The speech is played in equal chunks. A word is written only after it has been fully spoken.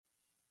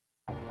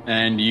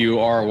and you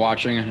are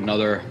watching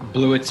another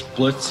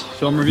Blitz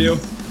film review.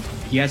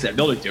 He has that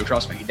ability to,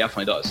 trust me, he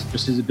definitely does.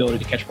 Just his ability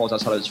to catch balls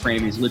outside of his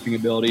frame, his leaping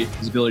ability,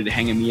 his ability to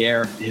hang in the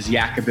air, his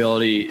yak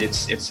ability,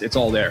 it's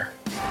all there.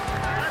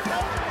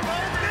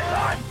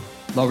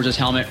 Lowers his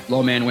helmet,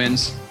 low man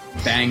wins,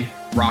 bang,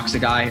 rocks the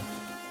guy.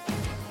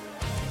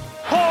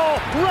 Hall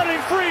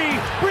running free,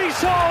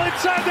 Breece Hall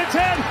inside the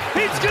 10,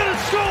 he's gonna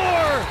score!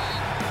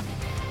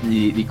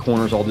 The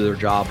corners all do their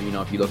job. You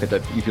know, if you look at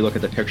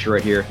the picture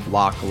right here,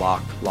 lock.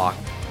 3rd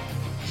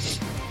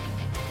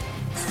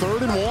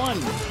and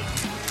 1.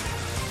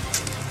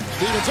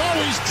 Stevens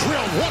always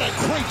drilled. What a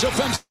great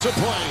defensive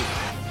play.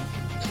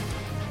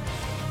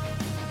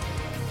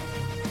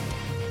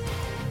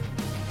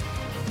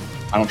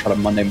 I don't try to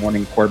Monday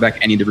morning quarterback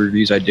any of the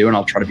reviews I do, and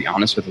I'll try to be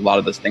honest with a lot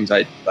of the things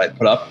I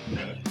put up.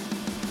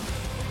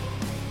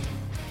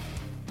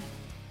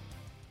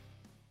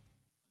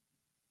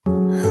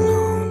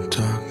 Hello,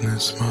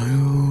 darkness, my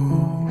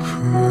old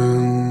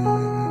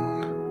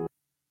friend.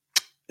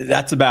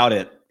 That's about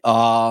it.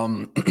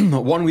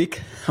 1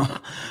 week,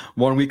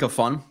 1 week of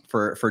fun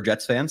for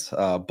Jets fans,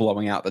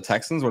 blowing out the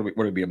Texans. What did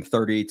we beat them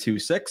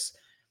 32-6?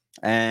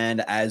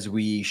 And as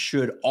we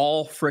should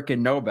all freaking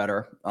know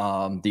better,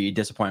 the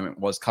disappointment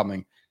was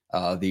coming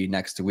the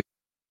next week.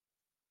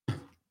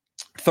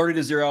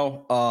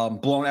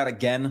 30-0, blown out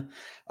again.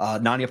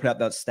 Nania put out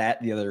that stat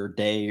the other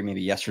day,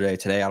 maybe yesterday,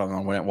 today. I don't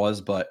know when it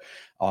was, but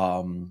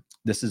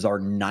this is our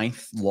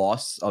 9th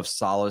loss of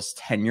Saleh's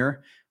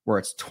tenure, where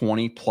it's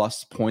 20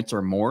 plus points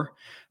or more,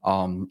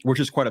 which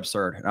is quite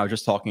absurd. And I was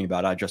just talking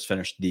about, I just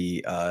finished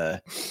the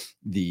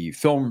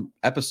film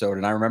episode,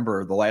 and I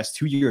remember the last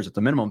 2 years at the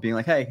minimum being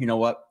like, hey, you know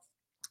what?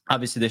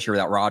 Obviously this year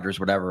without Rodgers,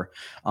 whatever.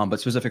 But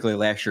specifically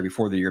last year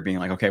before the year being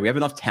like, okay, we have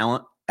enough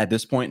talent at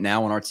this point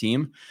now on our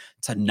team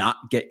to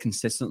not get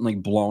consistently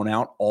blown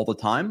out all the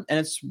time. And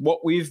it's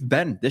what we've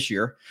been this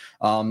year.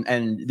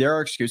 And there are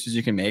excuses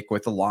you can make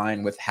with the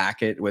line, with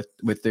Hackett, with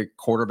the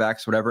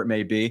quarterbacks, whatever it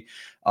may be.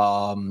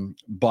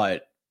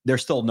 But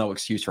there's still no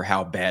excuse for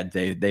how bad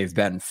they've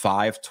been.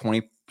 5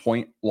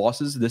 20-point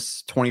losses,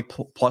 this 20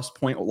 plus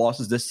point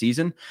losses this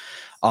season,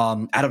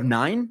 out of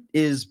 9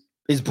 is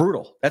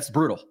brutal. That's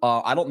brutal.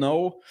 I don't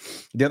know.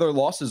 The other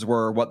losses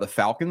were the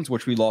Falcons,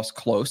 which we lost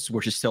close,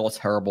 which is still a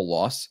terrible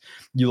loss.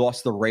 You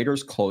lost the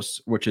Raiders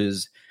close, which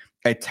is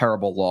a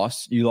terrible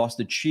loss. You lost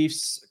the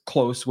Chiefs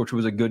close, which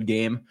was a good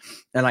game.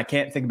 And I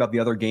can't think about the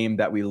other game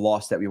that we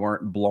lost that we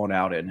weren't blown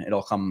out in.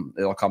 It'll come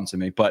to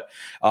me. But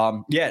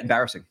yeah,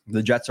 embarrassing.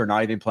 The Jets are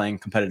not even playing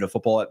competitive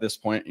football at this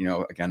point. You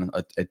know, again,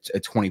 a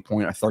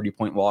 20-point, a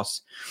 30-point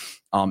loss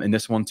in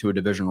this one to a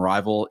division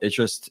rival.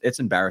 It's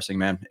embarrassing,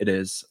 man. It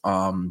is.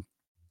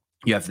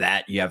 You have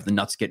that. You have the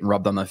nuts getting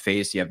rubbed on the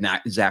face. You have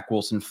Zach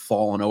Wilson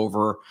falling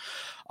over.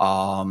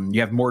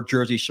 You have more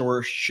Jersey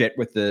Shore shit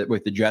with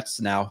the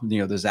Jets now. You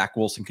know, the Zach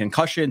Wilson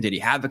concussion. Did he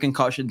have a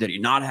concussion? Did he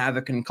not have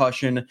a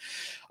concussion?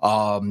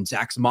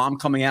 Zach's mom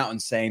coming out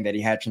and saying that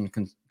he had some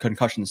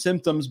concussion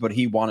symptoms, but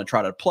he wanted to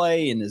try to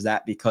play. And is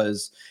that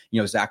because,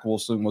 you know, Zach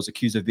Wilson was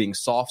accused of being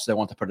soft? So they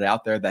want to put it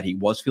out there that he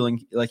was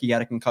feeling like he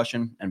had a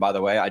concussion. And by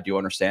the way, I do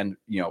understand,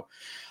 you know,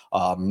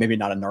 maybe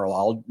not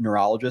a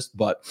neurologist,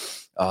 but,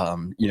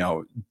 you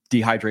know,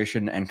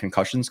 dehydration and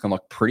concussions can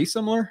look pretty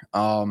similar.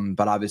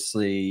 But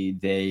obviously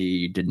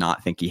they did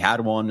not think he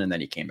had one. And then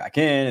he came back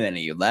in and then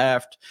he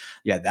left.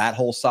 You had that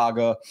whole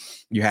saga.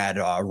 You had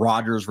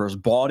Rodgers versus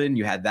Bawden.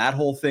 You had that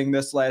whole thing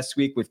this last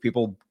week with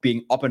people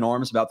being up in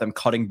arms about them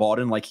cutting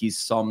Bawden like he's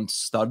some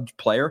stud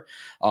player,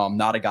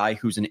 not a guy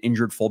who's an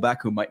injured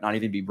fullback who might not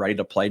even be ready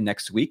to play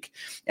next week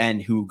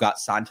and who got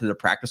signed to the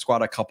practice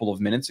squad a couple of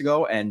minutes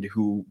ago and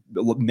who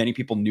many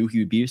people knew he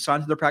would be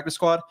signed to the practice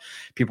squad.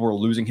 People were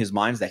losing his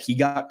minds that he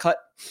got cut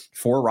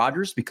for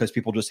Rodgers because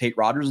people just hate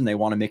Rodgers and they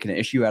want to make an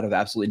issue out of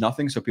absolutely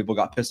nothing. So people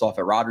got pissed off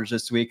at Rodgers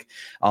this week,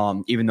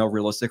 even though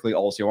realistically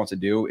all he wants to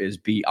do is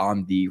be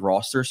on the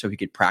roster so he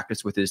could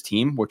practice with his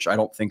team, which I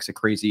don't think is a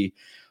crazy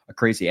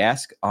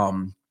ask.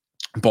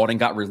 Bawden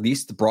got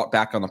released, brought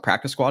back on the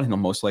practice squad. He'll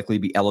most likely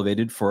be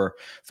elevated for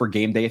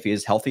game day if he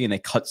is healthy, and they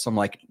cut some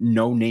like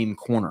no-name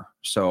corner.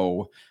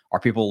 So are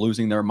people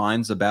losing their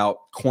minds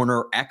about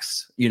corner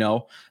X, you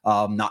know,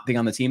 not being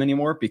on the team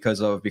anymore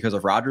because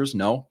of Rodgers?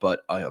 No,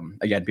 but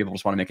again, people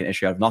just want to make an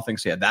issue out of nothing.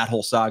 So yeah, that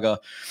whole saga.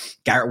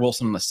 Garrett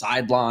Wilson on the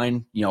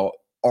sideline, you know,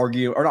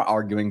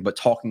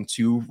 talking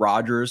to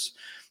Rodgers.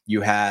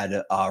 You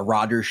had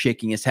Rodgers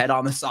shaking his head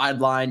on the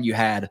sideline. You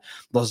had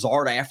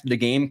Lazard after the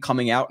game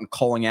coming out and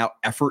calling out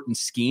effort and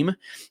scheme,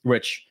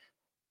 which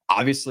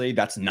obviously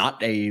that's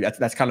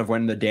kind of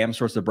when the dam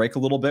starts to break a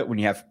little bit when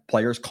you have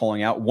players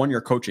calling out. One,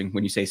 you're coaching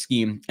when you say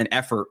scheme, and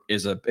effort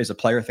is a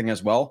player thing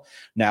as well.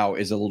 Now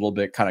is a little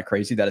bit kind of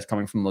crazy that it's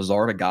coming from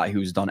Lazard, a guy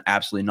who's done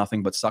absolutely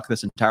nothing but suck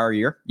this entire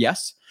year.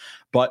 Yes,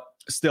 but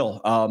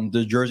still,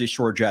 the Jersey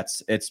Shore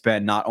Jets, it's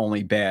been not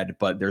only bad,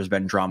 but there's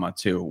been drama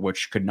too,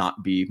 which could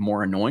not be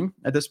more annoying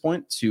at this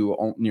point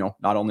to, you know,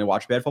 not only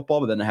watch bad football,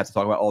 but then have to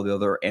talk about all the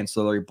other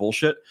ancillary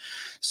bullshit.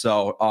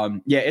 So,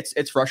 yeah,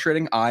 it's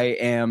frustrating.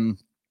 I'm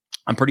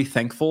pretty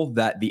thankful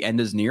that the end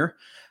is near.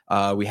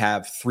 We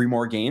have 3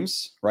 more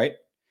games, right?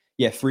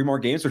 Yeah, 3 more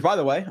games, which by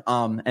the way,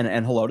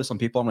 and hello to some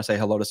people. I'm going to say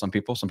hello to some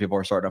people. Some people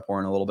are starting to pour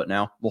in a little bit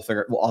now. We'll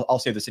figure I'll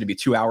save this to be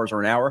 2 hours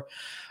or an hour.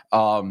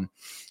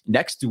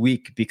 Next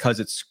week, because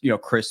it's,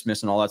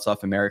 Christmas and all that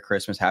stuff, and Merry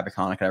Christmas, Happy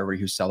Hanukkah, everybody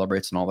who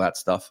celebrates and all that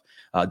stuff.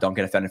 Don't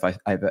get offended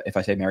if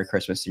I say Merry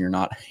Christmas and you're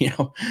not,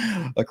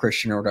 a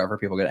Christian or whatever.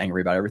 People get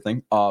angry about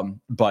everything.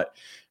 But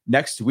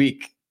next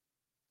week,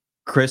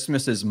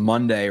 Christmas is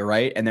Monday,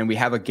 right? And then we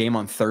have a game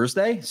on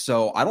Thursday.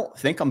 So I don't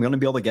think I'm going to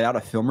be able to get out a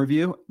film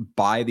review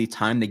by the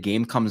time the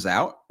game comes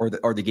out or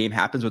the game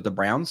happens with the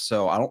Browns.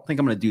 So I don't think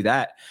I'm going to do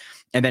that.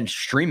 And then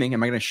streaming,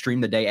 am I going to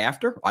stream the day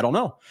after? I don't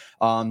know.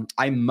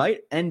 I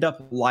might end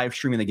up live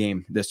streaming the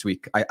game this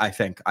week. I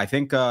think I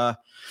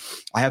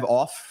have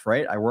off,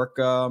 right? I work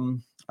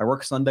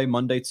Sunday,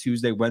 Monday,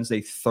 Tuesday,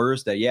 Wednesday,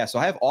 Thursday. Yeah, so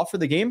I have off for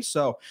the game.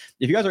 So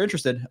if you guys are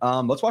interested,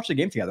 let's watch the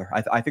game together.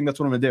 I think that's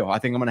what I'm going to do. I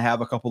think I'm going to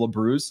have a couple of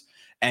brews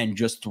and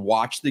just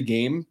watch the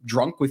game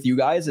drunk with you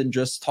guys and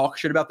just talk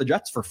shit about the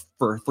Jets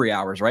for 3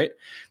 hours, right?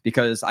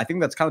 Because I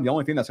think that's kind of the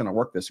only thing that's going to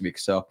work this week.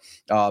 So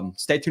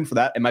stay tuned for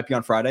that. It might be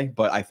on Friday,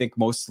 but I think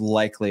most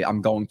likely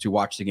I'm going to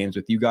watch the games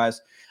with you guys.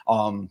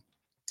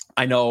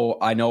 I know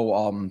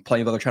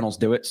plenty of other channels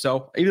do it.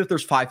 So even if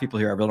there's 5 people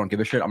here, I really don't give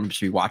a shit. I'm just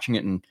be watching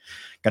it and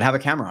gotta have a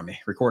camera on me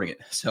recording it.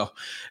 So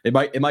it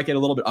might get a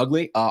little bit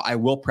ugly. I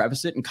will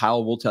preface it, and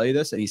Kyle will tell you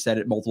this, and he said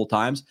it multiple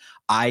times.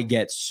 I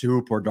get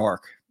super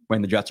dark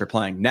when the Jets are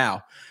playing.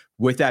 Now,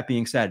 with that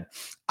being said,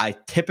 I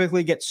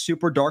typically get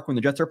super dark when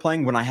the Jets are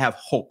playing when I have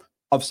hope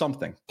of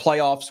something,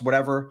 playoffs,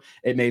 whatever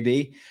it may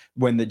be.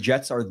 When the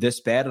Jets are this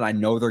bad and I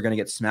know they're going to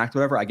get smacked,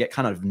 whatever, I get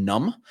kind of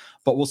numb,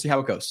 but we'll see how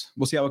it goes.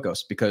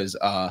 Because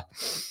I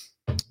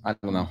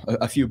don't know,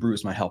 a few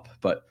brews might help,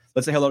 but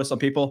let's say hello to some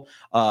people.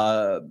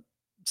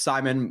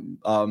 Simon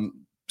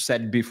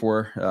said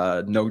before,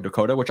 no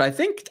Dakota, which I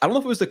don't know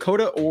if it was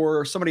Dakota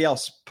or somebody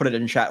else put it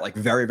in chat like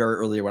very, very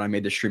early when I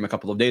made the stream a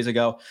couple of days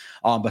ago.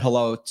 But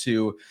hello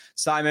to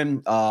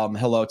Simon.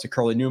 Hello to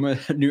Curly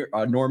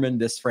Norman.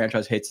 This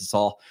franchise hates us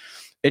all.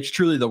 It's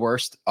truly the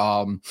worst.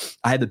 I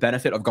had the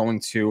benefit of going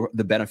to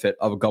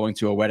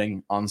a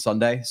wedding on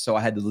Sunday. So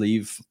I had to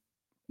leave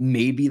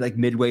maybe like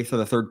midway through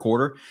the third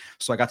quarter.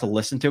 So I got to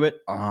listen to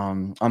it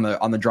on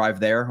the drive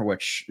there,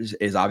 which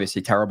is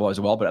obviously terrible as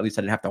well, but at least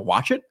I didn't have to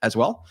watch it as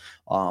well.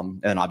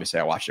 And obviously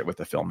I watched it with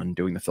the film and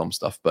doing the film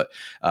stuff. But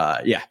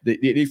yeah,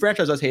 the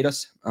franchise does hate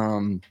us.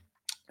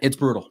 It's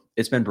brutal.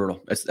 It's been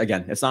brutal.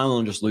 It's not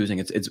only just losing,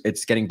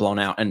 it's getting blown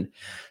out. And,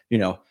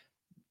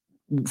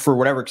 for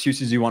whatever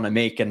excuses you want to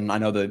make, and I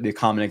know the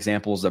common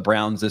example is the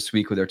Browns this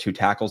week with their 2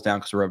 tackles down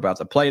because we're about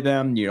to play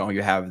them.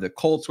 You have the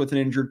Colts with an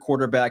injured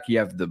quarterback. You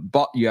have the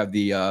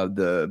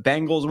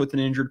Bengals with an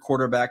injured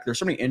quarterback. There's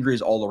so many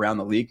injuries all around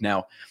the league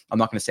now. I'm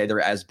not going to say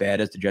they're as bad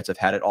as the Jets have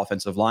had at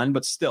offensive line,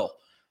 but still,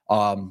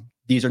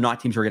 these are not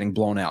teams who are getting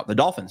blown out. The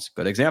Dolphins,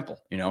 good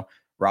example.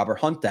 Robert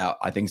Hunt out.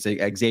 I think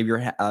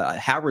Xavier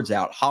Howard's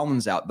out.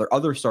 Holland's out. Their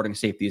other starting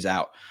safeties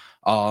out.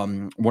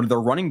 One of their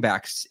running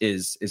backs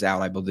is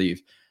out, I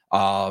believe.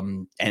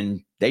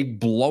 And they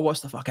blow us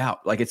the fuck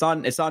out. Like it's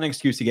not an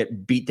excuse to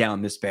get beat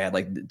down this bad.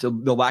 Like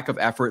the lack of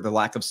effort, the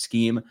lack of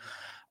scheme,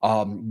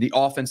 the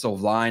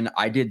offensive line.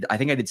 I think I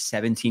did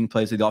 17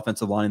 plays with the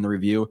offensive line in the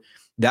review.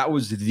 That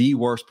was the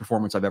worst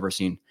performance I've ever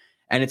seen.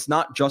 And it's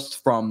not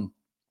just from,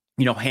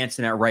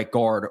 Hanson at right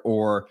guard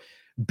or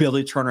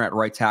Billy Turner at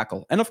right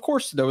tackle. And of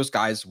course those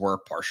guys were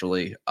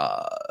partially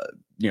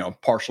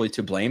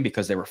to blame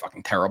because they were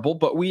fucking terrible,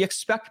 but we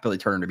expect Billy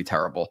Turner to be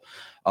terrible.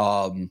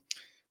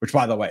 Which,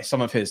 by the way,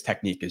 some of his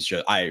technique is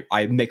just I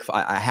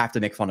have to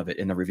make fun of it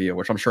in the review,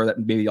 which I'm sure that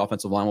maybe the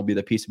offensive line will be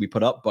the piece that we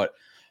put up, but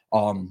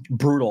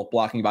brutal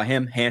blocking by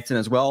him. Hanson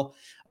as well.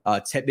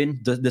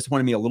 Tippmann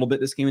disappointed me a little bit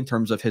this game in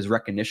terms of his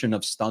recognition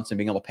of stunts and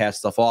being able to pass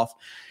stuff off.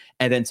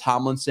 And then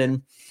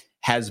Tomlinson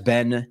has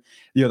been,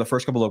 the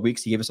first couple of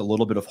weeks, he gave us a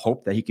little bit of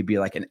hope that he could be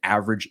like an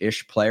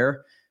average-ish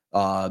player.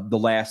 The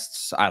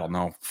last,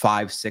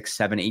 5, 6,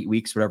 7, 8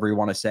 weeks, whatever you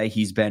want to say,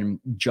 he's been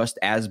just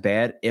as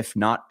bad, if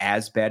not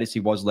as bad as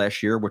he was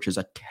last year, which is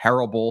a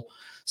terrible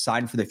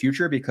sign for the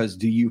future because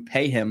do you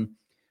pay him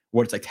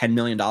it's like $10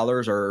 million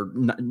or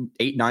 $8,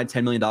 $9,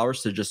 $10 million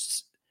to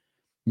just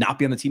not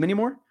be on the team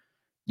anymore,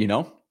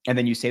 and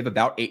then you save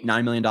about $8,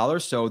 $9 million.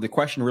 So the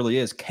question really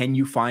is, can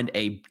you find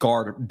a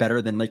guard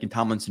better than Laken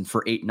Tomlinson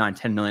for $8, $9,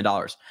 $10 million?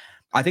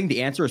 I think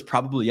the answer is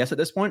probably yes at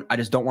this point. I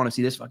just don't want to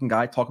see this fucking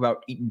guy talk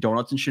about eating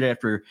donuts and shit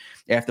after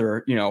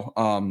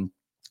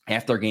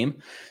a game.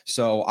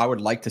 So I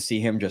would like to see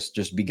him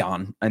just be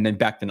gone. And then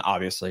Becton,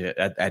 obviously,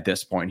 at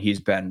this point, he's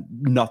been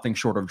nothing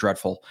short of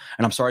dreadful.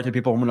 And I'm sorry to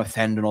people I'm going to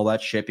offend and all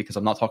that shit because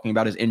I'm not talking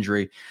about his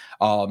injury.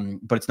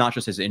 But it's not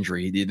just his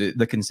injury.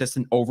 The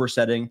consistent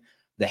oversetting,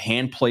 the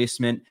hand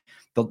placement,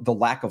 the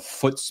lack of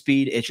foot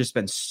speed, it's just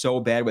been so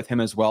bad with him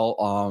as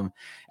well.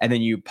 And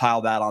then you pile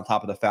that on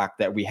top of the fact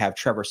that we have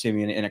Trevor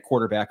Siemian in a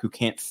quarterback who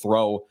can't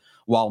throw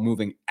while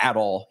moving at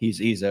all.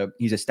 He's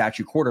a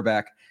statue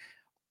quarterback.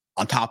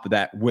 on top of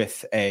that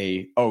with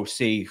a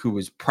OC who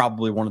is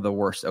probably one of the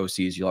worst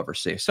OCs you'll ever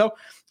see. So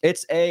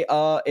it's a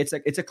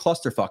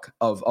clusterfuck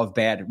of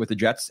bad with the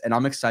Jets, and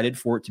I'm excited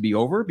for it to be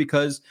over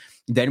because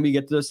then we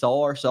get to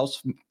sell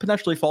ourselves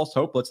potentially false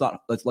hope. Let's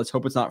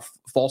hope it's not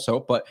false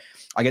hope, but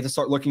I get to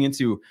start looking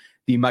into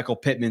the Michael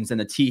Pittmans and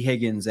the T.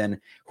 Higgins and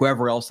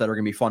whoever else that are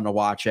going to be fun to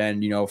watch.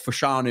 And,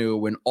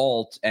 Fashanu and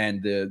Alt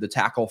and the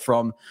tackle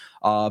from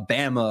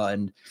Bama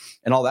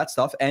and all that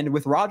stuff. And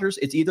with Rodgers,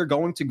 it's either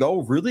going to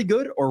go really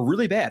good or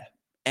really bad.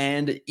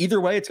 And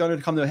either way, it's going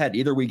to come to a head.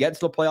 Either we get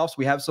to the playoffs,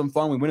 we have some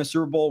fun, we win a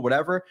Super Bowl,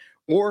 whatever,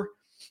 or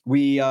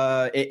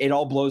it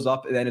all blows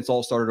up and then it's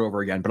all started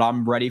over again. But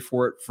I'm ready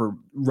for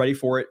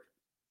it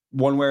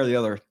one way or the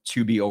other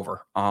to be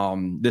over.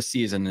 This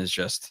season is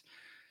just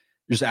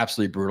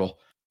absolutely brutal.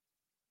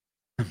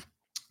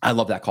 I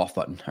love that cough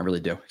button. I really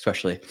do,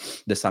 especially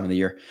this time of the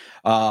year.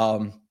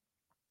 But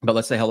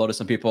let's say hello to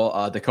some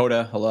people.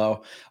 Dakota,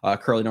 hello.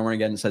 Curly Norman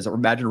again says,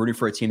 imagine rooting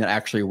for a team that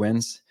actually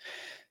wins.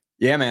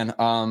 Yeah, man.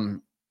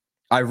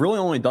 I've really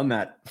only done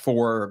that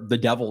for the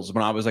Devils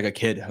when I was like a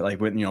kid, like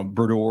with,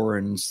 Brodeur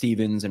and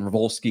Stevens and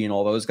Ravolsky and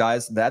all those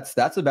guys.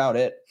 That's about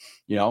it,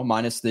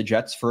 minus the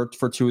Jets for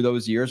 2 of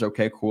those years.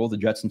 Okay, cool. The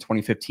Jets in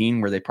 2015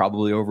 where they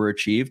probably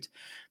overachieved.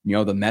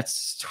 The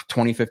Mets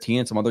 2015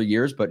 and some other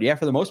years. But yeah,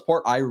 for the most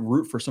part, I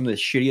root for some of the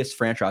shittiest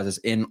franchises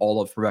in all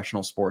of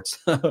professional sports.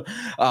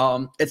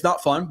 It's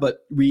not fun, but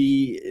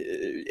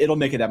it'll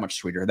make it that much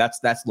sweeter.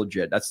 That's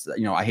legit. That's,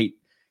 I hate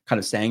kind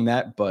of saying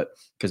that, but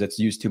because it's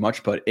used too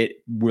much, but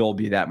it will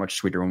be that much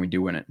sweeter when we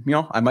do win it.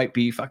 I might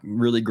be fucking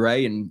really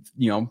gray and,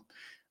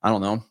 I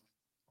don't know,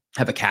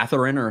 have a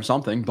Catherine or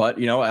something,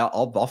 but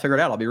I'll figure it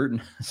out. I'll be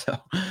rooting. So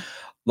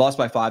lost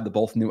by 5 to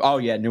both New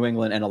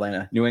England and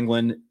Atlanta. New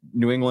England,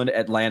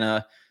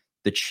 Atlanta,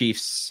 the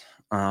Chiefs,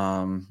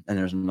 and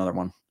there's another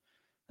one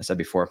I said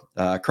before.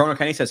 Chrono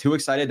Kenny says, who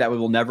excited that we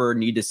will never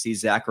need to see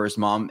Zach or his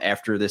mom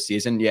after this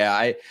season?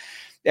 Yeah,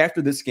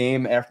 after this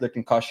game, after the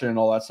concussion and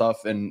all that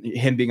stuff, and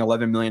him being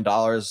 $11 million,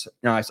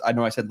 I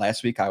know I said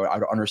last week I would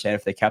understand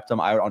if they kept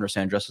him. I would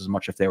understand just as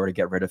much if they were to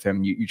get rid of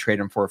him. You trade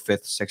him for a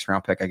 5th, 6th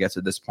round pick, I guess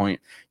at this point.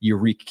 You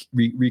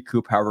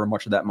recoup however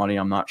much of that money,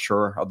 I'm not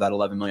sure, of that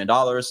 $11 million.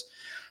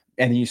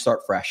 And then you start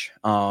fresh.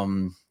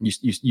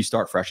 You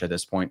start fresh at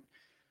this point.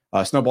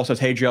 Snowball says,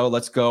 hey, Joe,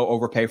 let's go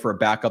overpay for a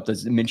backup.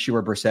 Does Minshew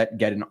or Brissett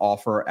get an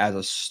offer as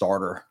a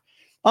starter?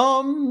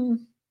 No,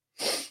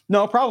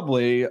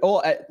 probably.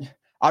 Well,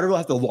 I'd really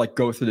have to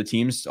go through the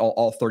teams,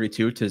 all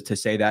 32 to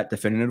say that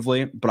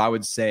definitively. But I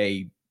would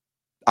say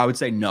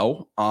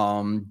no.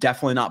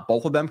 Definitely not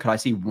both of them. Could I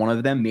see one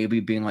of them maybe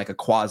being like a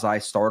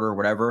quasi starter or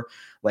whatever,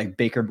 like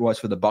Baker was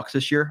for the Bucs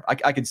this year?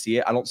 I could see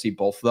it. I don't see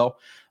both though.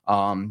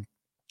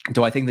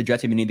 Do I think the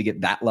Jets even need to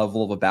get that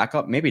level of a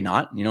backup? Maybe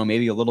not.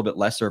 Maybe a little bit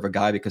lesser of a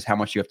guy because how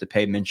much you have to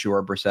pay Minshew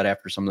or Brissett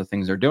after some of the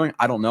things they're doing.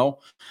 I don't know.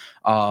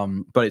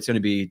 But it's going to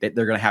be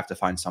they're going to have to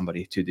find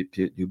somebody to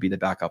be the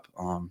backup.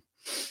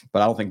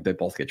 But I don't think they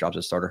both get jobs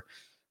as starter.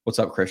 What's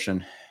up,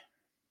 Christian?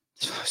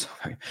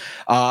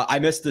 I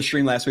missed the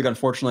stream last week.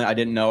 Unfortunately, I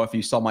didn't know if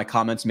you saw my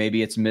comments.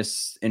 Maybe it's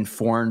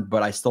misinformed,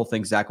 but I still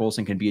think Zach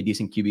Wilson can be a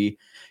decent QB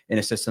in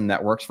a system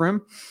that works for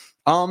him.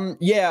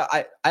 Yeah,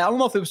 I don't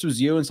know if this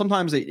was you, and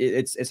sometimes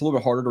it's a little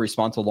bit harder to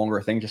respond to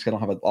longer things just because I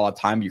don't have a lot of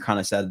time. You kind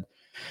of said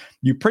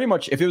you pretty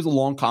much, if it was a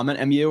long comment,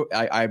 MU,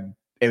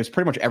 it was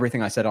pretty much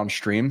everything I said on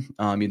stream.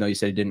 You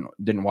said you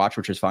didn't watch,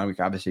 which is fine. We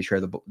can obviously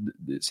share the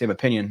same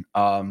opinion.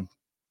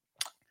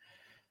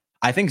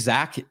 I think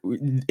Zach,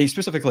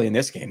 specifically in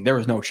this game, there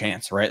was no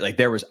chance, right? Like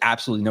there was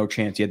absolutely no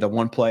chance. He had the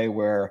one play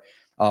where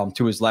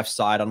to his left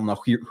side, I don't know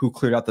who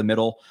cleared out the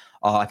middle.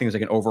 I think it was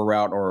like an over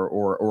route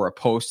or a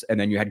post. And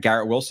then you had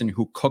Garrett Wilson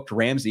who cooked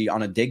Ramsey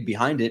on a dig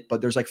behind it,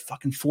 but there's like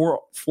fucking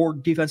four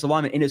defensive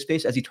linemen in his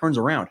face as he turns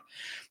around.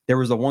 There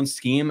was the one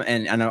scheme,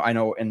 and I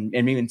know, and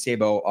me and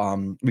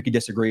Sabo, we could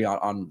disagree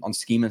on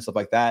scheme and stuff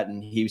like that.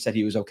 And he said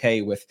he was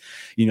okay with,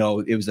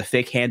 it was a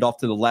fake handoff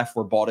to the left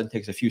where Baldwin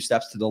takes a few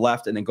steps to the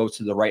left and then goes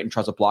to the right and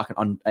tries to block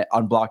an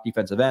unblocked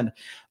defensive end.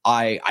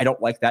 I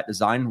don't like that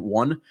design.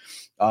 One,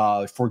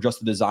 for just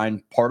the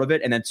design part of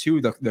it, and then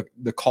two,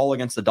 the call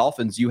against the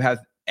Dolphins. You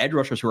have edge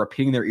rushers who are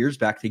pinning their ears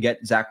back to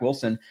get Zach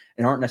Wilson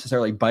and aren't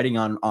necessarily biting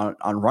on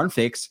run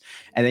fakes,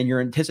 and then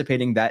you're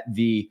anticipating that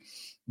the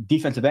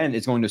defensive end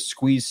is going to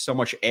squeeze so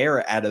much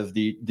air out of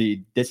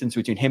the distance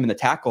between him and the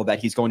tackle that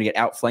he's going to get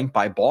outflanked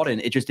by Baldwin.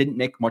 It just didn't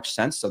make much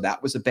sense. So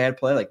that was a bad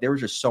play. Like there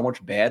was just so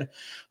much bad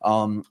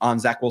on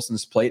Zach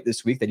Wilson's plate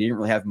this week that he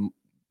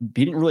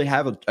didn't really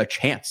have a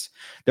chance.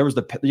 There was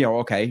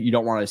okay, you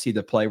don't want to see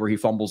the play where he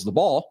fumbles the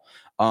ball.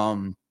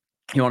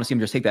 You want to see him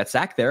just take that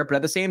sack there, but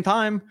at the same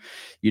time,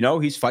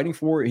 he's fighting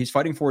for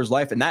his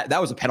life, and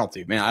that was a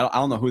penalty, man. I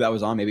don't know who that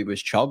was on. Maybe it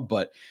was Chubb,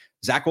 but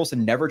Zach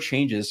Wilson never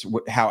changes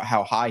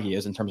how high he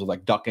is in terms of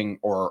like ducking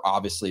or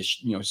obviously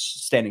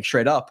standing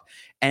straight up,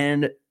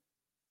 and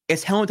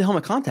it's helmet to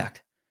helmet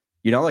contact.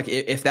 You know, like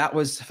if that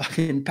was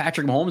fucking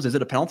Patrick Mahomes, is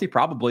it a penalty?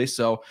 Probably.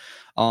 So,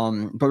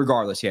 but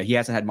regardless, yeah, he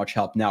hasn't had much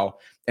help. Now,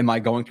 am I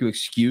going to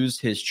excuse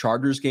his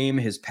Chargers game,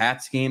 his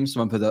Pats game,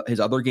 some of his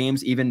other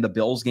games, even the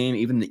Bills game,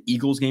 even the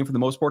Eagles game for the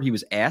most part? He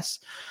was ass.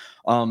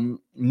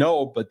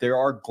 No, but there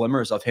are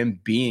glimmers of him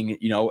being,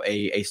 you know,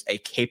 a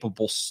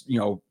capable, you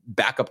know,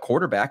 backup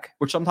quarterback,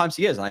 which sometimes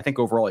he is. And I think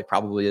overall he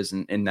probably is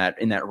in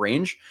that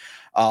range.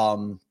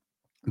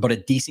 But a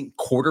decent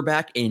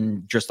quarterback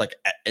in just like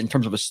in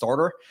terms of a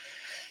starter,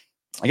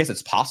 I guess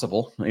it's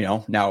possible, you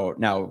know.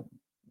 Now,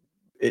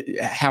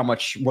 how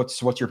much?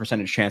 What's your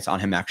percentage chance on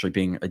him actually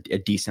being a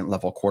decent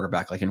level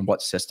quarterback? Like in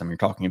what system you're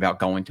talking about?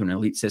 Going to an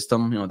elite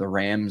system, you know, the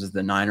Rams,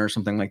 the Niners,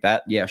 something like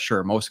that. Yeah,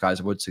 sure, most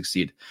guys would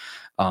succeed.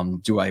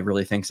 Do I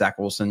really think Zach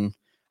Wilson?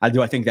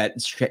 I think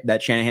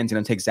that Shanahan's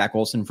going to take Zach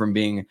Wilson from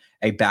being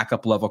a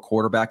backup level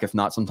quarterback, if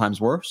not sometimes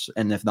worse,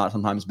 and if not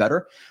sometimes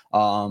better,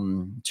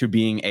 to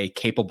being a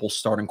capable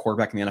starting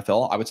quarterback in the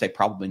NFL. I would say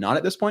probably not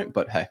at this point,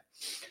 but hey.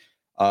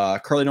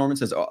 Curly Norman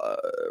says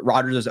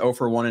Rodgers is 0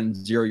 for 1 and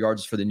 0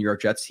 yards for the New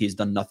York Jets. He's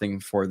done nothing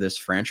for this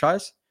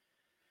franchise.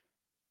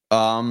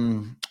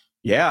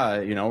 Yeah,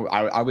 you know,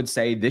 I would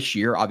say this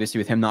year, obviously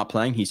with him not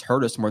playing, he's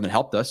hurt us more than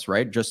helped us,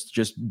 right?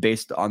 Just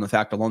based on the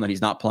fact alone that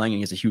he's not playing and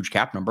he has a huge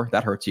cap number,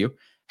 that hurts you.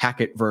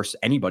 Hackett versus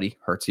anybody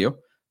hurts you.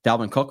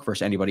 Dalvin Cook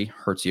versus anybody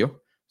hurts you.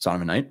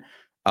 Donovan Knight.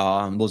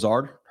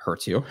 Lazard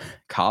hurts you.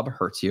 Cobb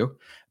hurts you.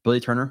 Billy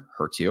Turner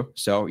hurts you.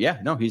 So yeah,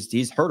 no,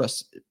 he's hurt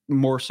us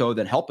more so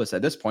than help us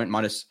at this point,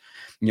 minus,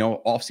 you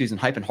know, offseason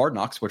hype and Hard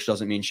Knocks, which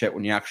doesn't mean shit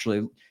when you actually,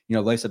 you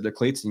know, lace up the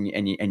cleats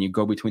and you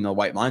go between the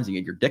white lines and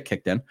get your dick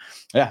kicked in.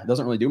 Yeah, it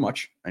doesn't really do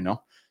much, I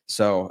know.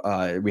 So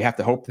we have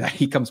to hope that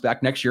he comes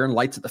back next year and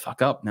lights it the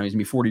fuck up. Now he's gonna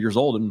be 40 years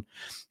old, and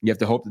you have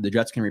to hope that the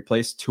Jets can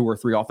replace 2 or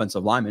 3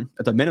 offensive linemen.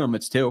 At the minimum,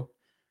 it's 2,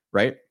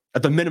 right?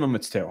 At the minimum,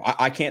 it's 2.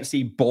 I can't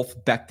see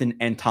both Becton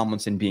and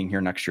Tomlinson being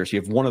here next year. So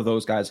you have one of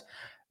those guys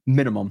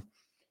minimum,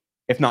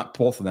 if not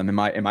both of them. In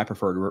my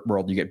preferred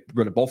world, you get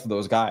rid of both of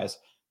those guys,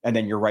 and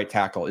then your right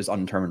tackle is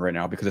undetermined right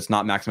now because it's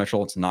not Max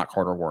Mitchell, it's not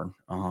Carter Warren.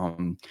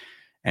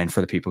 And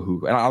for the people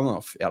who, and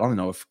I don't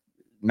know if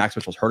Max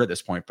Mitchell's hurt at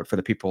this point, but for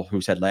the people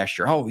who said last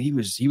year, oh, he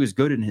was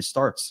good in his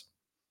starts,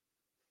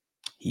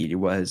 he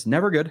was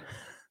never good.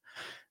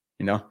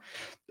 You know,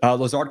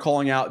 Lazard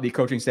calling out the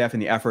coaching staff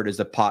and the effort is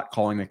the pot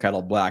calling the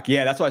kettle black.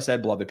 Yeah, that's what I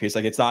said, beloved piece.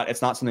 Like it's not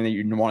something that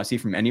you want to see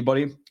from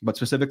anybody, but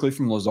specifically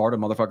from Lazard, a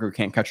motherfucker who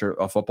can't catch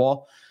a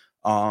football,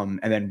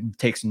 and then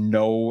takes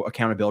no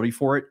accountability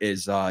for it.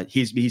 Is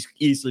he's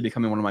easily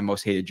becoming one of my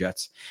most hated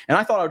Jets. And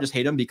I thought I would just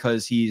hate him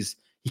because he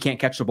can't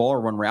catch the ball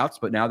or run routes,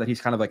 but now that he's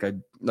kind of like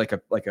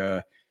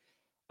a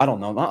I don't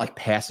know, not like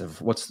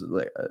passive. I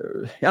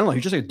don't know.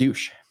 He's just like a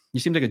douche. He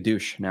seems like a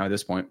douche now at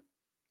this point.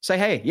 Say,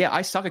 hey, yeah,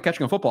 I suck at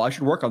catching a football. I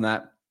should work on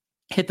that.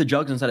 Hit the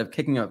jugs instead of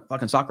kicking a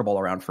fucking soccer ball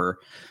around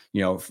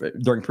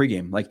during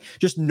pregame. Like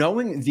just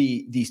knowing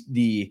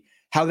the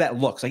how that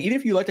looks. Like even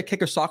if you like to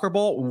kick a soccer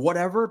ball,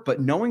 whatever, but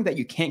knowing that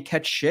you can't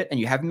catch shit and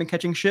you haven't been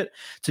catching shit,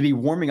 to be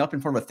warming up in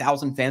front of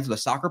 1,000 fans with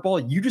a soccer ball,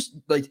 you just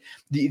like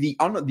the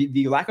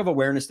lack of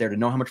awareness there to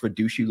know how much of a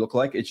douche you look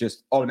like. It's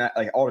just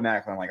automatically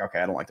I'm like, okay,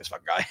 I don't like this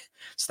fucking guy.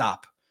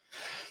 Stop.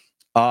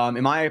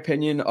 In my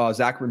opinion,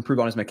 Zach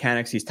improved on his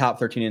mechanics. He's top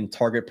 13 in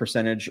target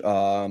percentage.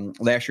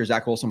 Last year,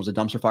 Zach Wilson was a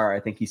dumpster fire. I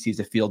think he sees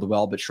the field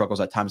well, but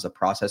struggles at times. The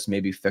process may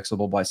be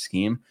fixable by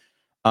scheme.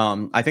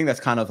 I think that's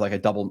kind of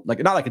like not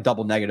like a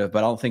double negative, but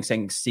I don't think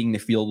seeing the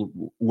field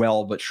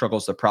well, but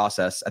struggles the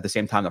process at the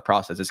same time. The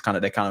process is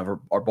they kind of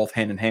are both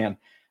hand in hand.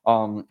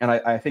 And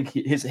I think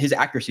his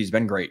accuracy has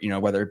been great, you know,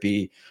 whether it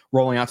be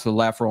rolling out to the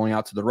left, rolling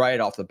out to the right,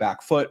 off the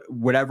back foot,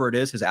 whatever it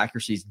is, his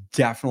accuracy has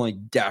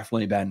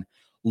definitely been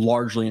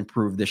largely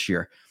improved this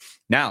year.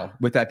 Now,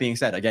 with that being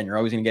said, again, you're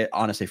always going to get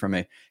honesty from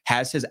me.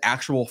 Has his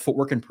actual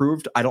footwork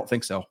improved? I don't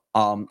think so.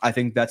 I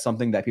think that's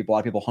something that a lot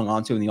of people hung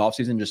on to in the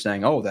offseason, just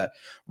saying, oh, that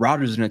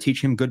Rodgers is going to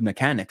teach him good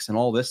mechanics and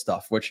all this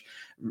stuff, which,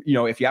 you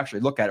know, if you actually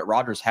look at it,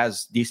 Rodgers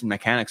has decent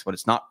mechanics, but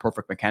it's not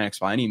perfect mechanics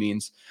by any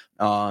means.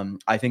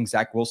 I think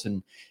Zach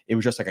Wilson, it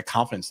was just like a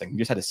confidence thing. You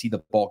just had to see the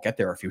ball get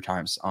there a few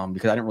times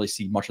because I didn't really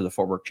see much of the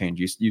footwork change.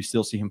 You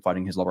still see him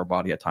fighting his lower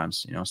body at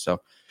times, you know,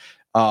 so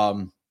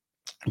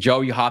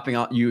Joe, you hopping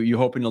out? You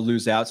hoping to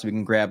lose out so we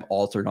can grab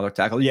Alt or another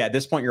tackle? Yeah, at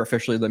this point you're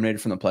officially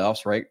eliminated from the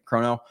playoffs, right,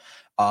 Chrono?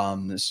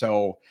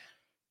 So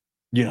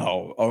you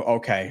know,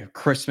 okay,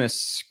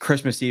 Christmas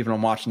Eve, and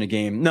I'm watching the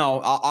game.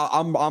 No,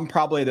 I'm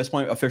probably at this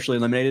point officially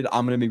eliminated.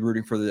 I'm going to be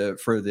rooting for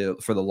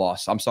the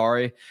loss. I'm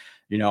sorry.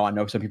 You know, I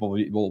know some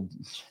people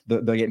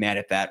they'll get mad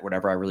at that,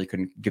 whatever. I really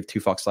couldn't give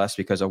 2 fucks less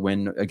because a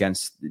win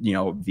against, you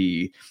know,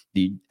 the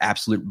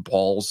absolute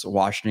balls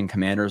Washington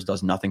Commanders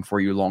does nothing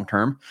for you long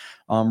term,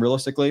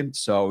 realistically.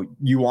 So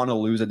you want to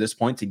lose at this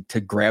point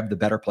to grab the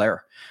better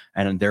player.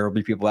 And there will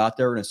be people out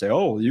there and say,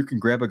 oh, you can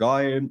grab a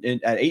guy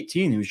at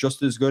 18 who's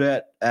just as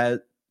good at 5.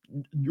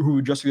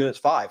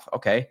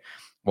 Okay.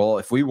 Well,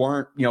 if we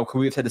weren't, you know, could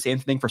we have said the same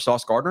thing for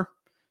Sauce Gardner?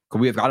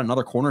 Could we have got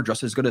another corner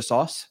just as good as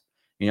Sauce?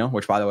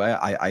 which by the way,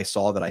 I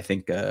saw that I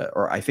think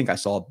I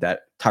saw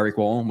that Tyreek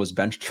Woolen was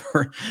benched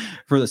for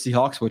the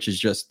Seahawks, which is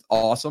just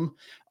awesome.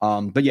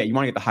 But yeah, you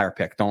want to get the higher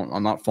pick.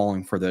 I'm not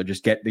falling for the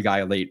just get the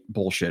guy late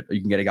bullshit.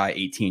 You can get a guy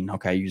 18.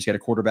 Okay. You just get a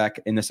quarterback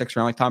in the 6th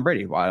round like Tom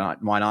Brady. Why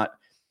not? Why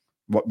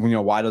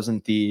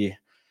don't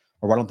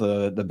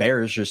the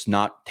Bears just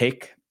not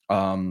take,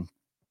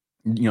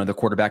 the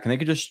quarterback, and they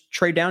could just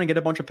trade down and get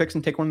a bunch of picks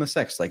and take one in the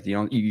 6th. Like,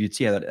 you'd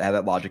see how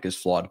that logic is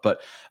flawed,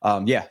 but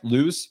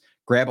lose.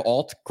 Grab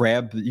Alt,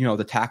 grab,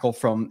 the tackle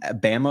from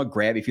Bama,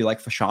 grab, if you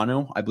like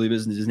Fashanu, I believe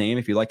is his name.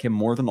 If you like him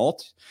more than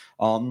Alt,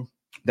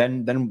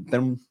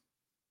 then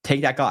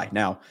take that guy.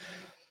 Now,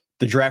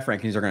 the draft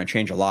rankings are going to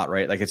change a lot,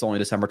 right? Like, it's only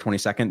December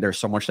 22nd. There's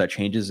so much that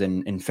changes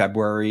in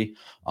February,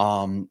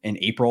 in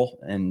April,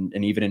 and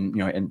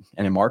even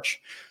in March,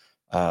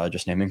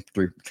 just naming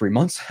three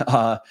months.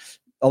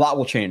 A lot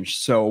will change.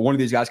 So one of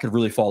these guys could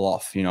really fall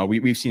off.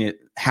 We've seen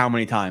it how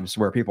many times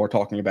where people are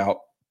talking about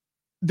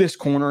this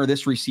corner,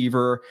 this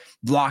receiver,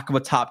 block of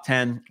a top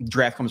 10,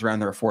 draft comes around,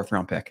 they're a 4th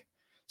round pick.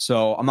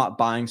 So I'm not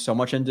buying so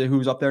much into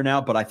who's up there now,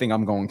 but I think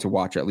I'm going to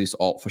watch at least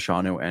Alt,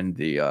 Fashanu, and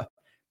the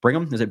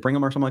Brigham. Is it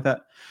Brigham or something like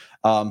that?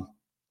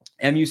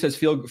 MU says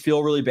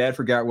feel really bad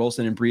for Garrett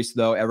Wilson and Breece,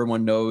 though.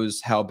 Everyone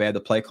knows how bad the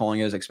play calling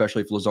is,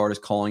 especially if Lazard is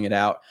calling it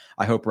out.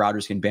 I hope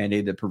Rodgers can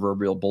band-aid the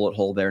proverbial bullet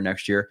hole there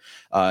next year.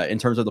 In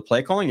terms of the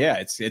play calling, yeah,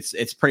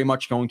 it's pretty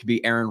much going to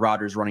be Aaron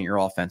Rodgers running your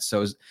offense.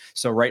 So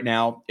right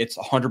now it's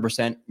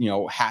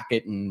 100%,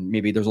 Hackett, and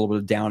maybe there's a little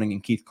bit of Downing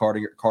and Keith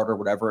Carter,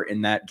 whatever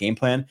in that game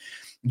plan.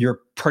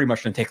 You're pretty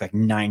much going to take like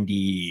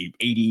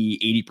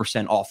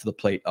 80% off the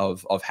plate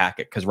of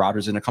Hackett, because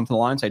Rodgers is going to come to the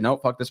line and say, no,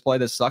 fuck this play.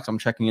 This sucks. I'm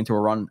checking into a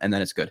run, and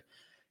then it's good.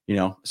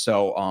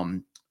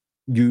 So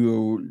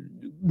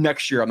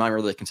next year, I'm not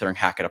really considering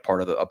Hackett a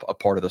part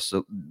of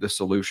the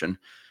solution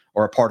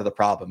or a part of the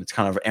problem. It's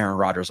kind of Aaron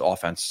Rodgers'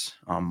 offense,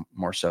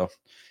 more so.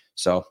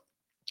 So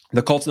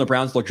the Colts and the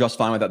Browns look just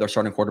fine with that. They're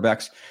starting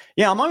quarterbacks.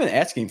 Yeah, I'm not even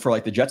asking for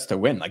like the Jets to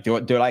win. Like, do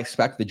I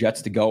expect the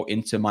Jets to go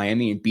into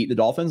Miami and beat the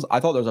Dolphins? I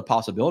thought there was a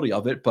possibility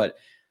of it, but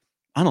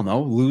I don't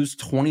know, lose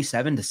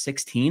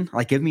 27-16.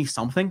 Like, give me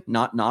something,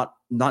 not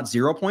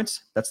 0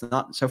 points. That's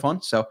not so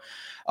fun. So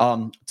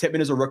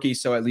Tippmann is a rookie,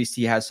 so at least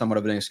he has somewhat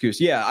of an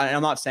excuse. Yeah,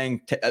 I'm not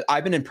saying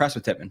I've been impressed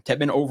with Tippmann.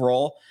 Tippmann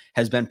overall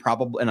has been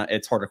probably, and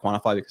it's hard to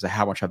quantify because of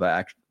how much I've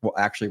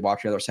actually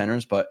watched the other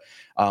centers, but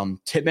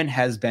Tippmann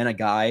has been a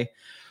guy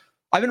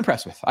I've been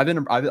impressed with. I've been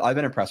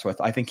impressed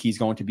with. I think he's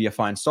going to be a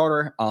fine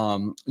starter.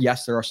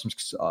 Yes, there are some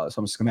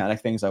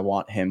schematic things I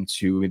want him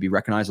to maybe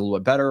recognize a little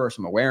bit better, or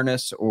some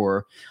awareness,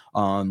 or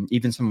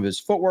even some of his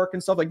footwork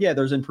and stuff. Like, yeah,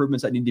 there's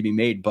improvements that need to be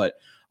made, but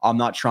I'm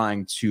not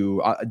trying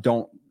to. I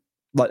don't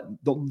know how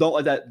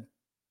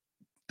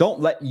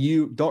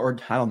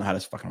to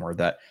fucking word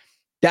that.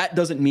 That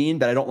doesn't mean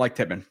that I don't like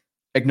Tippmann.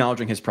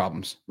 Acknowledging his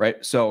problems,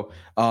 right? So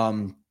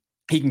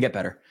he can get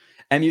better.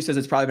 MU says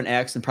it's probably been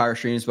asked in prior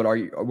streams, but what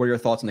are your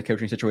thoughts on the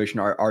coaching situation?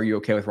 Are you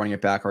okay with running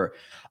it back? Or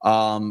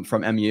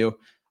from MU,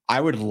 I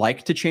would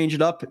like to change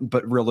it up,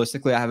 but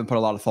realistically, I haven't put a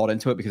lot of thought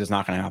into it because it's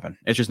not going to happen.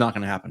 It's just not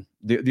going to happen.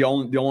 The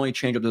only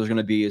change up there's going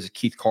to be is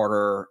Keith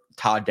Carter,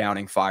 Todd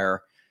Downing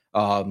fire.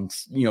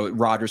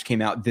 Rodgers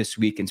came out this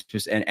week and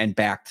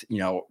backed,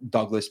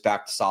 Douglas,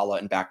 backed Saleh,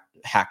 and backed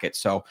Hackett.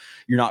 So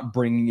you're not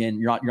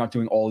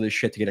doing all this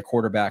shit to get a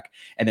quarterback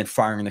and then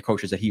firing the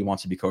coaches that he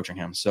wants to be coaching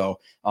him. So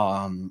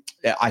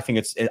I think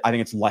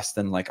it's less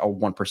than like a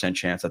 1%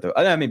 chance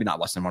that maybe not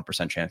less than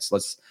 1% chance.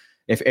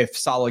 If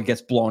Saleh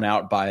gets blown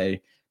out by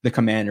the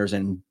Commanders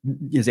and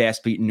his ass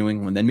beat in New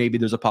England, then maybe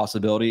there's a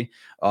possibility.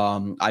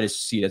 I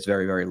just see it as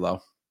very, very low.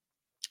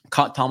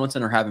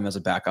 Tomlinson or have him as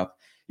a backup.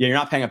 Yeah, you're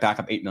not paying a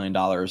backup $8 million,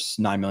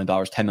 $9 million,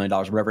 $10 million,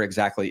 whatever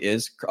exactly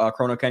is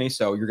Chrono Kenny.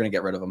 So you're going to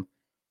get rid of him.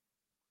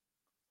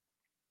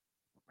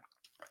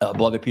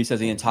 Beloved P says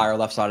the entire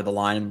left side of the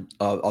line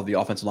of the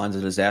offensive line is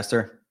a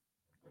disaster.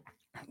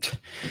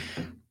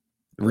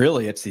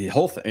 Really, it's the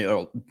whole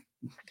thing.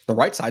 The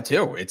right side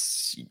too.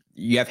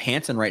 You have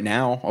Hansen right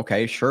now.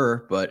 Okay,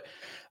 sure, but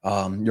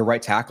your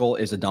right tackle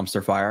is a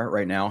dumpster fire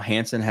right now.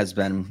 Hansen has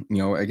been,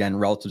 again,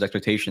 relative to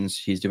expectations,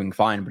 he's doing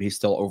fine, but he's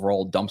still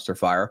overall dumpster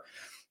fire.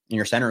 And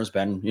your center has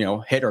been,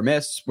 hit or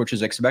miss, which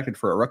is expected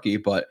for a rookie,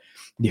 but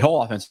the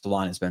whole offensive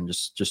line has been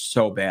just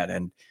so bad.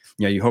 And,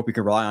 you hope you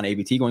can rely on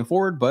AVT going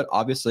forward, but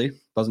obviously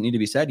doesn't need to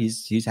be said.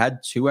 He's had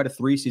 2 out of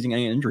 3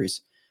 season-ending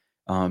injuries.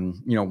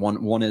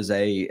 One is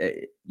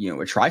a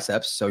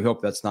triceps. So you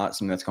hope that's not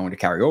something that's going to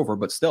carry over,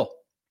 but still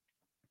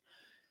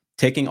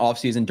taking off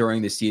season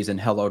during the season.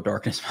 Hello,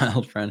 darkness, my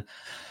old friend.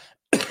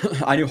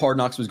 I knew Hard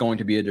Knocks was going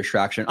to be a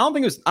distraction.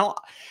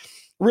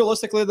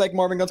 Realistically, like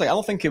Marvin Gunn's like, I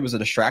don't think it was a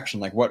distraction.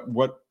 Like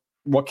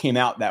what came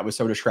out that was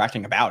so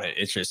distracting about it?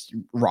 It's just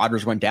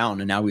Rodgers went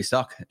down and now we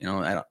suck.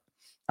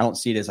 I don't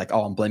see it as like,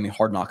 oh, I'm blaming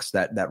Hard Knocks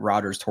that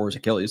Rodgers tore his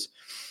Achilles.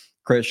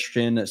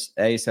 Christian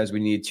A says we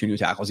need 2 new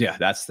tackles. Yeah,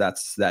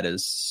 that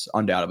is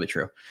undoubtedly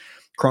true.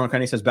 Chrono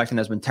Kenny says Becton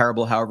has been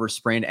terrible. However,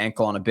 sprained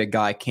ankle on a big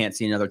guy. Can't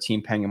see another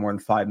team paying him more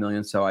than $5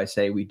 million. So I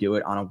say we do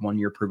it on a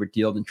 1-year prove-it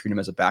deal and treat him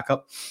as a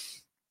backup.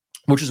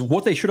 which is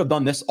what they should have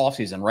done this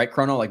offseason, right,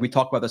 Chrono? Like we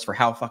talked about this for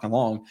how fucking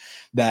long,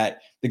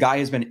 that the guy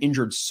has been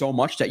injured so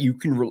much that you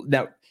can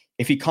that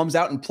if he comes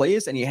out and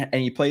plays and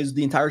he plays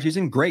the entire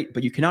season, great.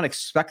 But you cannot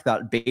expect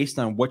that based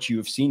on what you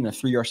have seen in a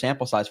 3-year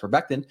sample size for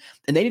Becton.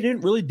 And they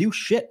didn't really do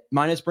shit,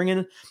 minus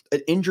bringing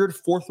an injured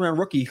 4th-round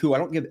rookie who I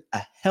don't give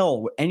a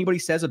hell what anybody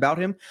says about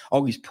him.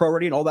 Oh, he's pro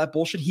ready and all that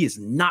bullshit. He is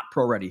not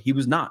pro ready. He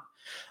was not.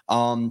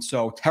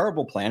 So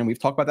terrible plan. We've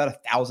talked about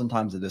that 1,000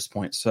 times at this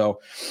point. So,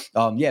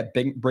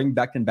 bring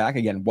Becton back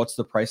again. What's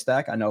the price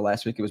tag? I know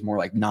last week it was more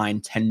like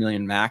 9-10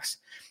 million max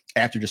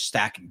after just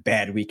stacking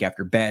bad week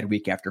after bad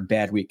week after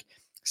bad week.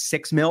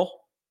 6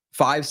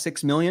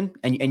 million,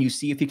 and you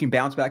see if he can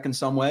bounce back in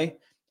some way,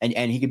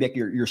 and he can make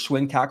your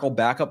swing tackle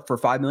backup for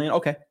 5 million.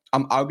 Okay,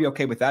 I would be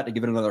okay with that to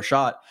give it another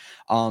shot.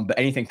 But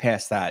anything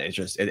past that is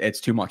just it's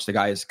too much. The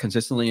guy is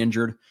consistently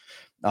injured.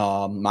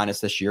 Minus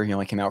this year, he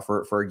only came out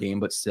for a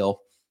game, but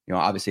still,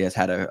 obviously has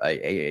had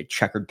a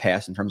checkered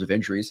past in terms of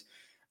injuries.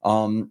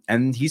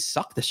 And he's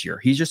sucked this year.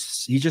 He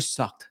just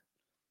sucked.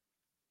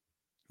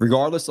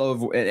 Regardless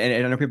of,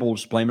 and I know people will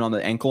just blame it on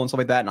the ankle and stuff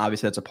like that, and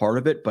obviously that's a part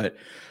of it, but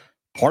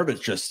part of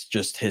it's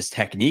just his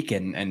technique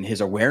and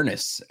his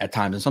awareness at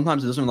times. And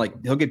sometimes it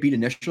doesn't he'll get beat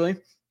initially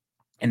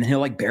and then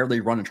he'll barely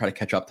run and try to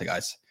catch up to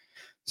guys.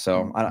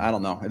 So I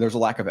don't know. There's a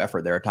lack of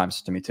effort there at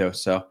times to me too.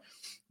 So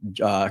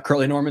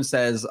Curly Norman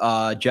says,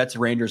 Jets,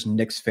 Rangers,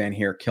 Knicks fan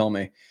here. Kill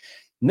me.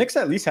 Knicks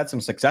at least had some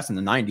success in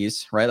the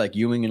 90s, right? Like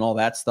Ewing and all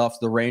that stuff.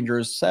 The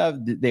Rangers have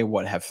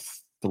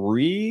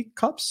 3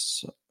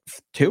 cups?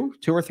 Two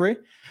or three.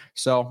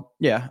 So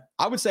yeah,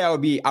 I would say I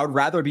would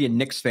rather be a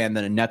Knicks fan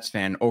than a Nets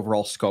fan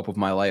overall scope of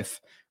my life.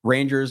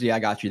 Rangers, yeah, I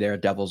got you there.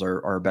 Devils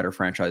are a better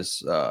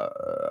franchise,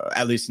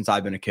 at least since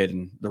I've been a kid,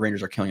 and the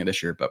Rangers are killing it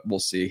this year, but we'll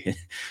see.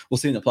 We'll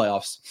see in the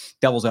playoffs.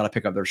 Devils got to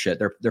pick up their shit.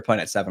 They're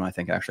playing at 7, I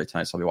think, actually,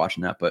 tonight, so I'll be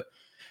watching that. But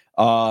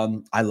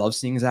I love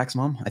seeing Zach's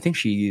mom. I think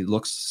she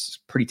looks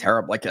pretty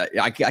terrible. Like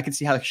I can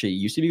see how she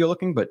used to be good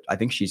looking, but I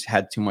think she's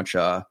had too much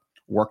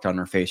work on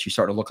her face. She's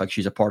starting to look like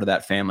she's a part of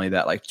that family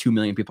that 2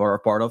 million people are a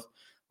part of.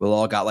 We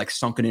all got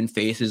sunken in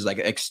faces, like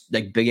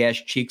big ass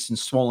cheeks and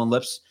swollen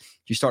lips.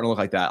 She's starting to look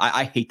like that.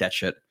 I hate that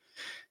shit.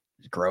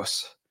 It's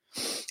gross.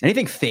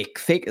 Anything fake.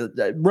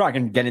 We're not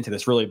going to get into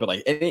this really, but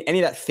any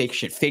of that fake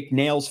shit, fake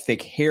nails,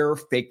 fake hair,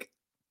 fake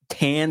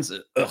tans.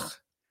 Ugh.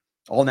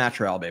 All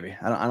natural, baby.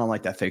 I don't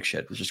like that fake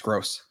shit. It's just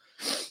gross.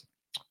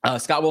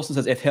 Scott Wilson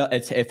says,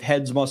 if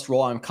heads must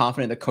roll, I'm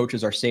confident the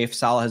coaches are safe.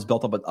 Saleh has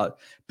built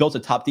a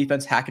top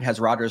defense. Hackett has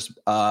Rodgers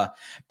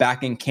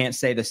backing. Can't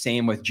say the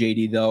same with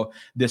JD though.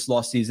 This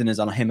lost season is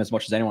on him as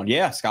much as anyone.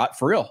 Yeah, Scott,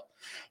 for real.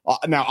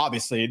 Now,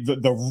 obviously,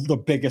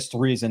 the biggest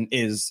reason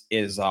is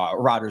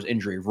Rodgers'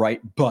 injury, right?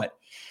 But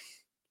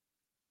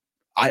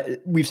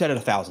we've said it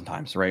 1,000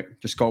 times, right?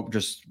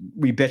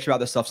 We bitch about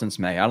this stuff since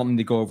May. I don't need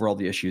to go over all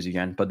the issues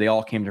again, but they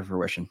all came to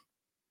fruition.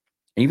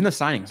 And even the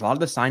signings, a lot of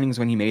the signings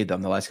when he made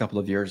them the last couple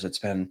of years, it's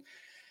been,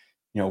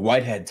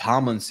 Whitehead,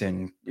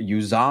 Tomlinson,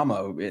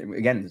 Uzama.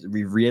 Again,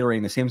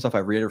 reiterating the same stuff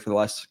I've reiterated for the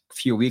last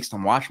few weeks.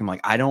 I'm watching. I'm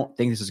like, I don't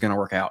think this is going to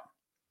work out.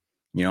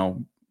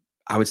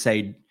 I would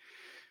say,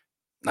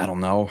 I don't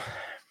know,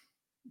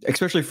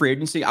 especially free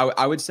agency.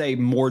 I would say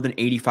more than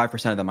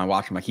 85% of them I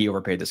watch him like he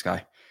overpaid this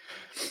guy.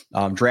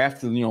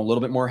 Draft, a little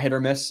bit more hit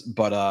or miss,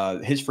 but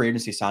his free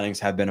agency signings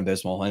have been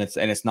abysmal, and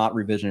it's not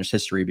revisionist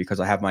history because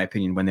I have my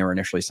opinion when they were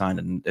initially signed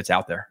and it's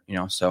out there,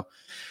 So,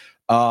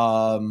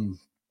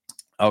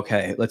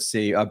 okay, let's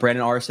see.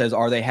 Brandon R says,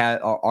 are they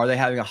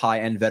having a high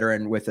end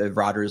veteran with a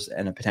Rodgers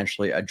and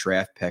potentially a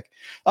draft pick?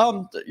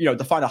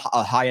 To find a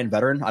high end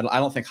veteran, I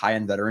don't think high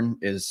end veteran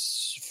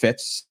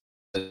fits.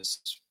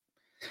 Is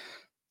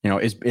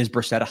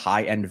Brissett a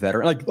high end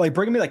veteran? Like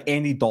bringing me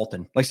Andy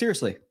Dalton,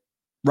 seriously.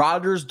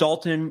 Rodgers,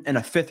 Dalton, and a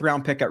 5th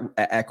round pick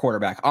at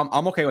quarterback.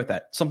 I'm okay with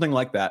that. Something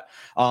like that.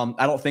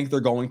 I don't think they're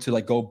going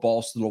to go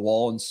balls to the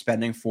wall and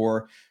spending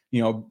for,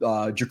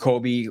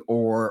 Jacoby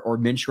or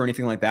Minshew or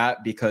anything like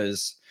that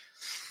because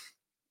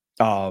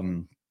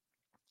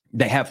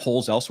they have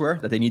holes elsewhere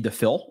that they need to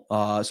fill.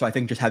 So I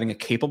think just having a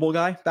capable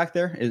guy back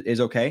there is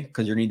okay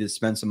because you need to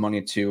spend some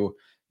money to,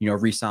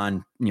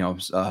 re-sign,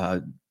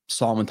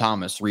 Solomon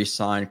Thomas,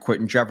 re-sign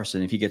Quentin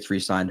Jefferson if he gets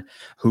re-signed.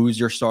 Who's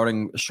your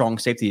starting strong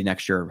safety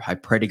next year? I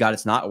pray to God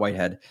it's not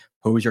Whitehead.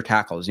 Who's your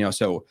tackles?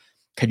 So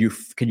can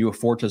you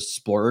afford to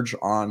splurge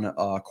on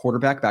a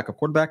backup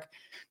quarterback?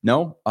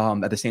 No.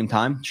 At the same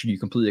time, should you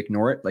completely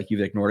ignore it like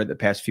you've ignored it the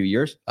past few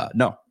years?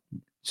 No.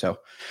 So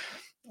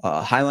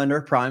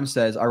Highlander Prime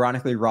says,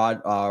 ironically,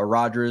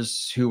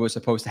 Rodgers, who was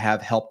supposed to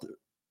have helped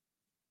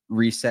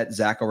reset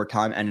Zach over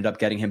time, ended up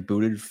getting him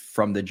booted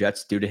from the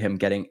Jets due to him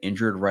getting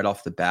injured right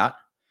off the bat.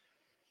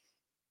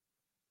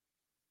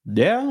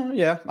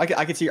 Yeah.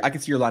 I could see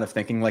your line of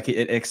thinking.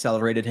 It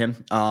accelerated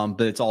him.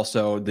 But it's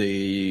also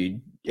the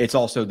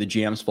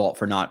GM's fault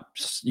for not,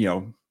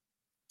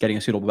 getting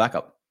a suitable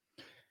backup.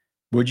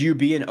 Would you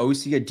be an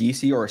OC, a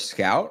DC, or a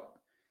scout?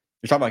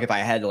 You're talking about if I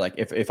had to,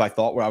 if I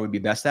thought what I would be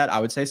best at, I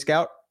would say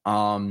scout.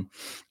 I'm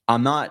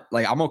not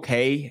I'm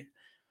okay.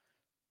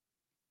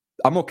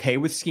 I'm okay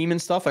with scheme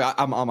and stuff. Like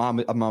I'm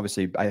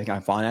obviously, I think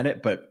I'm fine at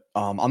it, but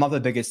I'm not the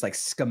biggest like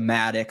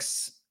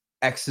schematics,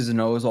 X's and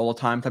O's all the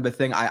time type of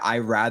thing. I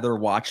rather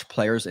watch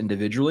players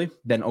individually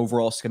than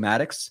overall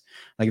schematics.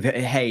 Like,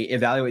 hey,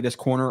 evaluate this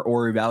corner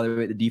or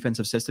evaluate the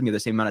defensive system. You have the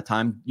same amount of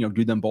time,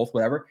 do them both,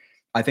 whatever.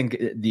 I think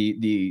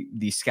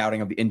the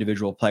scouting of the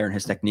individual player and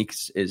his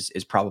techniques is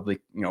probably,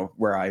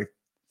 where I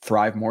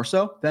thrive more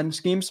so than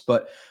schemes.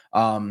 But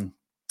yeah,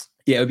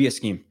 it would be a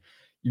scheme.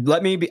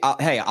 Let me be.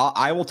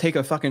 I will take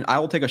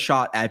a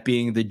shot at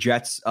being the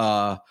Jets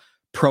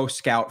pro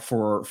scout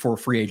for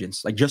free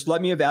agents. Like, just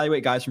let me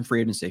evaluate guys from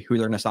free agency who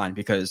they're going to sign,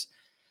 because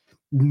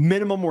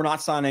minimum we're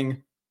not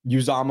signing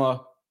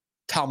Uzomah,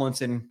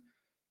 Tomlinson,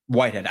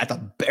 Whitehead. At the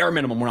bare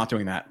minimum, we're not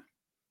doing that.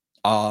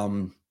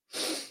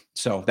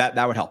 So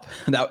that would help.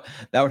 that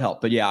would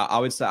help. But yeah, I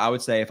would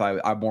say if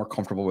I'm more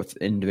comfortable with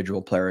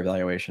individual player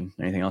evaluation.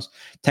 Anything else?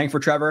 Tank for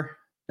Trevor,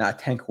 not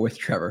tank with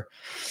Trevor.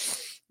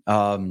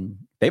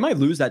 They might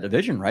lose that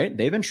division, right?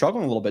 They've been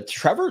struggling a little bit.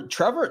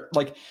 Trevor,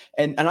 like,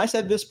 and I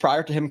said this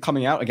prior to him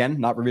coming out, again,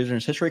 not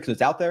revisionist history because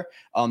it's out there.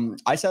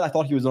 I said I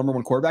thought he was the number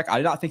one quarterback. I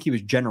did not think he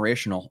was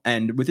generational.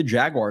 And with the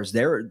Jaguars,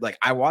 they're like,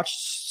 I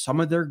watched some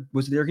of their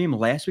game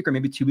last week or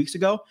maybe 2 weeks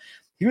ago.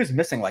 He was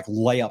missing like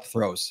layup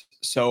throws.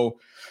 So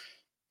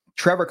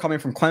Trevor coming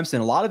from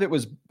Clemson, a lot of it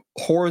was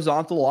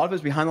horizontal, a lot of it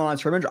was behind the line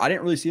scrimmage. I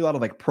didn't really see a lot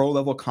of like pro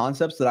level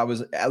concepts that I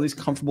was at least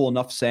comfortable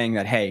enough saying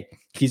that, hey,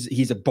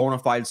 he's a bona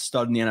fide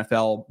stud in the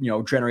NFL,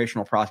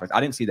 generational prospect.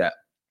 I didn't see that.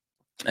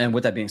 And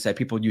with that being said,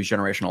 people use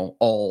generational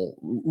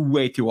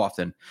way too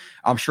often.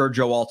 I'm sure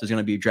Joe Alt is going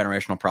to be a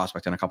generational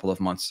prospect in a couple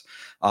of months.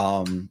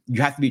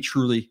 You have to be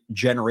truly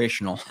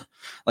generational,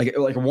 like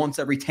once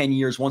every 10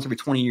 years, once every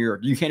 20 years.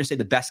 You can't just say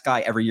the best guy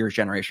every year is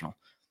generational.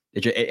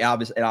 It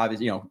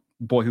obviously,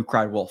 boy who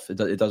cried wolf.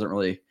 It doesn't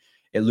really.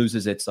 It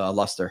loses its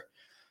luster.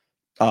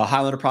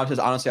 Highlander Prod says,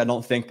 honestly, I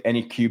don't think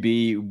any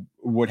QB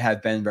would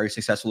have been very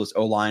successful as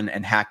O-line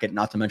and Hackett,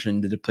 not to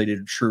mention the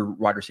depleted true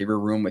wide receiver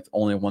room with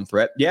only one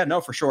threat. Yeah, no,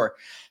 for sure.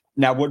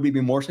 Now, would we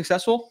be more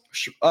successful?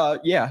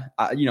 Yeah.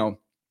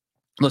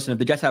 Listen, if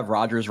the Jets have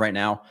Rodgers right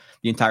now,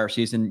 the entire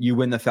season, you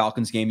win the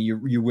Falcons game,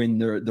 you win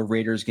the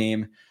Raiders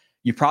game,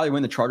 you probably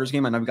win the Chargers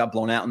game. I know we got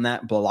blown out in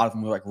that, but a lot of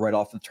them were like right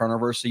off the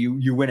turnovers. So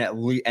you win at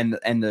least, and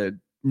the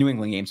New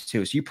England games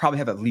too. So you probably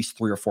have at least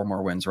 3 or 4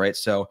 more wins, right?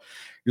 So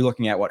you're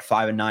looking at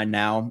 5-9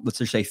 now. Let's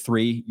just say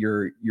 3.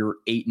 You're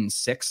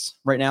 8-6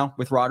 right now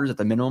with Rodgers at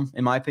the minimum,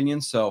 in my opinion.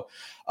 So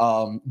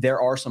there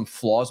are some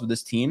flaws with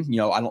this team.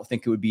 I don't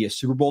think it would be a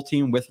Super Bowl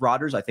team with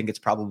Rodgers. I think it's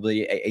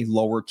probably a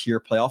lower tier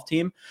playoff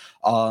team.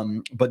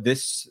 But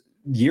this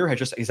year has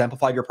just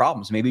exemplified your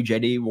problems. Maybe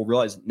JD will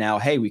realize now,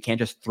 hey, we can't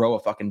just throw a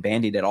fucking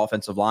Band-Aid at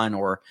offensive line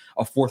or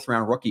a 4th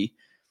round rookie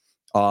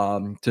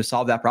to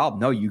solve that problem.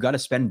 No, you got to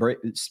spend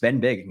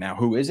big. Now,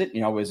 who is it?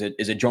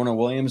 Is it Jonah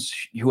Williams,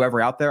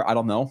 whoever out there? I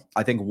don't know.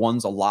 I think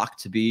one's a lock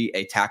to be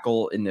a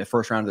tackle in the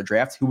first round of the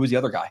draft. Who was the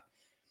other guy?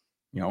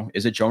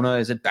 Is it Jonah?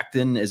 Is it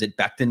Becton? Is it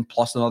Becton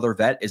plus another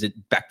vet? Is it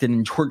Becton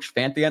and George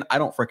Fant again? I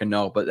don't freaking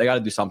know, but they got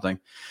to do something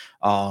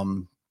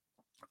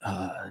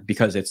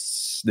because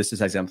this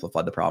has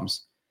exemplified the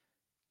problems.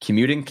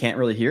 Commuting, can't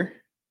really hear.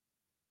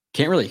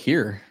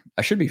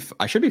 I should be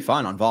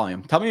fine on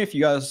volume. Tell me if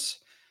you guys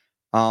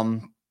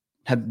do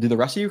the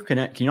rest of you can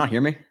you not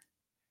hear me?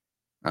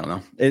 I don't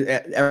know.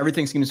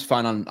 Everything seems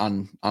fine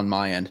on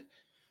my end.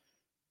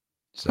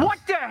 So. What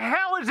the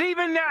hell is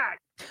even that?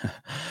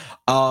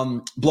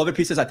 Beloved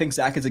Pieces, I think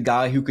Zach is a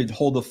guy who could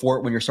hold the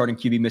fort when your starting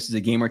QB misses a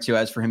game or two.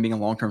 As for him being a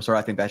long-term starter,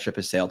 I think that ship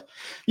has sailed.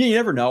 Yeah, you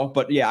never know.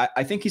 But yeah,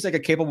 I think he's like a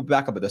capable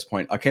backup at this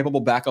point. A capable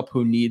backup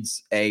who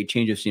needs a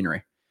change of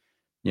scenery.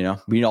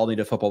 We all need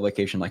a football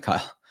vacation like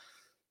Kyle.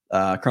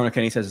 Chrono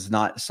Kenny says it's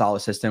not a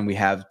solid system. We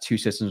have 2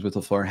 systems with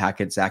LaFleur and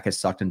Hackett. Zach has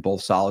sucked in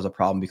both. Solid is a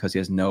problem because he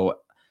has no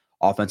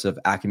offensive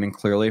acumen.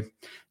 Clearly,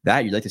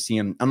 that you'd like to see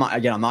him. I'm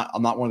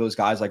not one of those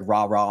guys like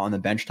rah on the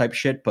bench type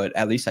shit, but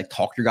at least like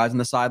talk to your guys on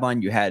the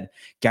sideline. You had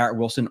Garrett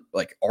Wilson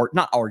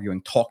not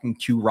arguing, talking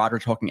to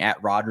Rodgers, talking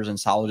at Rodgers, and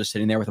Saleh just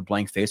sitting there with a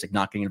blank face, like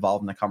not getting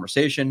involved in the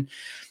conversation.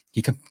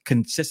 He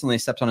consistently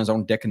steps on his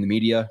own dick in the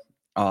media.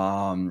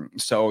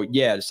 So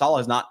yeah, Saleh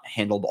has not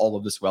handled all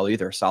of this well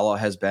either. Saleh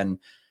has been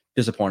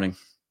disappointing.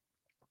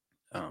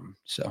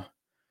 So I'm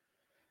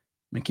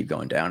gonna keep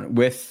going down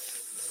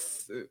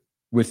with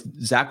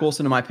Zach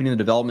Wilson. In my opinion,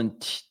 the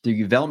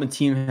development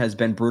team has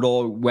been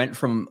brutal. Went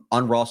from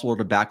unrosterable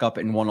to backup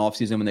in one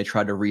offseason when they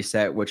tried to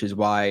reset, which is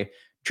why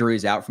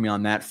jury's out for me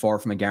on that. Far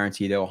from a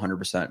guarantee though,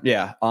 100%.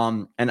 Yeah.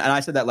 And I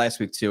said that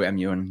last week too,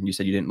 MU, and you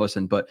said you didn't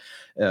listen, but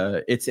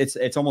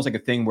it's almost like a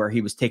thing where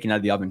he was taken out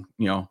of the oven,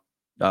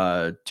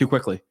 too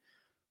quickly.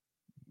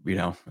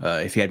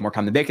 If he had more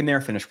time to bake in there,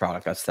 finished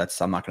product.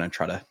 That's I'm not going to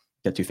try to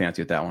get too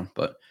fancy with that one,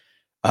 but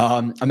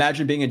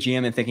imagine being a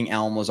GM and thinking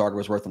Allen Lazard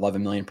was worth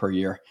 $11 million per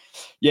year.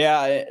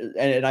 Yeah.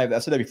 And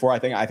I've said that before. I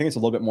think it's a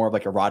little bit more of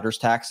like a Rodgers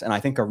tax. And I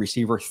think a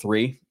receiver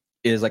 3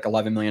 is like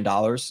 $11 million.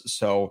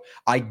 So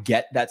I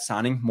get that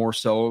signing more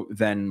so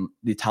than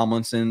the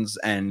Tomlinsons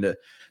and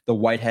the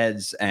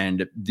Whiteheads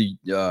and the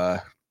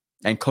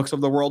and Cooks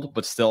of the world,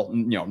 but still,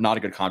 not a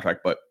good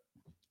contract. But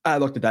I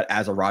looked at that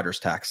as a Rodgers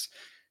tax,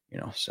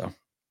 so.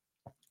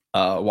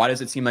 Why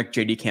does it seem like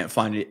JD can't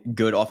find a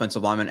good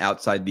offensive lineman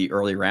outside the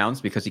early rounds?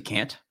 Because he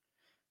can't.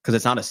 Because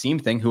it's not a seam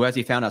thing. Who has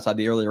he found outside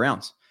the early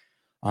rounds?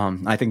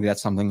 I think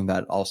that's something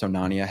that also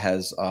Nania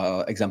has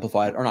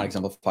exemplified, or not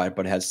exemplified,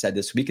 but has said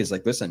this week is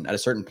like, listen, at a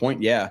certain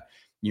point,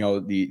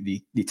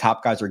 the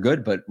top guys are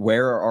good, but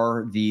where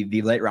are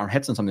the late round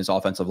hits on some of these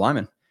offensive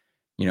linemen?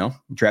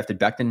 Drafted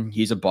Becton,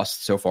 he's a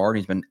bust so far, and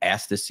he's been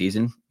asked this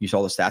season. You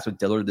saw the stats with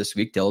Dillard this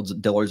week.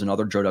 Dillard's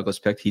another Joe Douglas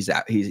pick.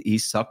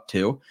 He's sucked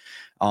too.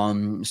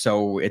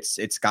 So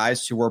it's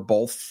guys who are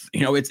both,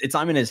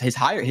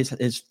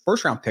 his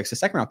first round picks, his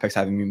second round picks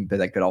haven't even been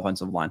that good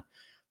offensive line.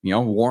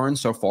 Warren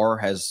so far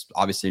has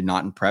obviously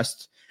not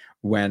impressed.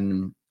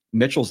 When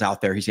Mitchell's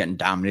out there, he's getting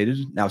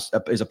dominated. Now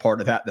is a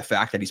part of that the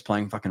fact that he's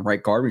playing fucking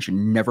right guard. We should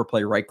never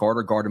play right guard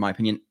or guard, in my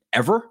opinion,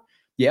 ever.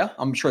 Yeah,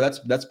 I'm sure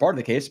that's part of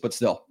the case, but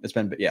still, it's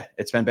been bad.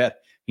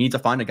 You need to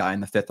find a guy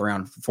in the 5th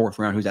round, 4th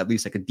round who's at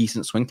least like a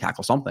decent swing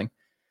tackle, something.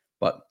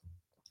 But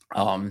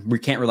we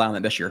can't rely on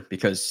that this year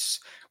because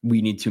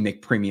we need to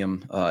make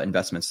premium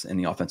investments in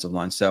the offensive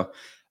line. So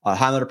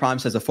Highlander Prime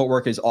says the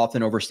footwork is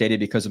often overstated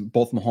because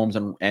both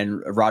Mahomes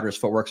and Rodgers'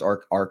 footworks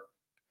are.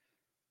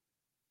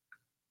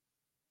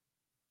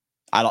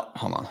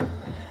 Hold on.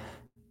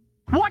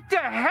 What the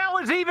hell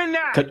is even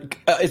that?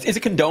 Is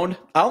it condoned?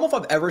 I don't know if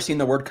I've ever seen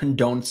the word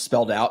condoned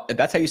spelled out. If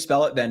that's how you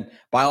spell it, then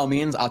by all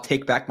means, I'll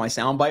take back my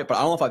soundbite. But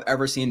I don't know if I've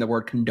ever seen the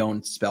word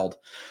condoned spelled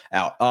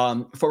out.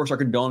 Footworks are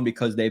condoned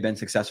because they've been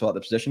successful at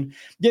the position.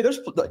 Yeah,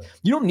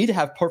 you don't need to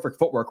have perfect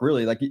footwork,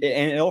 really. And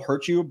it'll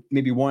hurt you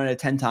maybe 1 out of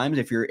 10 times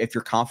if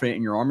you're confident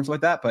in your arm or something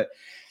like that. But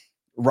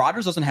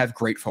Rodgers doesn't have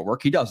great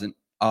footwork. He doesn't.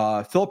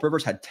 Phillip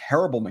Rivers had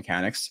terrible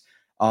mechanics.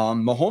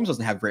 Mahomes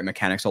doesn't have great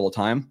mechanics all the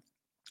time.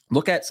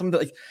 Look at some of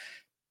the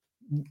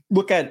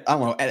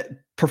at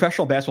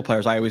professional basketball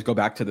players. I always go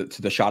back to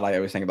the shot I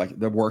always think of, like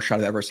the worst shot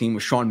I've ever seen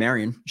was Shawn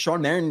Marion.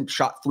 Shawn Marion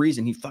shot threes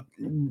and he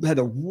had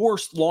the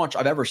worst launch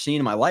I've ever seen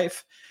in my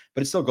life,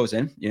 but it still goes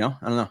in, I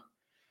don't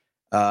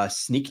know.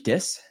 Sneak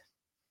diss.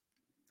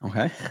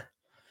 Okay.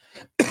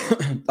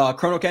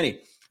 Chrono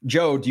Kenny.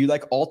 Joe, do you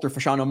like Alt or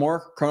Fashanu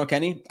more? Chrono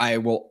Kenny, I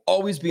will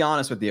always be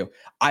honest with you.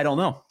 I don't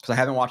know because I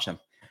haven't watched them.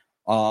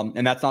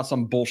 And that's not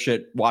some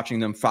bullshit watching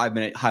them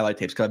 5-minute highlight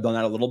tapes because I've done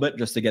that a little bit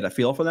just to get a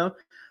feel for them.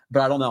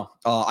 But I don't know.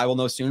 I will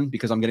know soon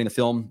because I'm getting the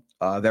film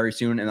very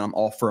soon, and I'm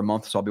off for a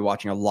month, so I'll be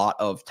watching a lot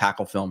of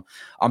tackle film.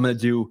 I'm going to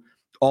do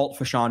Alt,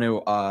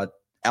 Fashanu,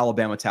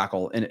 Alabama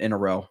tackle in a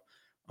row,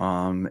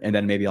 and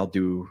then maybe I'll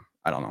do,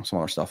 I don't know, some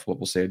other stuff.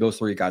 We'll see. Those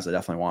 3 guys I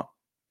definitely want.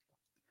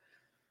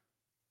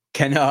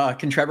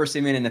 Can Trevor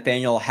Siemian and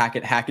Nathaniel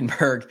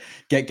Hackenberg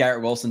get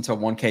Garrett Wilson to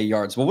 1K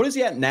yards? Well, what is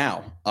he at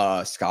now,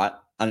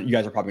 Scott? You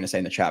guys are probably going to say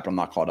in the chat, but I'm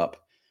not caught up.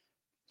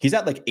 He's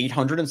at like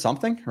 800 and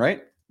something,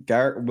 right?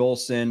 Garrett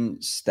Wilson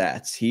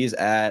stats. He's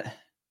at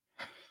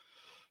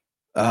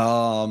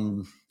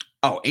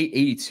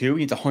 882. He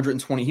needs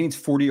 120. He needs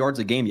 40 yards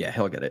a game. Yeah,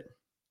 he'll get it.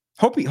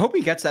 Hope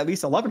he gets at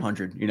least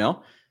 1100.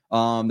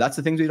 That's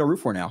the things we need to root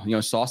for now.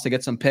 Sauce to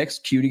get some picks,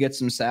 Q to get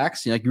some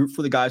sacks. Root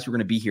for the guys who are going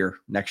to be here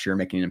next year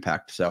making an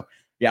impact. So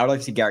yeah, I would like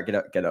to see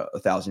Garrett get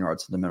 1,000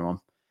 yards to the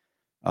minimum.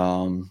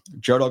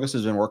 Joe Douglas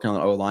has been working on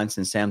the O-line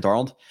since Sam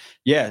Darnold.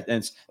 Yeah,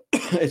 and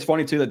it's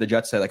funny too that the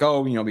Jets say like,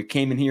 oh, we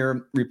came in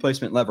here,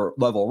 replacement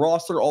level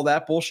roster, all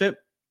that bullshit.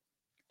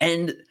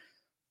 And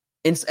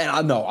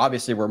I know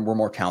obviously we're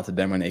more talented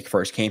than when they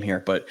first came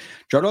here, but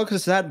Joe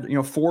Douglas has had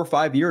 4 or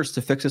 5 years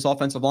to fix this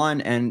offensive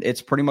line, and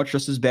it's pretty much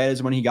just as bad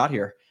as when he got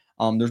here.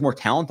 There's more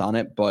talent on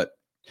it, but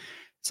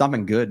it's not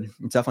been good.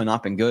 It's definitely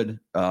not been good.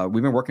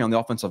 We've been working on the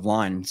offensive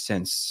line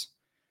since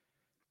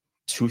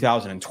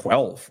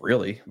 2012,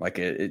 really. Like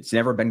it's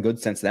never been good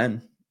since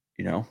then.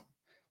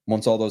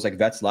 Once all those like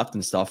vets left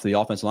and stuff, the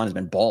offensive line has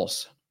been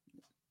balls.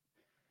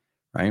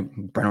 Right?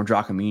 Breno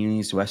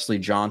Giacomini's, Wesley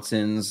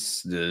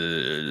Johnson's.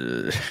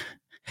 There's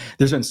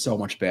been so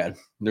much bad.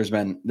 There's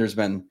been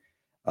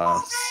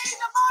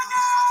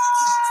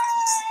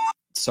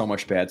so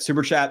much bad.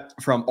 Super chat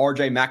from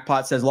RJ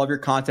Macpot says, love your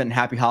content and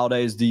happy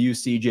holidays. Do you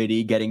see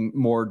JD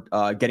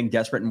getting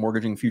desperate and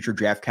mortgaging future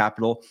draft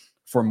capital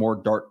for more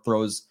dart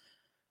throws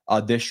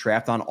this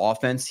draft on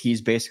offense?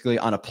 He's basically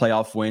on a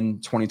playoff win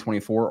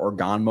 2024 or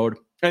gone mode.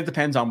 And it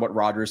depends on what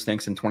Rodgers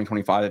thinks in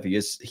 2025 if he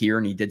is here.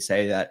 And he did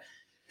say that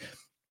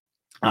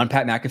on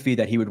Pat McAfee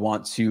that he would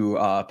want to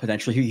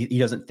potentially, he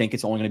doesn't think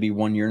it's only going to be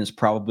 1 year and it's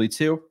probably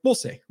 2. We'll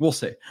see.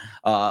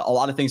 A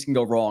lot of things can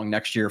go wrong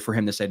next year for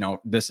him to say, no,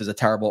 this is a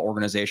terrible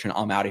organization.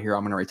 I'm out of here.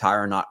 I'm going to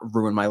retire and not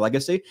ruin my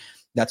legacy.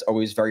 That's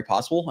always very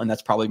possible. And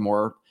that's probably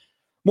more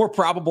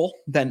probable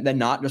than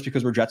not, just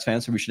because we're Jets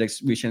fans. So we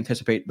should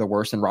anticipate the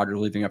worst and Rodgers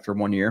leaving after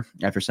 1 year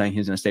after saying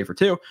he's going to stay for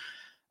 2.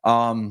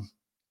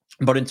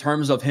 But in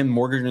terms of him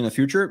mortgaging in the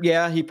future,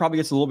 yeah, he probably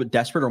gets a little bit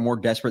desperate or more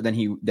desperate than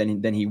he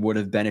would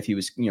have been if he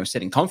was,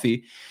 sitting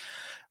comfy.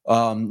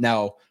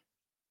 Now,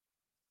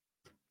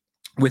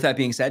 with that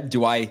being said,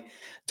 do I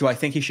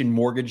think he should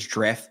mortgage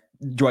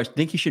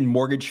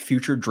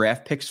future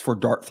draft picks for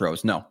dart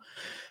throws? No.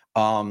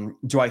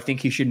 Do I think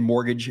he should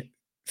mortgage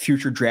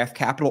future draft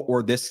capital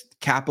or this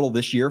capital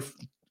this year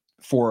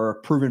for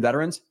proven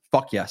veterans?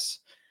 Fuck yes.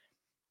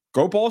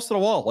 Go balls to the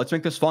wall. Let's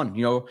make this fun.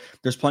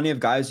 There's plenty of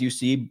guys you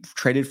see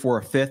traded for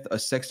a 5th, a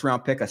 6th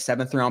round pick, a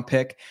 7th round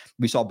pick.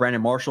 We saw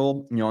Brandon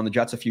Marshall, on the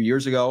Jets a few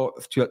years ago,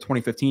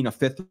 2015, a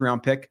 5th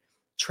round pick.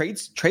 Trade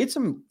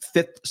some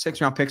 5th,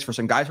 6th round picks for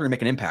some guys who are going to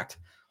make an impact.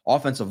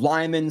 Offensive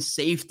linemen,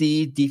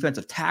 safety,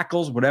 defensive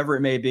tackles, whatever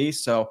it may be.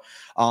 So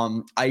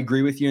I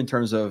agree with you in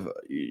terms of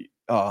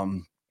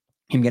him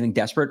getting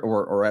desperate,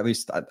 or at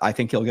least I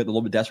think he'll get a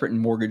little bit desperate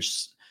and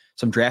mortgage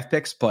some draft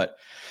picks, but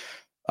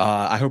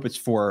I hope it's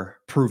for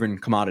proven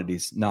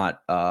commodities,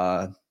 not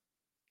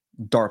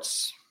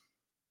darts.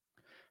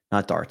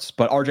 Not darts.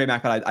 But RJ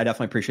Mack, I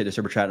definitely appreciate the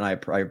super chat, and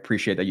I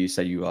appreciate that you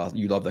said you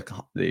love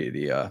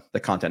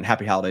the content.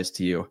 Happy holidays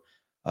to you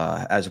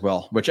as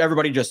well. Which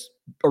everybody just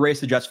erase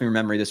the Jets from your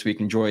memory this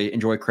week.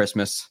 Enjoy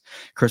Christmas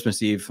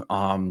Eve.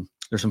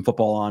 There's some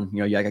football on.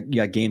 You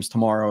got games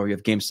tomorrow. You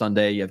have games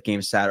Sunday. You have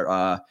games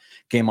Saturday.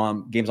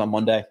 Games on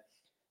Monday.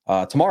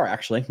 Tomorrow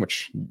actually,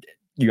 which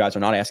you guys are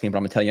not asking, but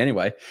I'm gonna tell you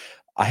anyway.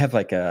 I have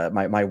like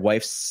my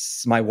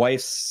wife's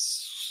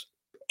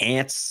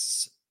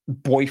aunt's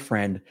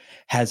boyfriend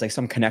has like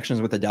some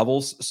connections with the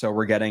Devils, so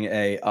we're getting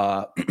a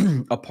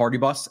party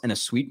bus and a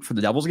suite for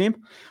the Devils game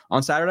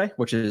on Saturday,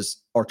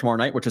 or tomorrow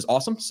night, which is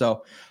awesome.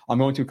 So I'm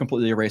going to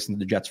completely erase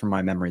the Jets from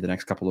my memory the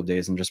next couple of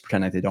days and just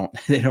pretend like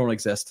they don't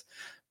exist.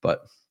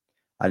 But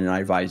I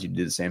advise you to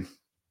do the same.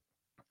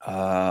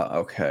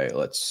 Okay,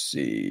 let's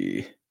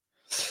see.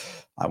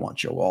 I want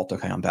Joe Walt.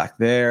 Okay, I'm back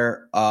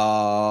there.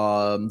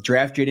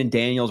 Draft Jaden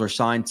Daniels or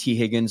sign T.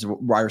 Higgins,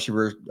 wide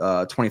receiver,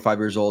 25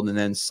 years old, and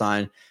then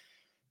sign.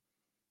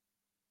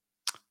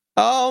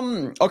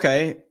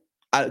 Okay.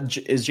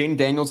 Is Jaden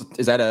Daniels,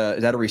 is that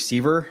a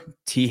receiver?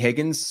 T.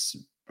 Higgins,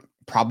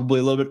 probably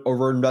a little bit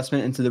over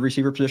investment into the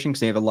receiver position because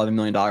they have an $11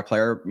 million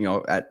player,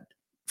 at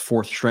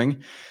 4th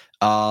string.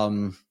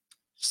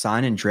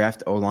 Sign and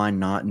draft O-line,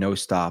 no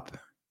stop.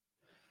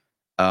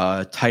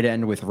 Tight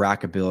end with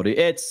rack ability.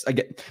 It's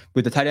again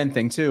with the tight end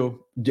thing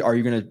too. Are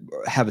you going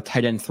to have a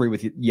tight end 3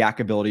 with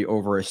yak ability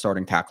over a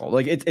starting tackle?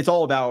 Like it's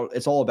all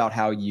about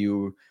how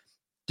you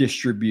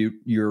distribute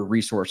your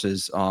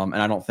resources. And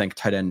I don't think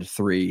tight end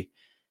 3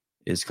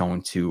 is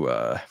going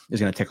to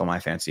tickle my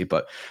fancy.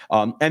 But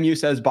MU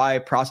says by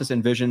process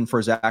and vision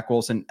for Zach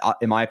Wilson.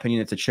 In my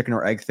opinion, it's a chicken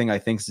or egg thing. I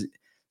think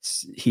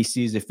he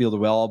sees the field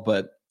well,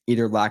 but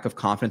either lack of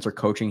confidence or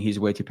coaching, he's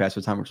way too past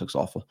the time, which looks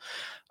awful.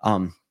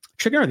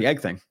 Chicken or the egg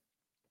thing.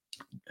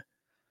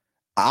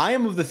 I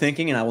am of the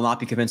thinking, and I will not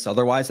be convinced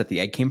otherwise, that the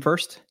egg came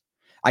first.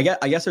 I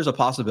guess there's a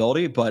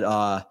possibility, but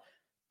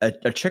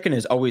a chicken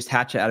is always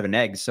hatched out of an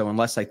egg. So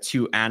unless like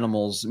 2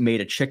 animals made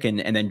a chicken,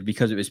 and then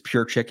because it was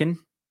pure chicken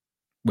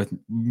with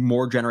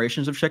more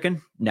generations of chicken,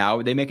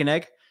 now they make an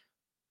egg.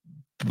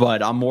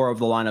 But I'm more of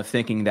the line of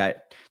thinking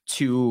that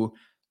 2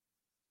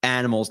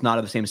 animals not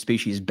of the same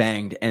species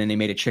banged, and then they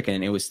made a chicken,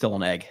 and it was still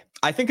an egg.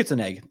 I think it's an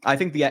egg. I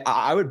think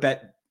I would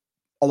bet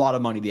a lot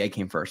of money the egg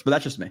came first, but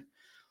that's just me.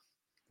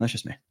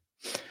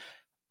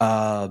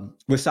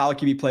 With solid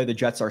QB play, the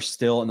Jets are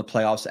still in the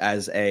playoffs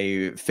as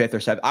a 5th or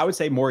 7th. I would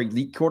say more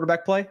elite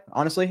quarterback play,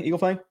 honestly, Eagle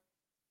Fang.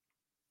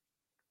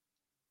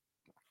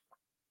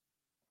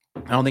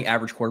 I don't think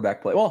average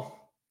quarterback play. Well,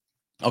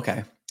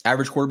 okay.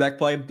 Average quarterback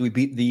play, do we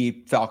beat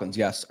the Falcons?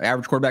 Yes.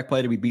 Average quarterback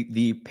play, do we beat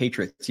the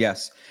Patriots?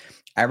 Yes.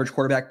 Average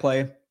quarterback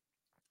play,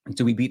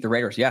 do we beat the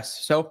Raiders?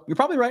 Yes. So you're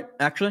probably right,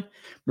 actually.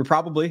 We're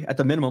probably, at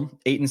the minimum,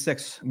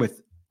 8-6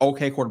 with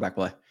okay quarterback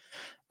play.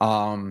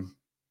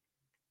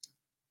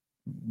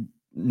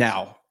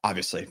 Now,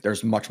 obviously,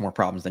 there's much more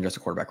problems than just a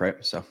quarterback, right?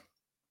 So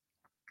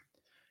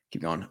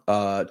keep going.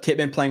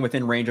 Tippmann playing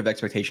within range of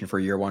expectation for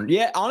year 1.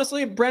 Yeah,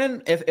 honestly,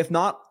 Brennan, if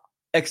not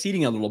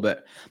exceeding a little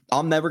bit,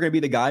 I'm never going to be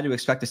the guy to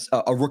expect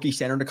a rookie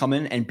center to come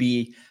in and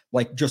be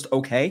like just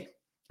okay.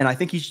 And I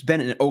think he's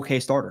been an okay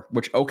starter,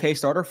 which okay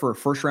starter for a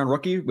 1st-round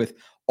rookie with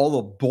all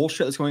the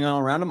bullshit that's going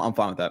on around him. I'm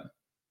fine with that.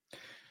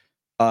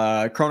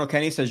 Chrono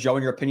Kenny says, Joe,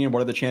 in your opinion, what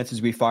are the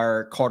chances we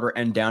fire Carter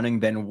and Downing?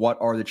 Then what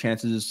are the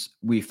chances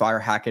we fire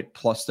Hackett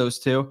plus those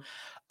 2?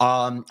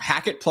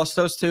 Hackett plus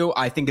those 2,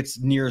 I think it's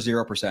near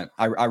 0%.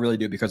 I really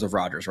do, because of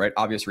Rodgers, right?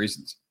 Obvious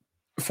reasons.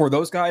 For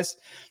those guys,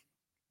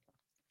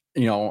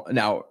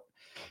 now,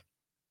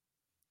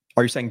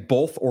 are you saying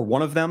both or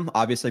one of them?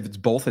 Obviously, if it's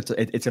both, it's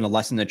going to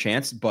lessen the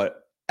chance,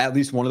 but at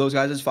least one of those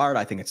guys is fired.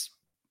 I think it's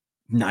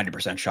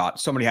 90% shot.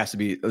 Somebody has to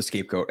be a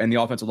scapegoat, and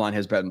the offensive line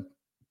has been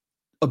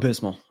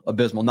abysmal.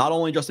 Not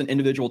only just an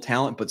individual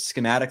talent, but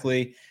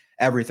schematically,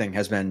 everything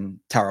has been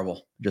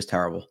terrible, just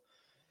terrible.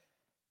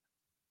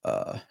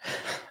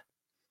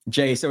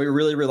 Jay, so we're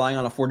really relying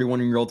on a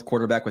 41-year-old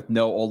quarterback with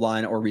no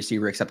O-line or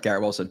receiver except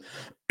Garrett Wilson.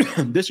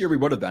 This year we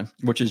would have been,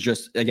 which is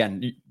just,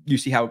 again, you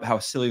see how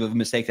silly of a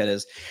mistake that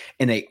is.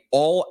 In a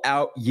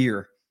all-out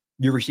year,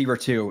 your receiver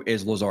 2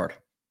 is Lazard.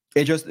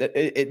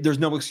 There's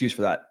no excuse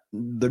for that,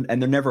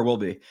 and there never will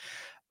be.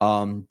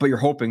 But you're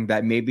hoping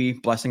that maybe,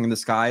 blessing in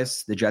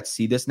disguise, the Jets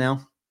see this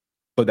now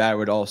But that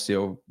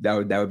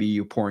would be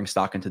you pouring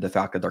stock into the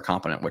fact that they're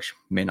competent, which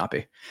may not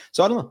be.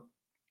 So I don't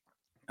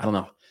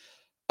know.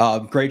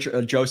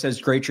 Joe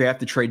says great draft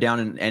to trade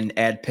down and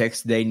add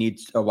picks. They need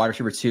a wide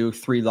receiver 2,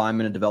 3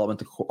 linemen, and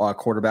development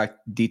quarterback,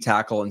 D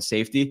tackle, and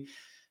safety.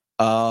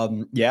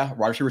 Wide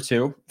receiver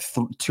 2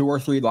 or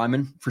 3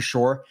 linemen for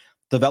sure.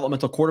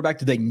 Developmental quarterback.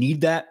 Do they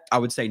need that? I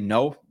would say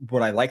no.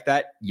 Would I like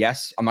that?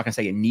 Yes. I'm not going to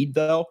say you need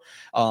though.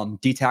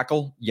 D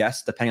tackle.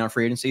 Yes. Depending on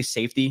free agency.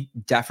 Safety.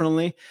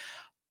 Definitely.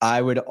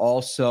 I would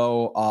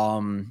also,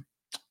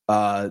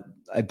 I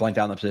blanked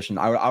out on the position.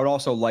 I would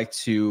also like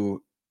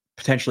to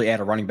potentially add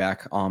a running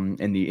back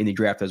in the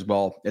draft as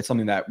well. It's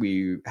something that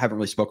we haven't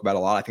really spoke about a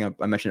lot. I think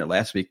I mentioned it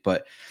last week,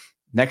 but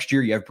next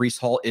year you have Breece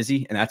Hall,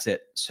 Izzy, and that's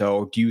it.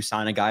 So do you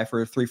sign a guy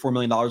for $3-4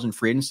 million in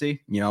free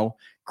agency?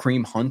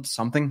 Kareem Hunt,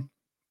 something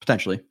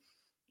potentially.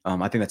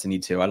 I think that's a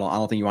need too. I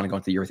don't think you want to go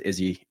into the year with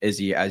Izzy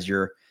as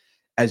your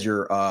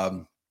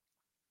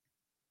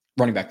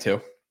running back too.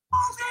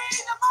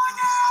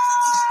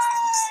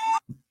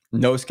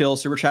 No Skills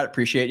super chat.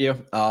 Appreciate you.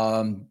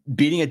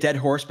 Beating a dead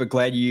horse, but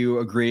glad you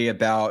agree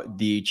about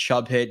the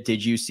Chubb hit.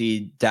 Did you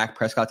see Dak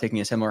Prescott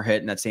taking a similar hit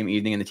in that same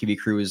evening and the TV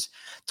crew was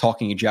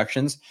talking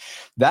ejections?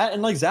 That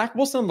and like Zach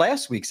Wilson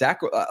last week. I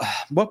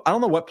don't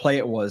know what play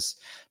it was,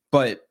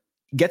 but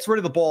gets rid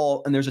of the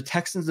ball and there's a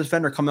Texans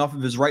defender coming off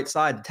of his right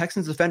side. The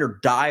Texans defender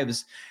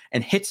dives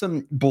and hits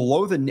him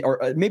below the knee,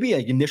 or maybe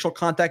like initial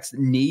contact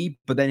knee,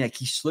 but then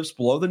he slips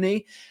below the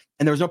knee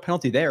and there was no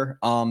penalty there.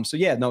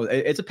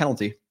 It's a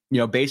penalty.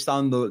 Based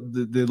on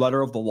the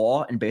letter of the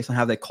law and based on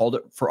how they called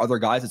it for other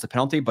guys, it's a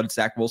penalty, but it's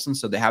Zach Wilson,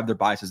 so they have their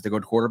biases. They go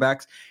to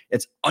quarterbacks.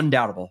 It's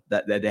undoubtable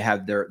that they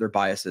have their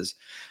biases.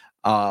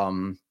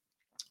 I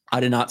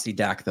did not see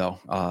Dak though.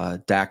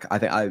 Dak,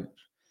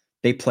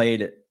 they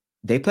played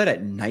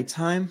at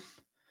nighttime.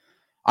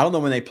 I don't know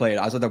when they played.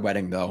 I was at their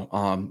wedding though.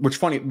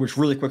 Which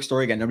really quick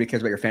story. Again, nobody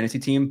cares about your fantasy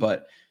team,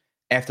 but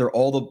after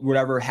all the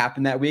whatever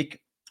happened that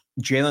week,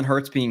 Jalen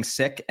Hurts being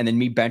sick and then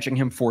me benching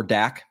him for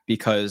Dak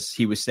because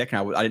he was sick and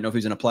I didn't know if he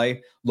was going to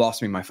play,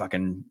 lost me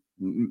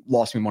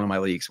one of my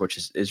leagues, which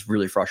is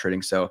really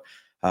frustrating. So,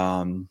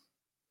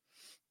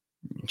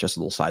 just a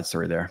little side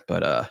story there,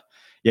 but I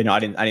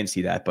didn't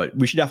see that, but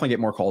we should definitely get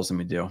more calls than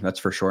we do. That's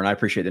for sure. And I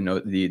appreciate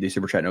the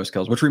super chat no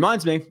skills, which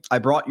reminds me, I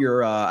brought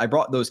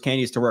those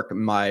candies to work.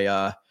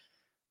 My,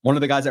 one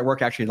of the guys at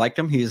work actually liked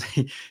him. He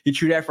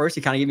chewed at first.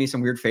 He kind of gave me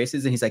some weird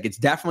faces and he's like, it's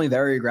definitely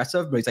very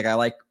aggressive, but he's like, I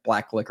like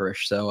black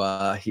licorice. So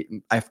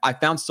I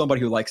found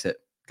somebody who likes it,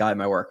 guy at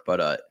my work,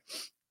 but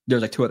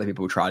there's like 2 other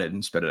people who tried it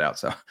and spit it out.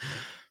 So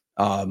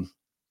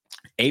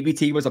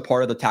ABT was a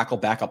part of the tackle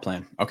backup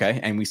plan. Okay.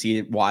 And we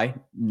see why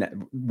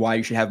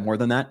you should have more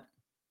than that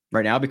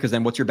right now, because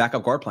then what's your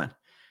backup guard plan?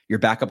 Your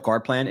backup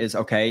guard plan is,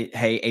 okay,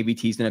 hey,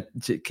 ABT is going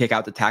to kick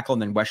out the tackle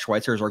and then Wes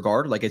Schweitzer is our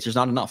guard. Like, it's just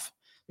not enough.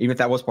 Even if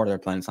that was part of their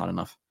plan, it's not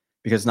enough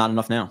because it's not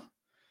enough now.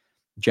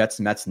 Jets,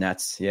 Mets,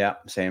 Nets. Yeah,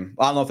 same.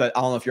 I don't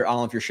know if you're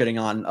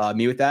shitting on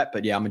me with that,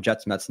 but yeah, I'm a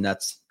Jets, Mets,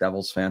 Nets,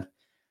 Devils fan.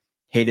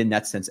 Hated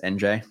Nets since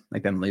NJ,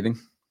 like them leaving.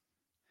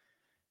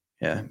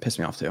 Yeah, pissed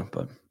me off too.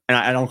 But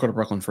I don't go to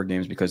Brooklyn for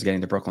games because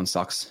getting to Brooklyn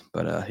sucks.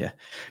 But yeah,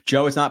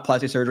 Joe, it's not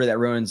plastic surgery that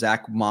ruined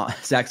Zach's mom.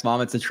 It's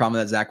the trauma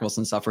that Zach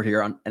Wilson suffered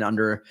here and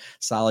under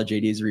solid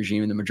JD's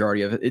regime. And the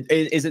majority of it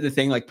is it the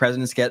thing like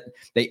presidents get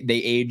they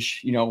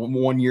age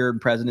 1 year in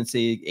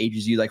presidency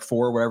ages you like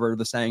 4, whatever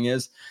the saying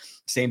is.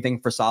 Same thing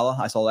for Saleh.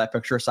 I saw that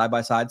picture side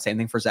by side. Same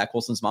thing for Zach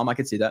Wilson's mom. I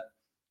could see that.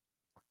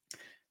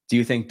 Do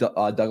you think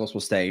Douglas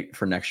will stay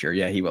for next year?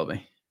 Yeah, he will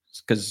be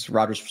because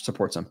Rodgers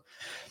supports him.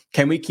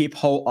 Can we keep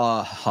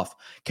Huff?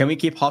 Can we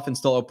keep Huff and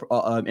still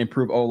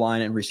improve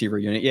O-line and receiver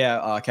unit?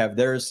 Yeah,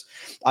 Kev,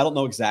 I don't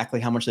know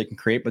exactly how much they can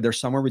create, but there's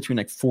somewhere between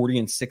like $40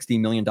 and $60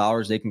 million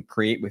they can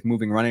create with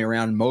running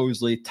around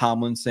Mosley,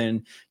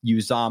 Tomlinson,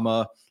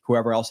 Uzama,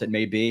 whoever else it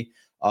may be.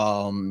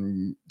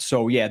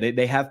 So yeah,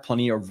 they have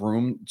plenty of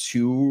room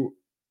to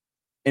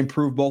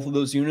improve both of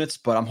those units,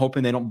 but I'm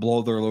hoping they don't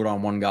blow their load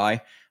on one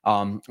guy.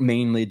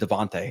 Mainly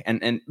Devontae.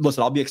 And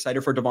listen, I'll be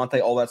excited for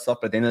Devontae, all that stuff.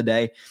 But at the end of the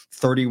day,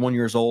 31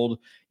 years old,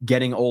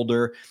 getting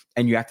older,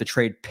 and you have to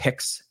trade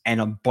picks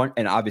and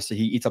and obviously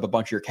he eats up a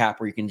bunch of your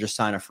cap where you can just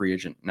sign a free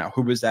agent. Now,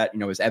 who was that?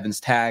 Is Evans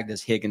tagged?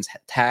 Is Higgins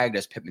tagged?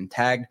 Is Pittman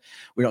tagged?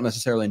 We don't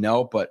necessarily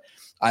know, but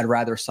I'd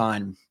rather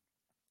sign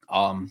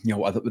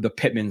the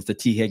Pittmans, the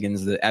T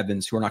Higgins, the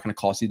Evans, who are not going to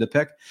cost you the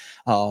pick,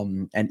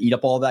 and eat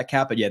up all of that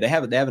cap. But yeah, they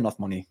have enough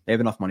money. They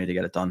have enough money to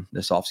get it done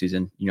this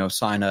offseason.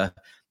 Sign a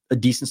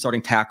decent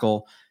starting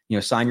tackle,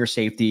 sign your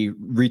safety,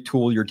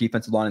 retool your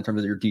defensive line in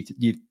terms of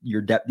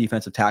your depth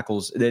defensive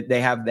tackles. They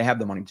have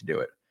the money to do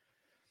it.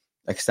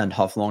 Extend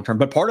Huff long term,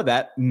 but part of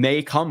that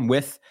may come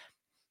with,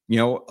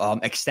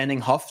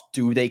 extending Huff.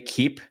 Do they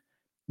keep?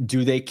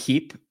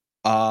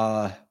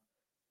 What's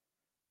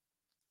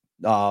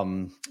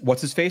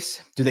his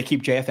face? Do they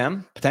keep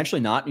JFM?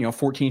 Potentially not.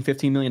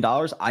 $14-15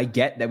 million. I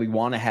get that we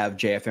want to have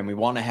JFM, we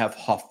want to have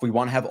Huff, we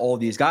want to have all of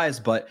these guys,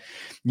 but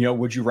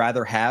would you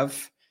rather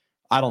have?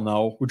 I don't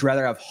know. Would you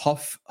rather have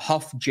Huff,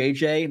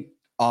 JJ,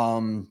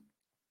 Huff,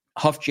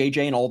 Huff,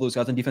 JJ, and all those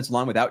guys on defensive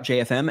line without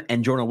JFM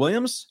and Jonah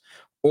Williams,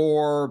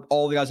 or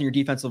all the guys on your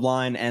defensive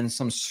line and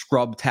some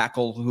scrub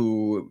tackle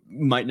who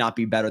might not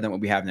be better than what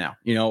we have now.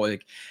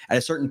 Like at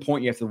a certain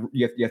point, you have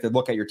to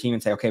look at your team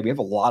and say, okay, we have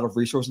a lot of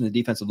resources in the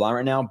defensive line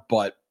right now,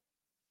 but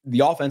the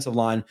offensive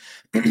line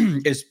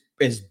is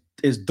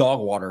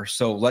dog water.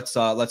 So let's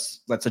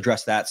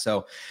address that.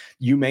 So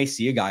you may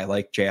see a guy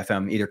like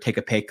JFM either take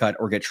a pay cut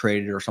or get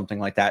traded or something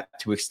like that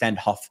to extend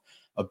Huff.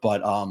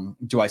 But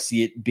do I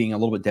see it being a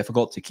little bit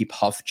difficult to keep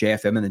Huff,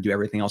 JFM, and then do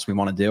everything else we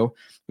want to do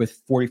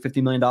with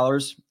 $40-50 million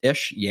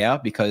ish? Yeah,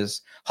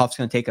 because Huff's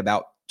going to take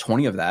about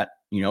 20 of that,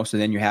 So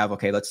then you have,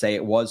 okay, let's say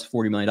it was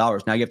 $40 million.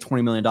 Now you have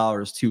 $20 million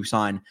to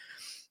sign.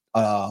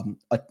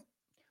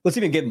 Let's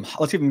even give him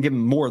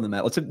more than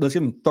that. Let's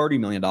give him $30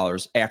 million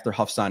after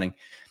Huff signing.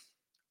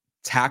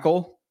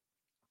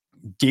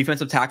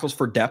 Defensive tackles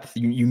for depth.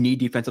 You need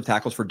defensive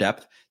tackles for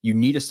depth. You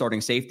need a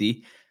starting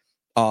safety.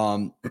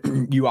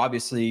 You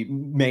obviously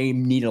may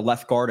need a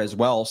left guard as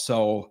well.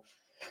 So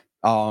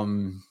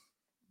it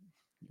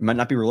might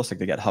not be realistic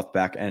to get Huff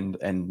back and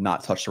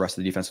not touch the rest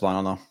of the defensive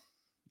line. I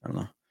don't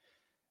know.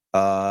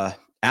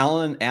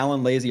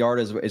 Alan Lazy Art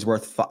is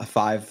worth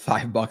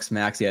 $5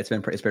 max. Yeah, it's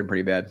been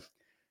pretty bad.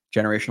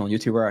 Generational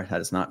YouTuber. That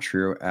is not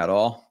true at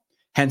all.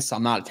 Hence,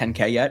 I'm not at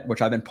 10K yet,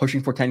 which I've been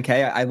pushing for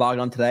 10K. I logged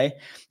on today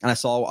and I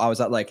was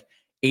at like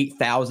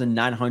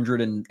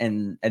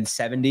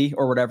 8,970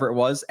 or whatever it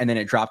was, and then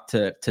it dropped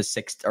to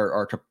 60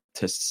 or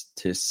to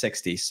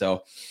 60.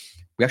 So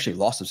we actually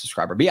lost a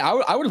subscriber. But yeah,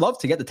 I would love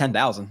to get to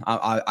 10,000.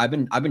 I've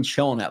been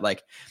chilling at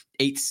like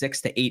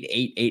 8.6 to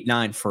 8.8,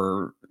 8.9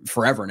 for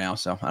forever now.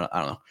 So I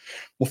don't know.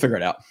 We'll figure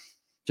it out.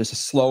 Just a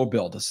slow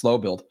build. Slow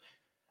build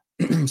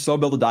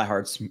of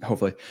diehards,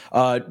 hopefully.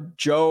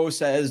 Joe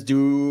says,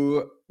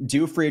 do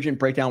free agent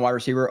breakdown wide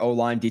receiver,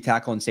 O-line, D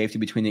tackle, and safety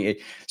between the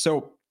eight.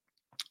 So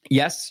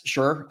yes,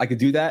 sure, I could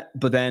do that.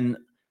 But then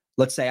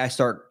let's say I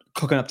start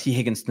cooking up T.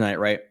 Higgins tonight,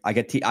 right? I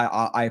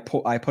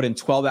put in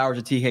 12 hours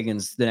of T.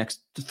 Higgins the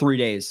next 3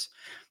 days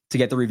to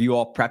get the review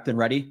all prepped and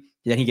ready.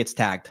 Then he gets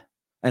tagged,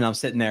 and I'm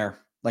sitting there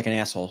like an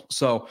asshole.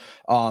 So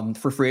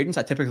for free agents,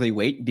 I typically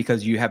wait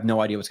because you have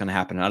no idea what's going to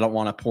happen. And I don't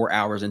want to pour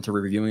hours into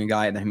reviewing a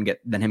guy and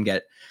then him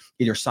get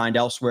either signed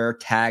elsewhere,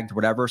 tagged,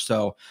 whatever.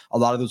 So a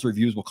lot of those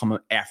reviews will come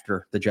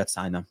after the Jets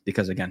sign them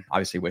because, again,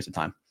 obviously a waste of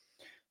time.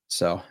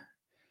 So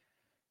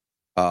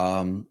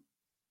Brandon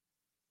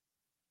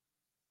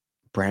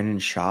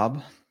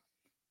Schaub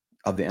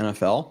of the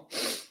NFL.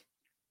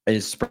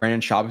 Is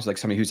Brandon Schaub is like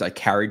somebody who's like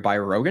carried by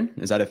Rogan?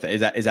 Is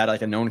that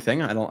like a known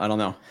thing? I don't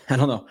know.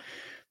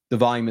 The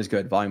volume is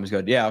good.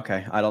 Yeah,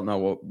 okay. I don't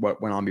know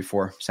what went on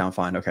before. Sound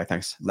fine. Okay,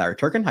 thanks, Larry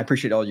Turkin. I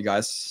appreciate all you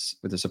guys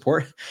with the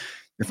support.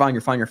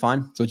 You're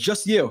fine. So it's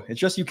just you,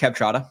 Kev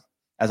Chata,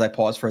 as I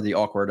pause for the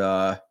awkward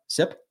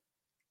sip.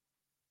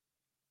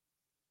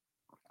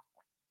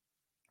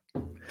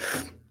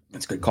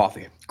 It's good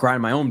coffee.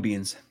 Grind my own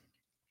beans.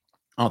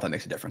 I don't know if that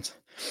makes a difference.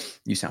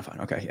 You sound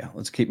fine. Okay, yeah.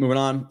 Let's keep moving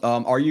on.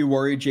 Are you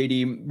worried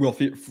JD will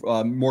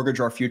mortgage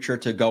our future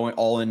to go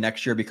all in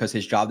next year because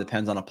his job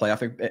depends on a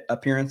playoff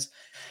appearance?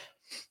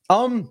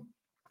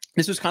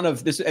 This was kind of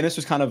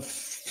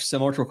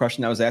similar to a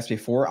question that was asked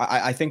before.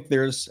 I think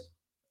there's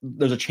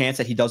a chance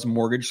that he does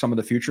mortgage some of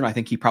the future, and I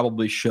think he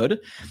probably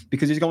should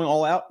because he's going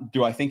all out.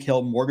 Do I think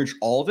he'll mortgage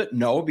all of it?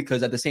 No,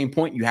 because at the same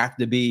point, you have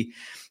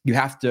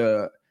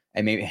to,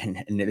 and maybe,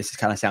 and this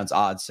kind of sounds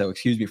odd, so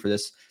excuse me for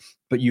this,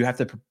 but you have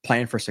to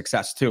plan for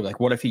success too.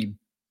 Like, what if he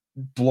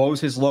blows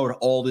his load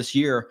all this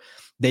year?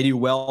 They do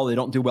well. They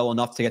don't do well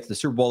enough to get to the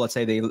Super Bowl. Let's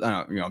say they,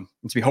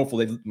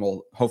 hopefully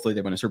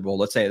they win a Super Bowl.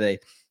 Let's say they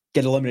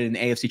get eliminated in the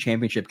AFC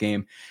Championship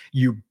game.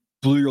 You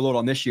blew your load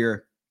on this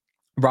year.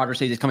 Rodgers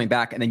says he's coming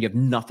back, and then you have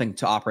nothing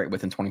to operate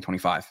with in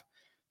 2025.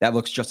 That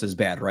looks just as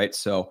bad, right?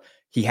 So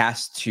he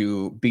has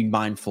to be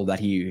mindful that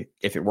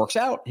if it works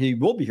out, he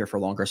will be here for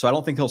longer. So I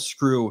don't think he'll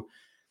screw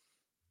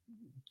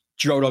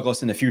Joe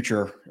Douglas in the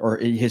future or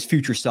his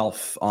future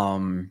self.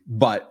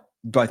 But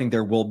I think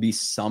there will be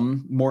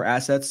some more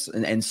assets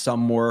and some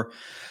more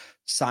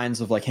signs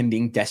of like him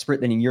being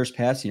desperate than in years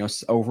past,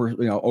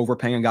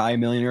 overpaying a guy $1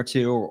 million or $2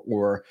 million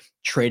or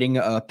trading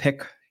a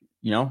pick,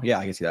 yeah,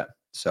 I can see that.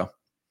 So,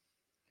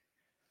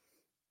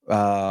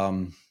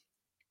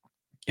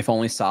 if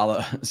only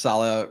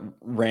Saleh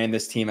ran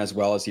this team as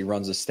well as he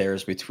runs the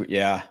stairs between.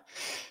 Yeah.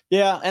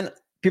 And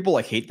people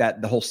like hate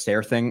that the whole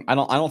stair thing. I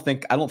don't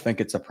think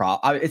it's a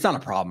problem. It's not a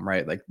problem,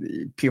 right? Like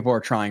people are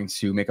trying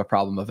to make a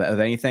problem of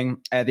anything.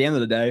 At the end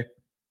of the day,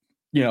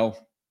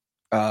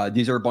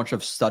 these are a bunch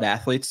of stud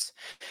athletes,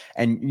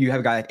 and you have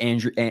a guy like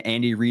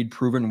Andy Reid,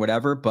 proven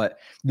whatever. But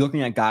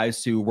looking at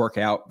guys who work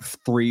out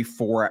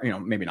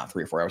 3-4, maybe not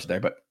 3 or 4 hours a day,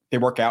 but they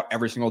work out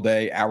every single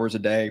day, hours a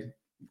day,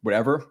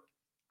 whatever.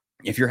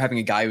 If you're having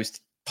a guy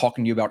who's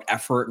talking to you about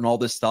effort and all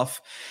this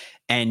stuff,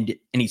 and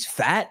he's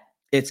fat,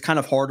 it's kind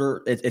of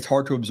harder. It's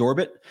hard to absorb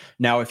it.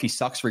 Now, if he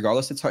sucks,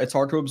 regardless, it's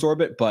hard to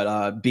absorb it.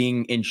 But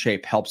being in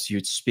shape helps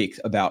you speak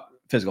about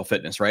physical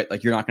fitness, right?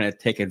 Like you're not going to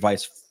take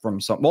advice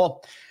from some.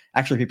 Well,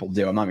 Actually, people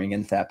do. I'm not even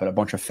into that, but a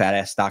bunch of fat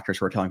ass doctors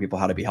who are telling people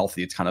how to be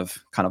healthy. It's kind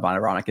of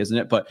ironic, isn't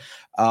it? But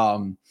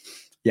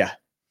yeah,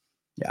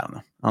 I don't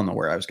know. I don't know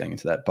where I was getting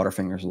into that.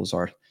 Butterfingers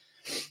Lazard.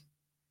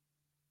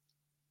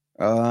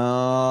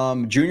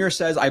 Junior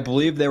says, I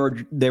believe they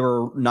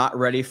were not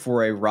ready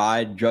for a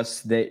ride.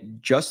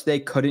 They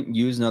couldn't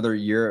use another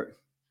year.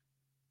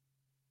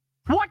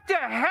 What the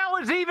hell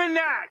is even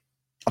that?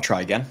 I'll try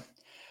again.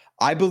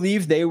 I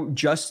believe they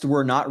just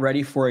were not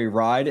ready for a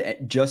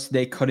ride. Just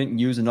they couldn't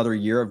use another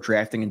year of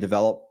drafting and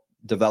developing.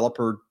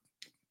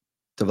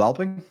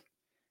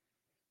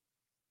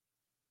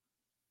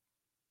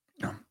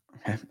 Oh,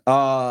 okay.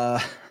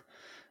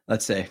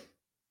 Let's say,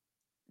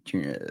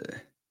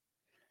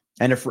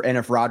 and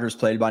if Rodgers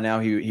played by now,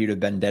 he'd have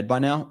been dead by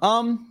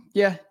now.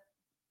 Yeah,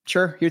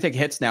 sure. He would take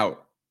hits now.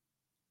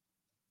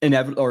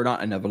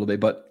 Not inevitably,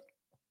 but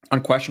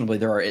unquestionably,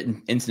 there are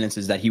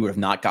incidences that he would have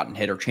not gotten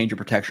hit or changed of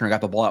protection or got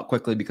the ball out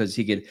quickly because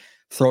he could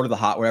throw to the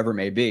hot, whatever it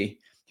may be.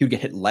 He would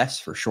get hit less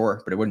for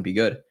sure, but it wouldn't be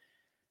good.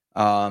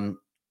 Yeah,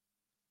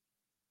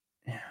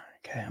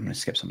 okay, I'm going to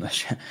skip some of this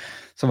shit.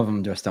 Some of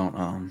them just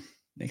don't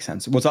make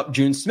sense. What's up,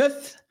 June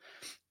Smith?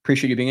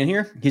 Appreciate you being in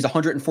here. He's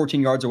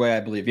 114 yards away, I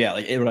believe. Yeah,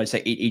 like what did I say,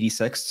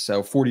 886?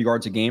 So 40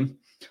 yards a game,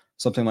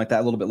 something like that,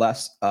 a little bit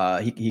less.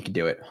 He could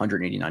do it.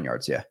 189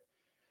 yards, yeah.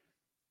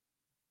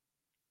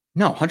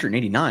 No,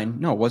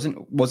 189. No,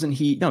 wasn't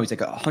he? No, he's like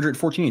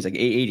 114. He's like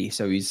 880.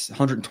 So he's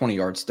 120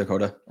 yards,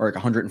 Dakota, or like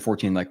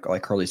 114, like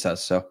Curly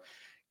says. So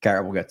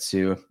Garrett will get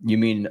to. You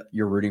mean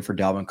you're rooting for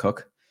Dalvin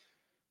Cook?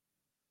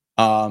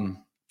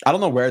 I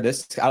don't know where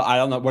this. I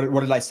don't know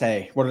what did I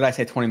say? What did I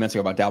say 20 minutes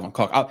ago about Dalvin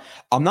Cook?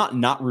 I'm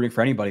not rooting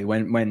for anybody.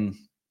 When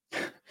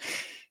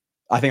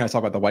I think I was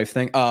talking about the wife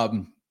thing.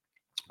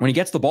 When he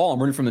gets the ball, I'm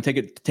rooting for him to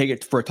take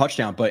it for a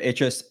touchdown. But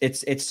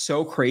it's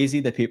so crazy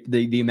that people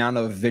the amount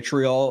of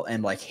vitriol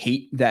and like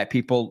hate that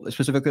people,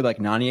 specifically like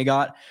Nania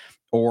got,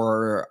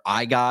 or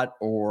I got,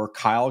 or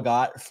Kyle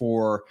got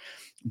for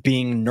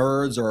being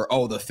nerds,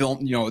 or the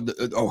film,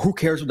 who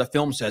cares what the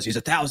film says? He's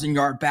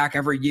 1,000-yard back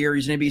every year.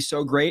 He's gonna be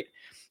so great.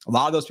 A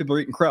lot of those people are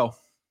eating crow,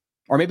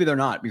 or maybe they're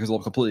not because they'll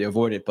completely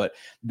avoid it. But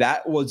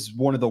that was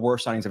one of the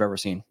worst signings I've ever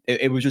seen.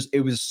 It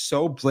was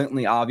so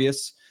blatantly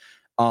obvious.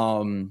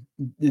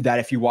 That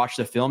if you watch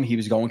the film, he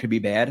was going to be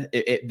bad.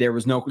 There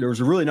was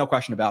really no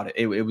question about it.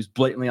 It was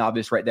blatantly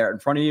obvious right there in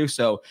front of you.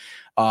 So,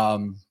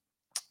 in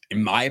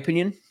my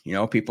opinion,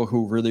 people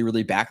who really,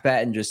 really back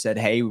that and just said,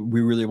 hey,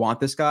 we really want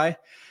this guy.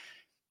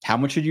 How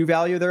much should you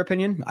value their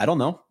opinion? I don't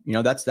know.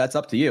 That's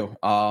up to you.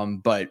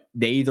 But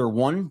they either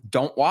one,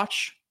 don't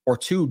watch, or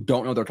two,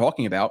 don't know what they're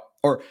talking about,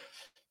 or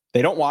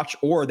they don't watch,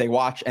 or they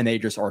watch and they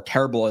just are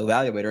terrible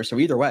evaluators. So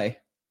either way,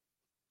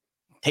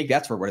 take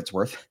that for what it's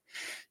worth.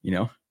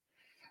 I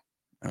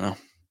don't know.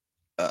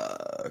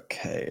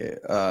 Okay.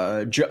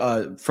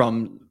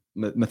 From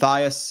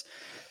Matthias,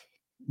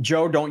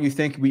 Joe, don't you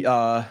think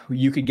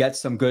you could get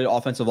some good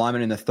offensive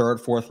linemen in the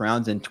third, fourth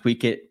rounds and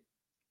tweak it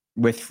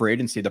with free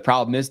agency? The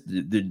problem is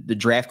the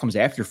draft comes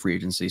after free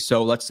agency.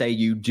 So let's say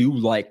you do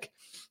like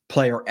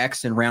player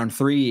X in round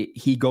 3,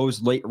 he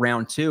goes late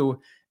round 2,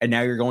 and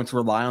now you're going to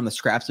rely on the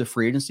scraps of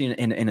free agency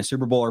in a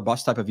Super Bowl or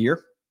bust type of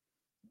year.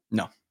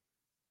 No.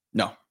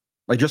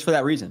 Like just for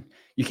that reason,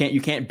 you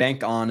can't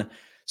bank on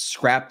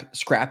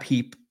scrap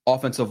heap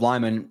offensive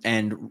linemen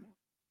and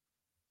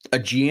a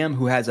GM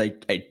who has a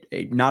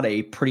not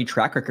a pretty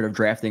track record of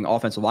drafting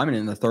offensive linemen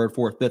in the third,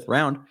 fourth, fifth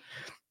round.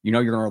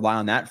 You're going to rely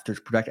on that to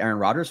protect Aaron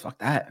Rodgers. Fuck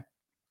that.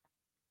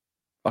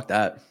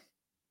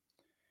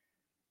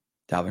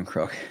 Dalvin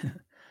Cook.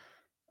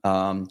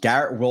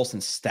 Garrett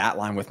Wilson's stat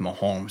line with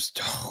Mahomes.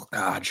 Oh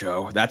God,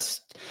 Joe,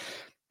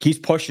 he's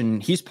pushing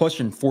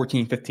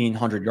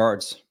 1,500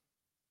 yards.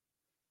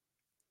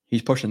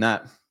 He's pushing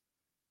that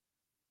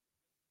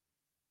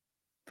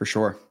for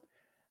sure.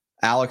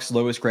 Alex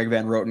Lewis, Greg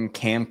Van Roten,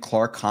 Cam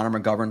Clark, Connor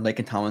McGovern,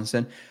 Laken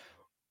Tomlinson.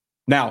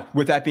 Now,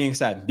 with that being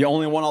said, the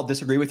only one I'll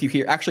disagree with you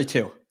here, actually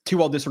two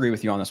I'll disagree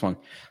with you on this one.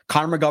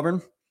 Connor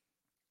McGovern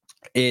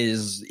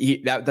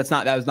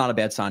that was not a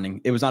bad signing.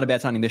 It was not a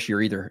bad signing this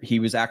year either. He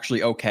was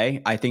actually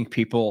okay. I think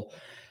people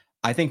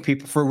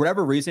for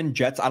whatever reason,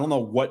 Jets, I don't know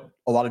what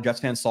a lot of Jets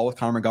fans saw with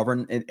Connor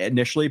McGovern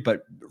initially,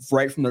 but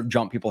right from the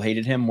jump, people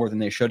hated him more than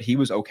they should. He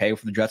was okay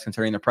for the Jets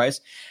considering the price.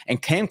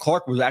 And Cam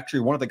Clark was actually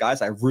one of the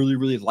guys I really,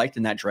 really liked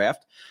in that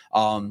draft.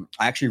 I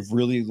actually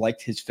really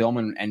liked his film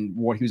and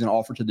what he was going to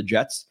offer to the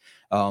Jets.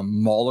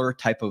 Mauler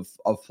type of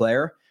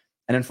player.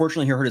 And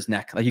unfortunately, he hurt his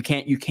neck. Like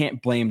you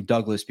can't blame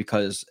Douglas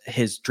because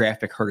his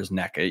draft pick hurt his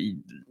neck.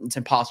 It's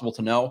impossible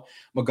to know.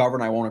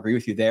 McGovern, I won't agree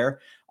with you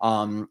there.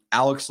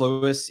 Alex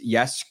Lewis,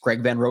 yes.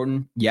 Greg Van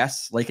Roten,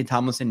 yes. Laken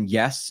Tomlinson,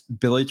 yes.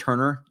 Billy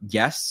Turner,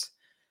 yes.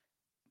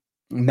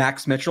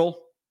 Max Mitchell,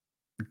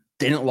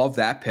 didn't love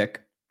that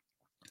pick.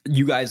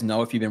 You guys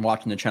know, if you've been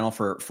watching the channel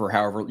for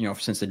however,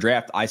 since the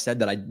draft, I said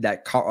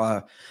that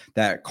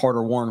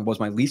Carter Warren was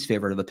my least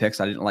favorite of the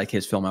picks. I didn't like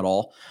his film at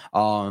all.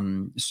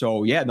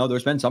 So yeah, no,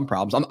 there's been some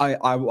problems.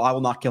 I will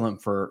not kill him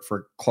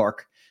for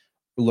Clark,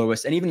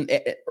 Lewis, and even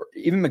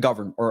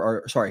McGovern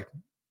or sorry,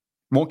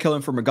 Won't kill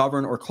him for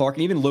McGovern or Clark.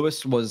 And even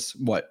Lewis was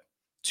what,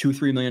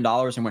 $2-3 million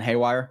and went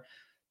haywire.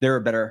 They're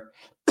better.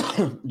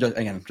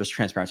 just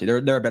transparency. There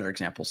are better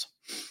examples.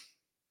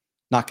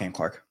 Not Cam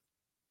Clark.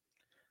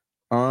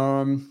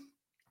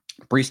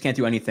 Brees can't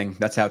do anything.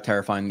 That's how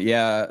terrifying.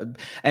 Yeah.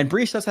 And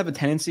Brees does have a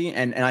tendency,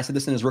 and I said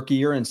this in his rookie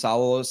year, and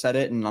Salo said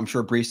it, and I'm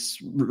sure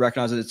Brees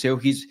recognizes it too.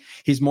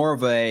 He's more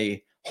of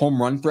a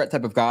home run threat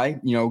type of guy.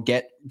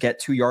 Get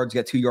 2 yards,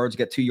 get 2 yards,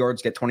 get 2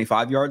 yards, get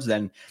 25 yards,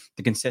 than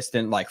the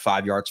consistent like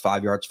 5 yards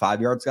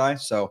guy.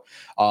 So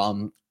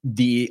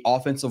the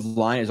offensive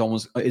line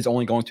is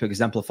only going to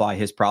exemplify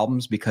his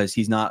problems, because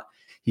he's not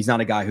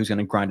a guy who's going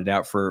to grind it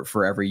out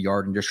for every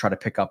yard and just try to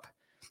pick up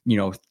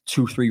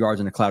 2-3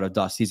 yards in a cloud of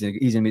dust. He's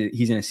going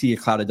to see a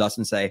cloud of dust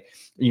and say,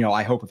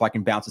 I hope if I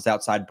can bounce this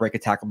outside, break a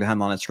tackle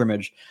behind the line of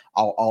scrimmage,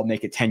 I'll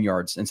make it 10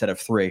 yards instead of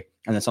 3.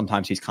 And then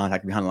sometimes he's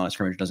contacted behind the line of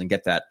scrimmage, doesn't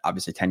get that,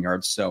 obviously 10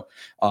 yards. So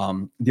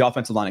the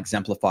offensive line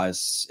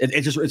exemplifies it.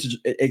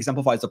 It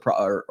exemplifies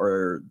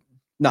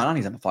not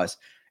exemplifies.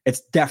 It's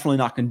definitely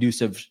not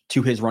conducive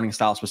to his running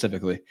style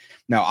specifically.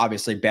 Now,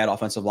 obviously, bad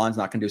offensive line is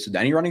not conducive to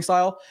any running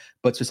style,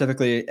 but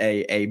specifically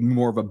a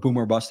more of a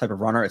boomer bust type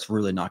of runner, it's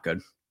really not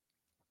good.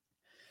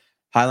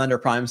 Highlander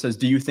Prime says,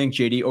 do you think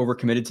JD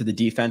overcommitted to the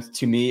defense?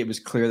 To me, it was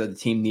clear that the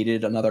team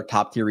needed another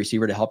top-tier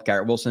receiver to help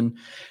Garrett Wilson.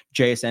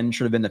 JSN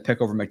should have been the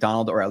pick over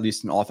McDonald, or at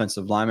least an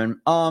offensive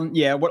lineman.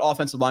 Yeah, what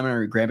offensive lineman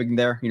are you grabbing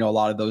there? A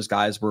lot of those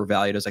guys were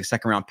valued as like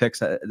second-round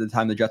picks at the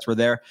time the Jets were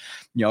there.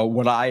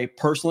 What I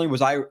personally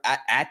was,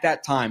 at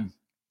that time,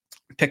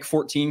 pick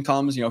 14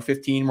 comes,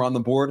 15 were on the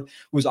board.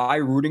 Was I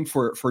rooting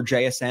for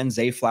JSN,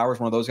 Zay Flowers,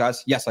 one of those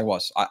guys? Yes, I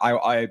was.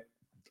 I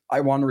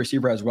wanted a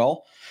receiver as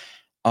well.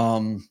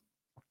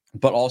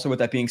 But also, with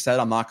that being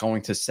said, I'm not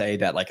going to say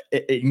that like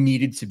it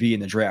needed to be in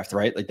the draft,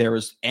 right? Like there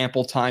was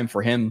ample time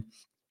for him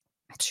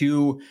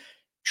to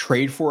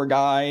trade for a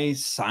guy,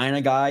 sign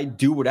a guy,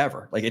 do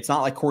whatever. Like it's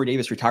not like Corey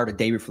Davis retired a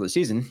day before the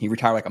season. He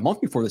retired like a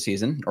month before the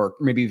season, or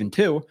maybe even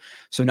 2.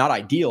 So not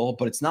ideal,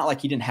 but it's not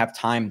like he didn't have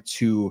time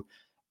to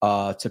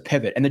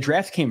pivot. And the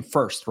draft came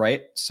first,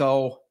 right?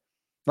 So,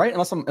 right?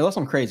 Unless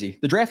I'm crazy,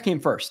 the draft came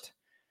first.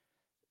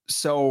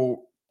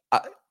 So.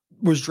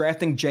 Was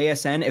drafting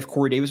JSN, if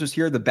Corey Davis was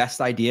here, the best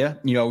idea?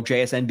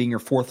 JSN being your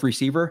 4th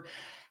receiver.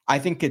 I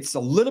think it's a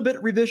little bit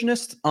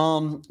revisionist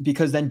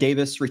because then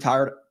Davis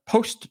retired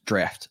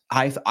post-draft.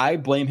 I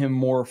blame him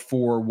more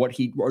for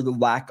the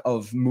lack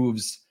of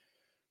moves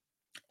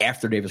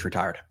after Davis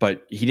retired,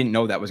 but he didn't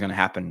know that was going to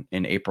happen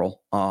in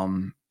April.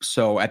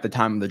 So at the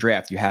time of the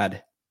draft, you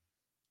had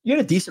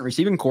a decent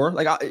receiving core.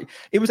 Like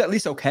it was at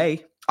least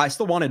okay. I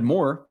still wanted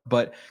more,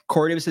 but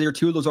Corey Davis as your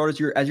 2, Lazard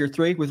as your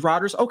 3 with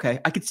Rodgers. Okay,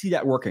 I could see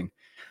that working.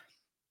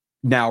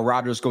 Now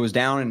Rodgers goes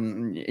down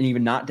and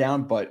even not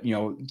down, but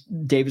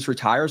Davis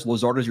retires.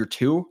 Lazard is your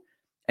 2,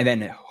 and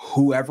then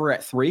whoever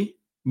at 3,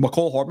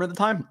 McCole Hardman at the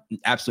time,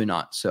 absolutely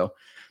not. So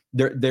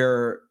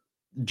their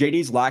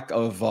JD's lack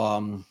of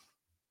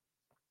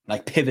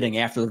like pivoting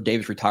after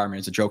Davis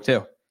retirement is a joke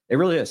too. It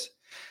really is.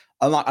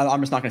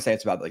 I'm just not going to say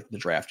it's about like the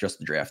draft, just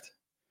the draft.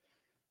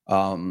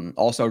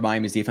 Also,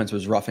 Miami's defense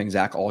was roughing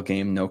Zach all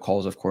game. No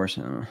calls, of course.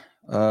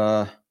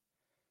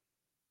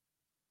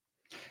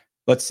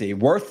 Let's see.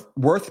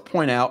 Worth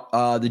point out,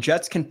 the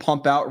Jets can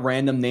pump out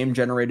random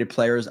name-generated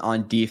players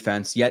on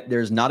defense, yet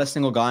there's not a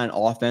single guy on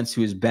offense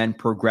who has been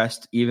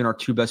progressed. Even our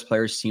 2 best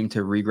players seem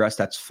to regress.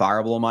 That's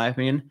fireable, in my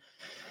opinion.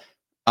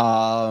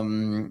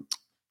 Brees,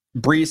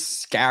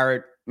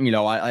 Garrett,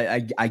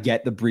 I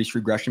get the Brees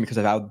regression because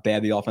of how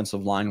bad the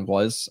offensive line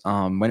was.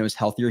 When it was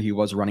healthier, he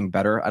was running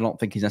better. I don't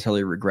think he's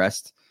necessarily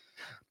regressed.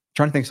 I'm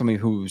trying to think of somebody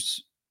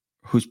who's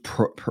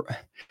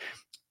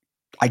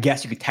I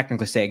guess you could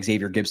technically say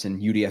Xavier Gibson,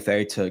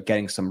 UDFA, to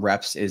getting some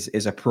reps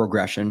is a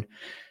progression.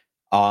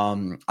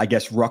 I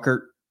guess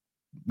Ruckert,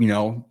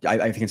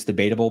 I think it's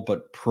debatable,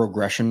 but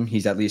progression.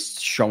 He's at least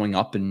showing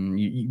up, and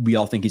we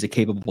all think he's a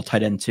capable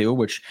tight end too.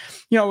 Which,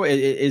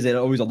 is it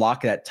always a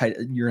lock that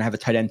you're gonna have a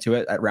tight end to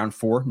it at round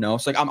 4? No,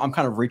 it's like I'm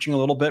kind of reaching a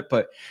little bit,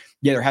 but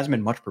yeah, there hasn't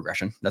been much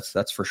progression.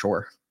 That's for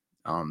sure.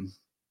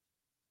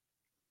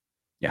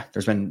 Yeah,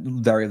 there's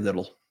been very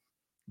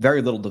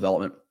little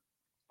development.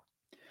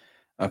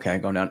 Okay,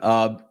 going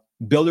down.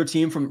 Build your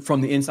team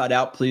from the inside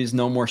out, please.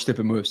 No more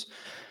stupid moves.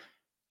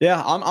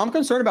 Yeah, I'm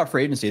concerned about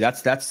free agency.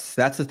 That's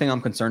the thing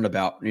I'm concerned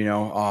about.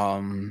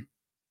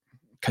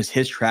 Because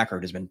his track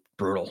record has been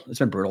brutal. It's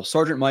been brutal.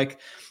 Sergeant Mike,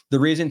 the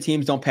reason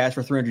teams don't pass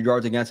for 300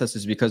 yards against us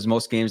is because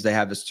most games they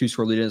have this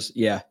 2-score leaders.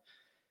 Yeah.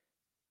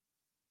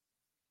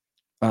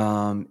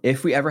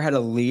 If we ever had a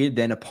lead,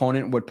 then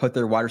opponent would put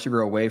their wide receiver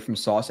away from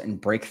Sauce and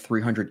break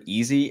 300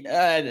 easy.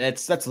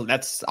 That's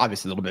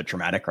obviously a little bit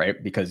traumatic,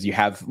 right? Because you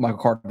have Michael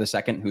Carter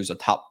II, who's a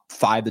top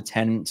 5 to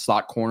 10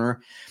 slot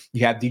corner.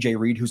 You have DJ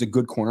Reed, who's a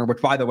good corner.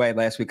 Which, by the way,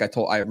 last week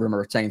I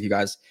remember saying to you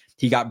guys,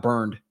 he got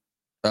burned.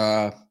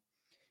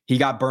 He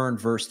got burned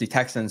versus the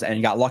Texans, and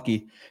he got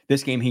lucky.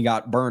 This game, he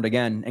got burned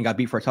again and got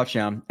beat for a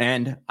touchdown.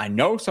 And I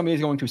know somebody's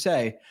going to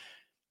say,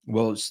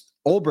 well,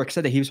 Ulbrich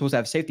said that he was supposed to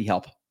have safety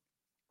help.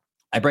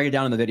 I break it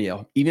down in the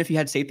video. Even if he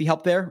had safety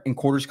help there in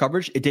quarters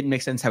coverage, it didn't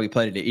make sense how he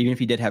played it. Even if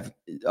he did have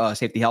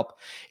safety help,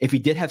 if he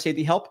did have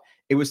safety help,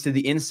 it was to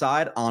the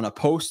inside on a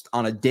post,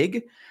 on a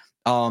dig,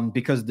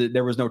 because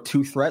there was no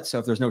two threat. So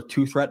if there's no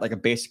two threat, like a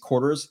base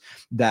quarters,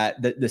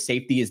 that the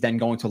safety is then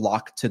going to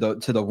lock to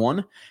the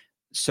one,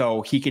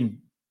 so he can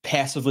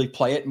passively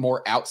play it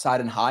more outside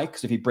and high.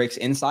 Because if he breaks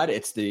inside,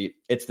 it's the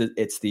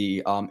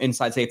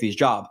inside safety's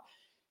job.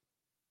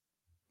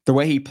 The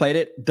way he played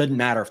it doesn't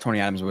matter if Tony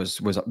Adams was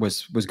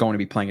going to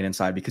be playing it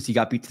inside, because he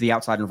got beat to the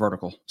outside and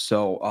vertical.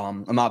 So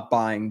I'm not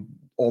buying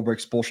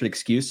Ulbricht's bullshit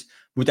excuse.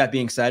 With that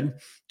being said,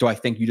 do I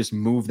think you just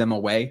move them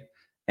away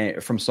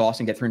from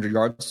Sauce and get 300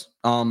 yards?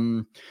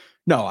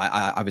 No,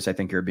 I obviously I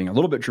think you're being a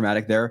little bit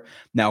dramatic there.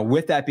 Now,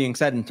 with that being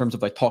said, in terms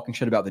of like talking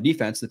shit about the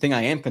defense, the thing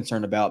I am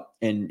concerned about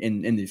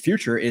in the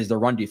future is the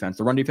run defense.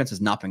 The run defense has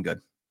not been good.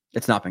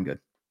 It's not been good.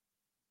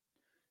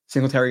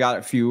 Singletary got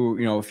a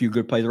few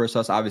good plays versus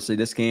us. Obviously,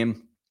 this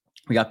game,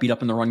 we got beat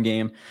up in the run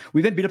game.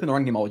 We've been beat up in the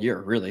run game all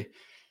year, really.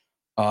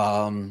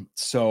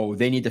 So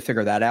they need to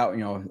figure that out.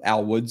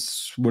 Al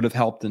Woods would have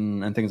helped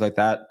and things like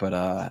that. But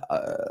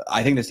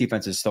I think this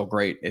defense is still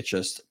great. It's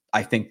just,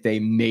 I think they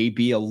may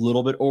be a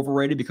little bit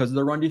overrated because of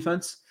their run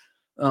defense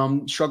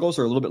struggles,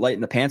 or a little bit light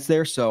in the pants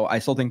there. So I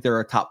still think they're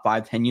a top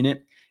 5-10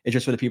 unit. It's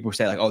just for the people who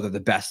say like, oh, they're the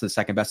best, the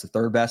second best, the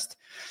third best.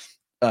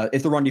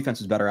 If the run defense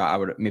was better, I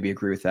would maybe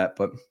agree with that,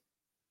 but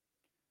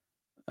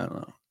I don't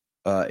know.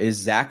 Is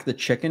Zach the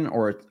chicken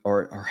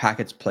or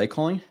Hackett's play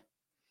calling?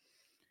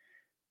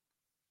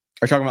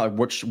 Are you talking about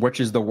like which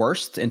is the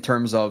worst in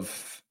terms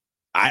of?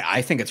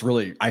 I think it's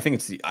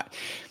the.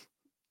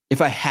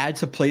 If I had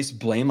to place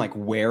blame like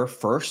where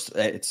first,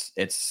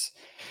 it's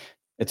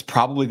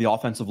probably the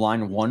offensive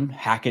line 1,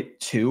 Hackett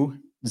 2,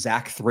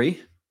 Zach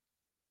 3.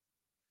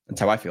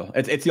 That's how I feel.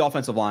 It's the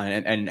offensive line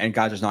and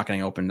guys just not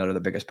getting open that are the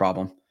biggest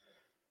problem.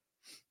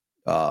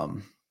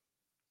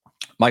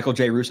 Michael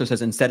J. Russo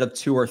says, instead of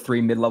 2 or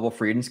 3 mid-level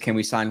free agents, can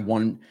we sign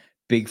 1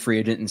 big free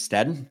agent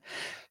instead?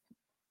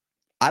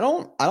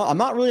 I'm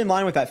not really in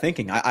line with that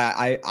thinking.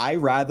 I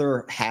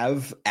rather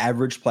have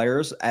average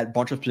players at a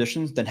bunch of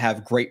positions than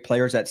have great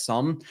players at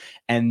some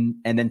and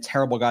then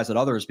terrible guys at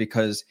others,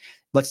 because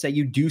let's say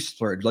you do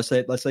splurge. Let's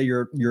say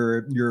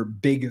your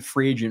big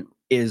free agent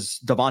is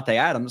Davante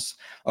Adams.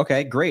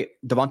 Okay, great.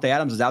 Davante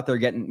Adams is out there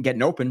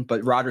getting open,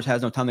 but Rodgers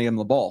has no time to get him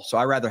the ball. So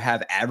I rather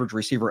have average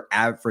receiver,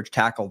 average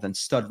tackle than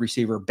stud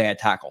receiver, bad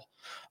tackle.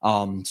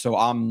 So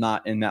I'm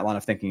not in that line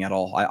of thinking at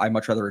all. I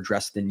much rather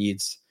address the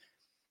needs.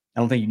 I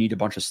don't think you need a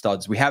bunch of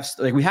studs. We have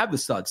the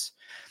studs.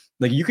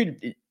 Like you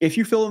could, if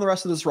you fill in the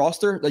rest of this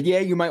roster, like, yeah,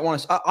 you might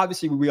want to,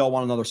 obviously we all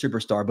want another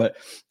superstar, but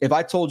if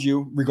I told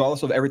you,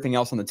 regardless of everything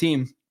else on the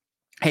team,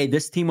 hey,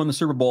 this team won the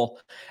Super Bowl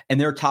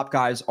and their top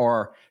guys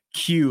are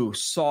Q,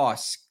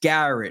 Sauce,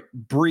 Garrett,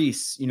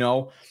 Brees, you'd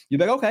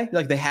be like, okay,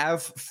 like they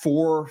have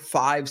 4,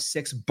 5,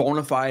 6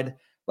 bona fide,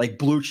 like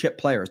blue chip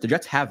players. The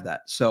Jets have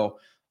that. So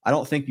I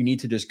don't think you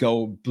need to just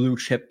go blue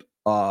chip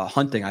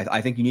hunting.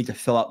 I think you need to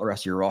fill out the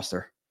rest of your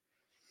roster.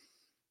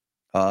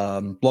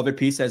 Beloved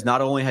P says,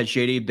 not only has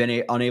JD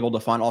been unable to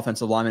find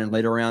offensive linemen in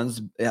later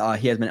rounds,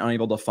 he has been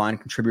unable to find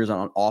contributors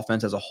on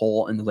offense as a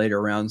whole in the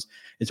later rounds.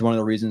 It's one of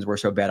the reasons we're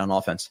so bad on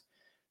offense.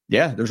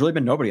 Yeah, there's really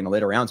been nobody in the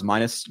later rounds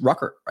minus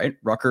Ruckert, right?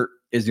 Ruckert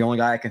is the only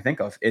guy I can think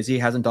of. Izzy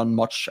hasn't done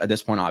much at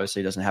this point.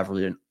 Obviously, he doesn't have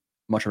really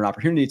much of an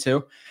opportunity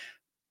to.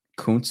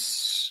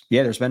 Kuntz,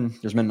 yeah, there's been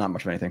not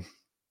much of anything.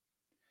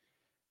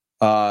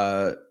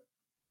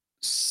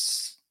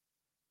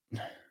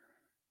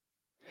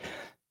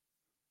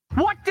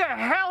 What the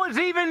hell is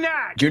even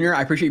that? Junior,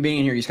 I appreciate you being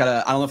in here. You just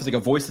gotta, I don't know if it's like a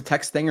voice to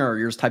text thing or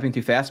you're just typing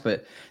too fast,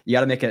 but you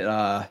gotta make it,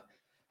 I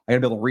gotta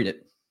be able to read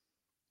it.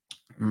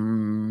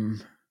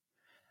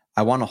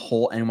 I want a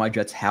whole NY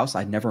Jets house.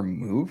 I'd never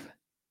move.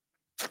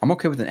 I'm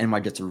okay with an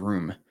NY Jets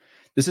room.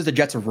 This is the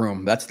Jets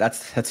room. That's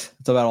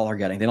about all they're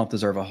getting. They don't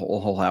deserve a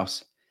whole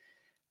house.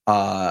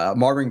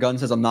 Marvin Gunn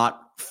says, I'm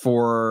not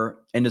for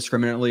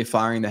indiscriminately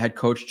firing the head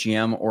coach,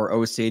 GM, or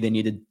OC. They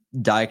need to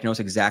diagnose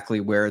exactly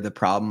where the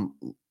problem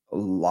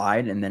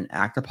lied and then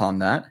act upon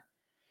that.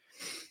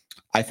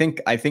 I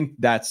think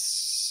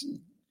that's,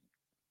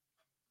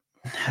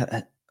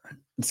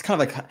 it's kind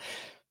of like,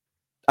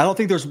 I don't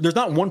think there's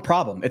not one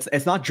problem.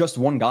 It's not just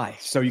one guy.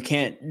 So you're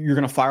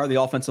going to fire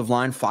the offensive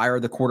line, fire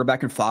the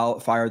quarterback, and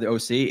fire the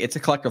OC. It's a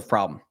collective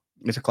problem.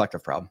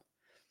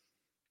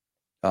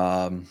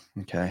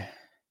 Okay.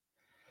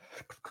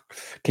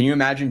 Can you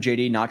imagine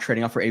JD not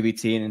trading up for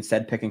AVT and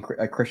instead picking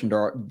Christian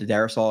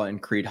Darrisaw and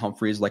Creed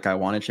Humphreys like I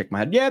wanted? Shake my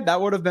head. Yeah, that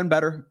would have been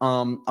better.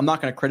 I'm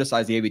not going to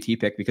criticize the AVT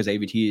pick because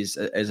AVT is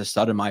a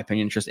stud in my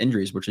opinion. It's just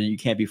injuries, which you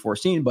can't be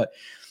foreseen. But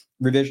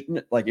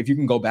revision, like if you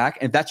can go back,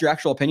 and if that's your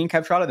actual opinion,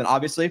 Kev Trotta, then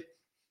obviously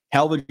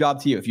hell of a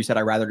job to you. If you said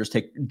I'd rather just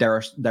take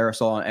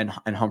Darrisaw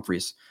and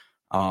Humphreys,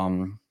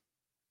 but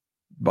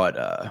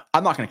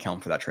I'm not going to count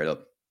him for that trade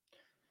up.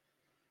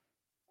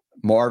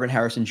 Marvin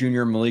Harrison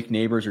Jr., Malik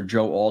Neighbors, or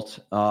Joe Alt.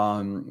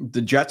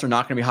 The Jets are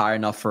not going to be high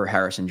enough for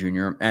Harrison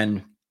Jr.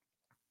 And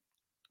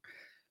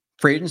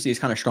Free agency is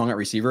kind of strong at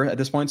receiver at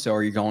this point. So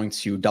are you going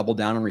to double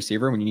down on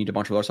receiver when you need a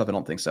bunch of other stuff? I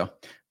don't think so.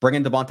 Bring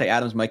in Devontae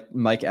Adams,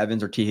 Mike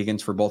Evans, or T.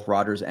 Higgins for both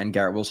Rodgers and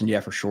Garrett Wilson.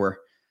 Yeah, for sure.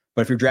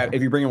 But if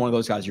you bring in one of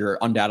those guys, you're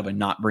undoubtedly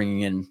not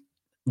bringing in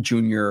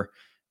Junior.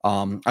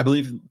 I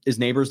believe is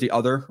Neighbors the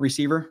other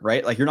receiver,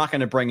 right? Like you're not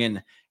going to bring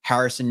in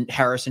Harrison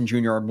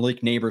Jr. or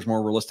Malik Neighbors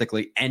more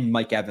realistically and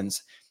Mike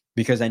Evans,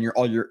 because then a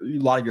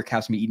lot of your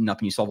cap's gonna be eaten up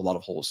and you still have a lot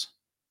of holes.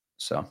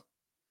 So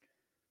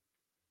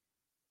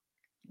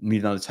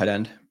need another tight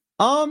end.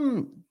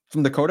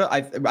 From Dakota,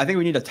 I think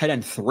we need a tight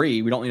end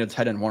 3. We don't need a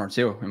tight end 1 or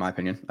 2, in my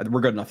opinion.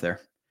 We're good enough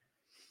there.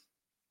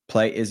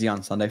 Play Izzy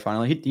on Sunday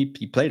finally.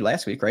 He played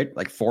last week, right?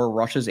 Like 4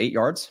 rushes, 8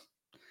 yards,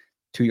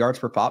 2 yards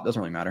per pop. Doesn't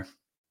really matter.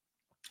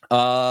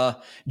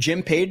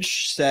 Jim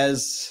Page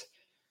says,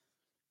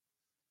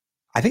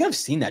 I think I've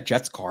seen that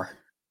Jets car,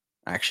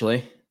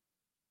 actually.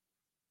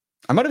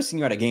 I might have seen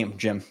you at a game,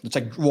 Jim. It's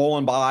like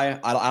rolling by.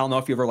 I don't know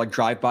if you ever like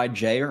drive by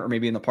Jay or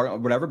maybe in the park or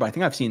whatever, but I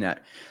think I've seen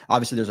that.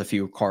 Obviously, there's a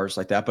few cars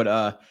like that, but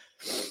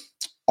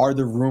are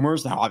the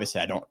rumors now?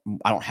 Obviously, I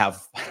don't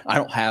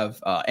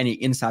have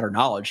any insider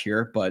knowledge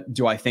here, but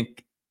do I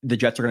think the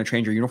Jets are going to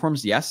change their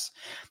uniforms? Yes.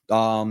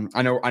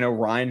 I know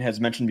Ryan has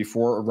mentioned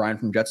before, or Ryan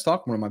from Jets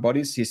Talk, one of my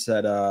buddies. He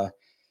said, I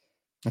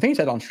think he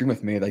said on stream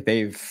with me, like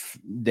they've,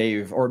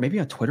 or maybe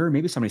on Twitter,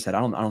 maybe somebody said, I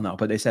don't know,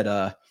 but they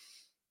said,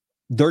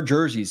 their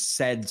jerseys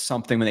said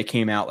something when they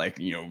came out, like,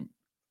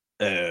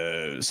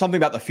 something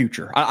about the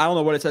future. I don't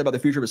know what it said about the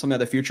future, but something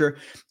about the future.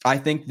 I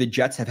think the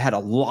Jets have had a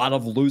lot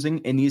of losing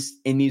in these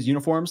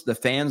uniforms. The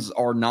fans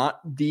are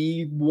not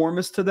the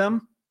warmest to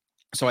them.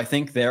 So I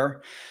think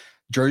their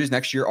jerseys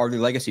next year are the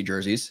legacy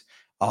jerseys.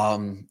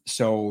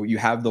 So you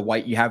have the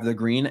white, you have the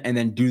green, and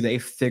then do they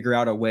figure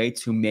out a way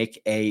to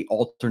make a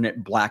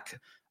alternate black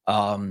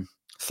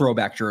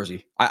throwback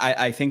jersey?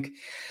 I think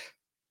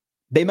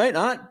they might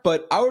not,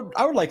 but I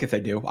would like if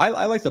they do.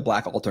 I like the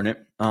black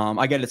alternate.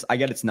 I get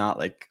it's not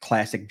like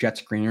classic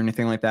Jets green or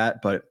anything like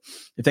that, but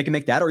if they can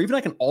make that, or even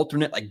like an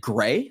alternate like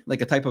gray,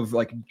 like a type of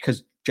like,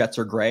 because Jets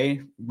are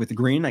gray with the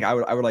green, like I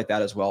would like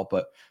that as well.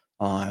 But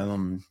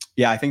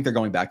yeah, I think they're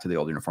going back to the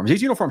old uniforms.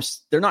 These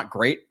uniforms, they're not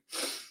great.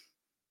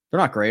 They're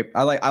not great.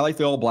 I like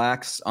the old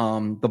blacks.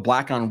 The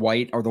black on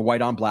white or the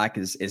white on black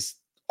is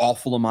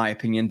awful in my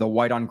opinion. The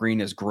white on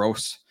green is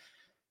gross.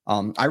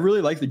 I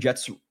really like the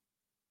Jets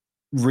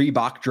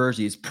Reebok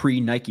jerseys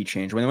pre-Nike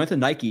change. When they went to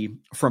Nike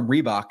from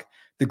Reebok,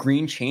 the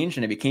green changed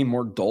and it became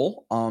more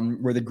dull,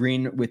 where the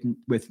green with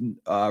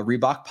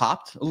Reebok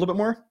popped a little bit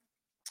more.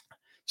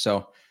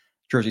 So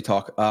jersey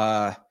talk.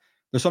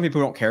 There's some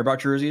people who don't care about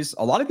jerseys.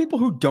 A lot of people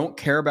who don't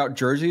care about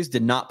jerseys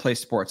did not play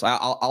sports.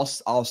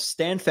 I'll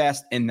stand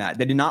fast in that.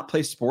 They did not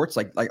play sports,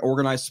 like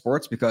organized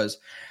sports, because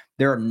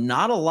there are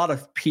not a lot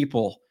of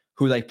people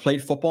who like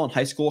played football in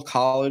high school,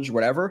 college,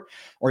 whatever,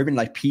 or even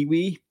like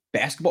peewee,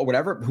 basketball,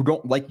 whatever, who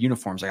don't like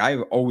uniforms. Like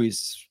I've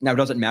always, now it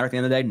doesn't matter at the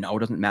end of the day. No, it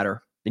doesn't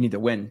matter. They need to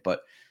win,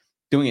 but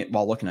doing it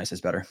while looking nice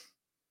is better.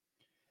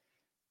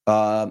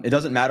 It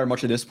doesn't matter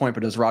much at this point,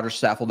 but does Roger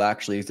Saffold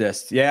actually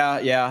exist?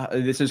 Yeah.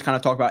 This is kind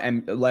of talk about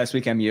last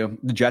week, MU.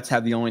 The Jets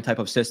have the only type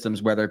of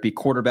systems, whether it be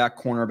quarterback,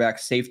 cornerback,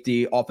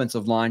 safety,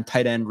 offensive line,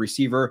 tight end,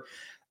 receiver,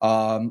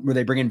 where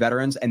they bring in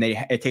veterans and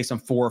it takes them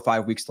 4 or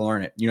 5 weeks to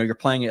learn it. You're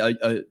playing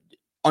a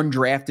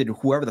undrafted,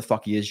 whoever the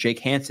fuck he is, Jake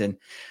Hansen,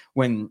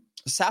 when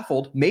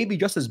Saffold may be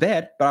just as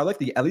bad, but I like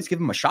to at least give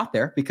him a shot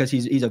there because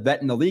he's a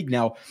vet in the league.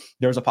 Now,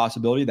 there's a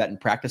possibility that in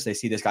practice they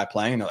see this guy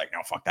playing and they're like,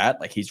 no, fuck that.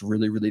 Like he's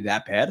really, really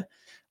that bad.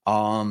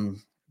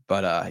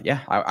 Yeah,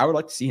 I would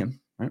like to see him.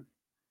 Right?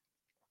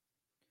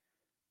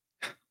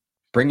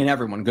 Bring in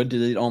everyone. Good to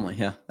elite only.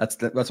 Yeah,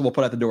 that's what we'll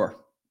put at the door.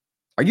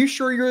 Are you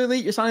sure you're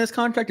elite? You're signing this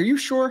contract? Are you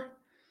sure?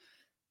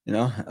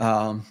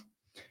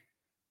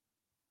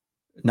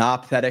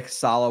 Pathetic.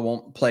 Salah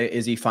won't play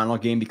Izzy final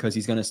game because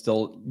he's going to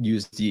still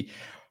use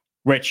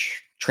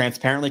which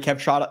transparently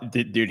kept shot.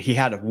 Dude, he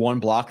had one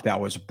block that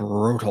was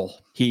brutal.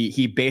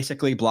 He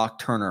basically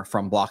blocked Turner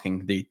from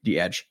blocking the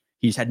edge.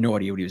 He just had no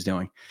idea what he was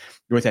doing.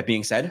 With that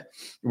being said,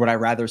 would I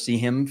rather see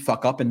him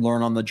fuck up and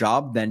learn on the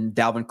job than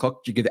Dalvin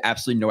Cook to give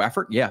absolutely no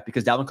effort? Yeah,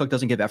 because Dalvin Cook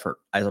doesn't give effort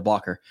as a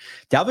blocker.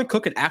 Dalvin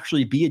Cook could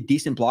actually be a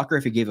decent blocker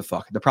if he gave a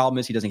fuck. The problem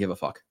is he doesn't give a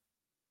fuck.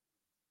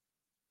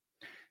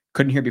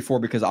 Couldn't hear before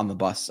because I'm on the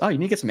bus. Oh, you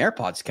need to get some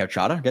AirPods,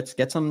 Couchata.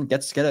 Get some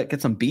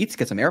Beats,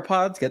 get some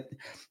AirPods,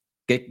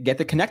 get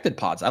the connected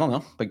pods. I don't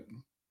know, but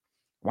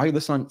why are you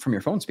listening from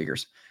your phone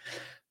speakers?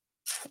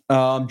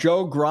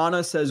 Joe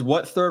Grana says,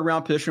 what third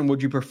round position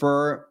would you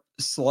prefer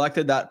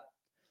selected that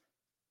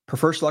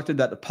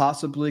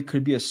possibly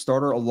could be a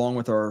starter along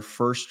with our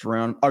first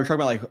round? Oh, you're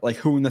talking about like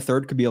who in the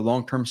third could be a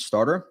long-term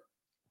starter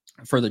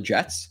for the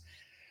Jets?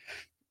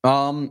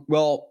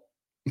 Well,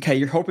 okay,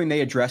 you're hoping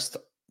they addressed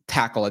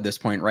tackle at this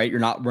point, right? We're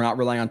not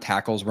relying on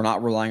tackles. We're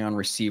not relying on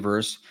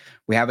receivers.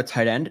 We have a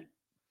tight end.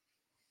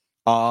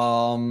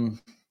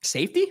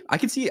 Safety? I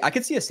could see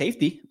a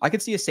safety. I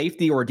could see a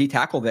safety or a D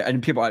tackle there.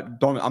 And people I'm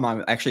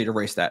not actually to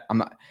erase that. I'm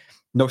not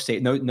no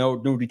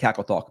D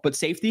tackle talk. But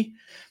safety,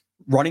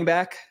 running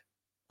back,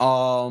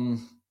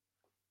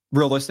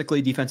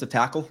 realistically, defensive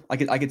tackle, I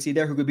could see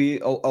there who could be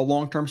a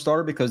long-term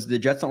starter because the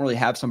Jets don't really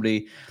have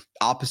somebody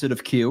opposite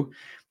of Q.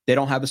 They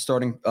don't have a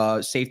starting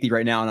safety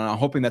right now, and I'm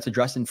hoping that's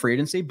addressed in free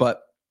agency,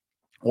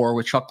 or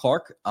with Chuck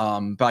Clark.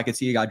 But I could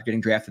see a guy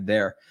getting drafted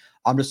there.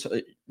 I'm just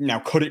now,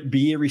 could it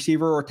be a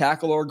receiver or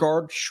tackle or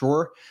guard?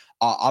 Sure.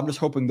 I'm just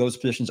hoping those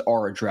positions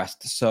are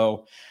addressed.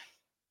 So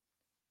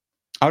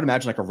I would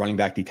imagine like a running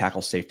back, D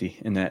tackle, safety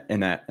in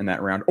that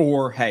round.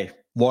 Or hey,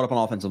 load up an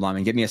offensive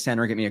lineman. Get me a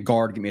center, get me a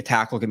guard, get me a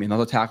tackle, get me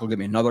another tackle, get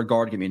me another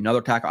guard, get me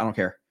another tackle. I don't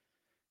care.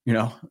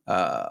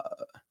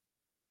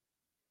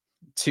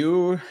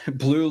 Two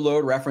blue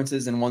load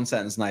references in one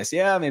sentence. Nice.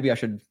 Yeah, maybe I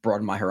should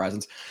broaden my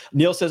horizons.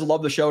 Neil says,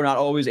 love the show. Not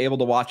always able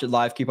to watch it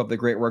live. Keep up the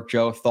great work,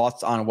 Joe.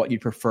 Thoughts on what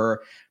you'd prefer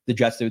the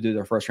Jets to do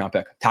their first round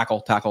pick?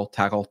 Tackle.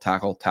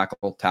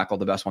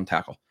 The best one,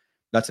 tackle.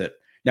 That's it.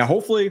 Now,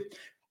 hopefully,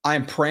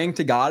 I'm praying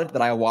to God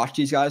that I watch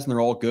these guys and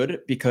they're all good,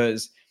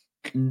 because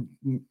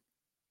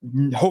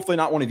hopefully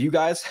not one of you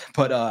guys,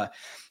 but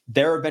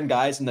there have been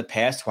guys in the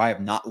past who I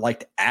have not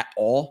liked at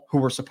all who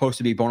were supposed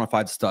to be bona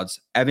fide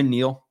studs. Evan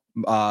Neal,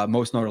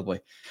 most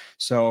notably.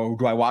 So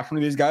do I watch one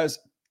of these guys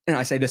and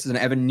I say this is an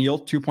Evan Neal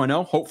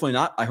 2.0? Hopefully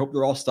not. I hope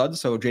they're all studs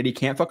so JD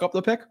can't fuck up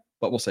the pick,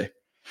 but we'll see.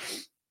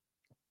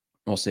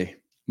 We'll see.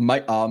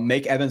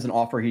 Make Evans an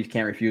offer he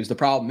can't refuse. The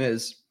problem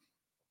is,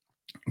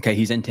 okay,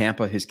 he's in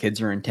Tampa. His kids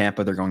are in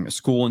Tampa. They're going to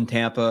school in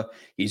Tampa.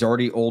 He's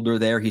already older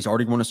there. He's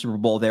already won a Super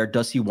Bowl there.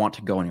 Does he want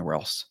to go anywhere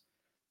else?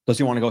 Does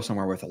he want to go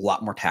somewhere with a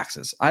lot more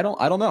taxes? I don't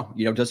know.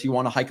 Does he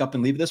want to hike up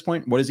and leave at this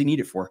point? What does he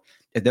need it for?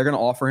 If they're going to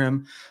offer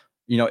him,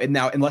 and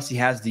now unless he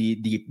has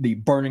the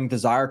burning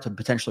desire to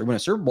potentially win a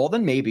Super Bowl,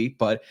 then maybe.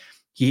 But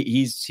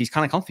he's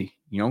kind of comfy.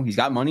 He's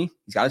got money.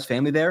 He's got his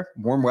family there.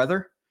 Warm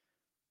weather.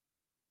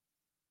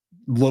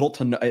 Little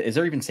to no, is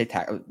there even state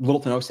tax? Little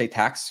to no state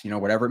tax.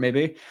 Whatever it may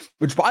be.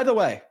 Which, by the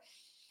way,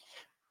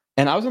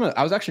 and I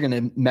was actually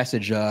gonna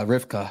message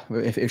Rivka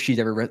if she's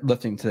ever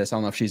listening to this. I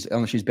don't know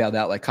if she's bailed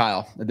out like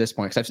Kyle at this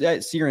point, because I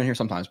see her in here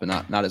sometimes, but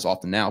not as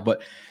often now.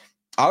 But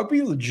I would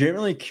be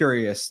legitimately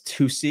curious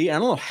to see. I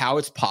don't know how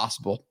it's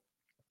possible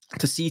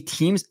to see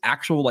teams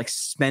actual like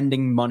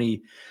spending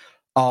money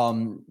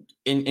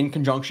in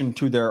conjunction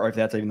to their, or if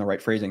that's even the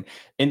right phrasing,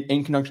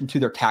 in conjunction to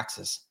their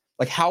taxes.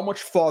 Like, how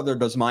much farther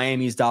does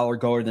Miami's dollar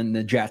go than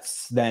the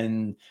Jets,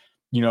 than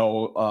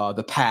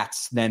the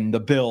Pats, than the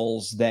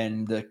Bills,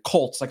 than the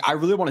Colts? Like, I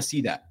really want to see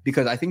that,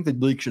 because I think the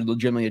league should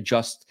legitimately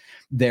adjust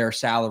their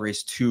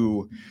salaries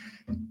to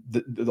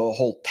the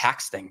whole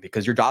tax thing,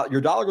 because your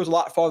dollar goes a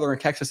lot farther in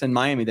Texas and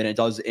Miami than it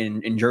does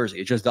in Jersey.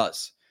 It just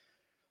does.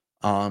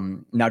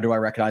 Now, do I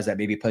recognize that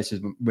maybe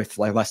places with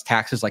like less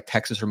taxes, like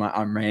Texas or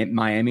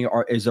Miami,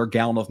 is their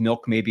gallon of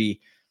milk maybe,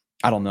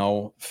 I don't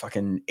know,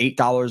 fucking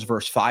 $8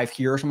 versus $5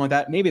 here or something like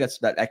that? Maybe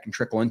that can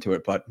trickle into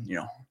it, but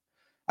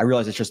I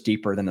realize it's just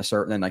deeper than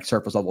like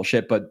surface level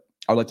shit. But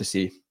I would like to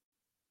see.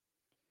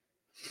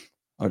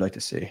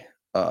 Kev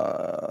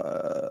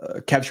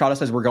Strada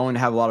says we're going to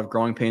have a lot of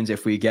growing pains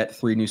if we get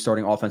 3 new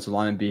starting offensive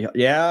linemen.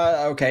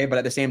 Yeah, okay, but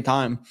at the same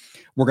time,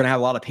 we're going to have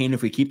a lot of pain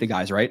if we keep the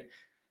guys, right?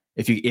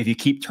 If you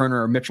keep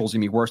Turner or Mitchell's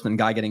going to be worse than a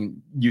guy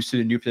getting used to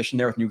the new position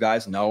there with new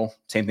guys. No,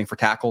 same thing for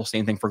tackle,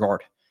 same thing for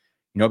guard.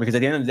 Because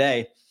at the end of the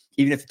day,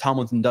 even if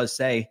Tomlinson does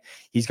say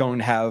he's going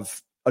to have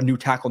a new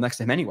tackle next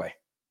to him anyway,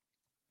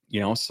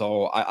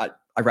 so I'd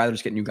rather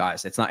just get new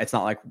guys. It's not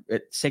like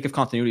it's sake of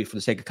continuity for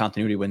the sake of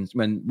continuity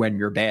when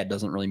you're bad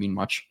doesn't really mean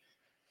much.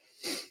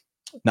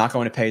 Not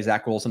going to pay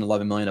Zach Wilson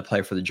 $11 million to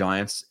play for the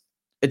Giants.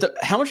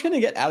 How much can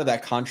they get out of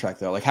that contract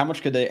though? Like how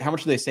much do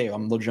they save?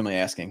 I'm legitimately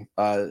asking.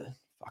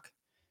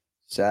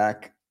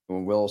 Zach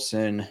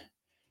Wilson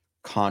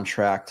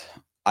contract.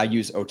 I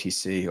use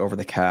OTC over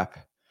the cap.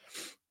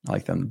 I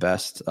like them the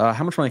best.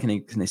 How much money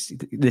can they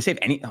save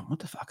any? Oh, what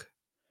the fuck?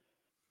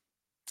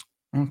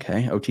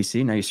 Okay,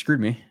 OTC. Now you screwed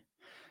me.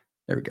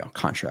 There we go.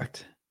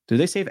 Contract. Do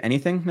they save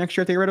anything next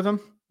year if they get rid of him?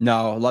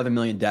 No, 11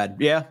 million dead.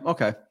 Yeah,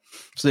 okay.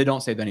 So they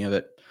don't save any of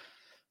it.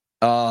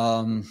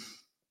 I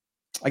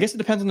guess it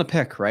depends on the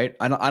pick, right?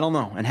 I don't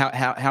know. And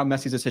how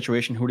messy is the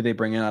situation? Who do they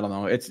bring in? I don't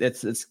know. It's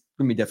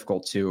gonna be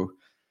difficult to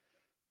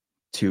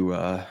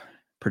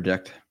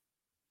predict.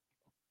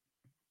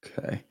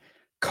 Okay.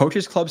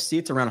 Coaches Club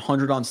seats around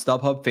 100 on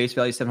StubHub. Face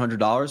value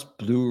 $700.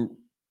 Blue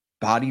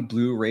body,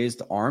 blue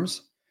raised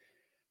arms.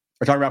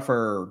 We're talking about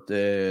for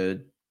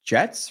the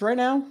Jets right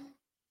now.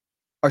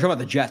 Or talking about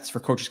the Jets for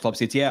Coaches Club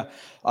seats. Yeah,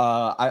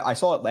 I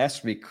saw it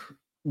last week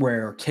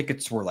where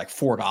tickets were like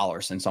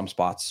 $4 in some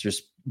spots.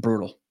 Just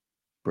brutal.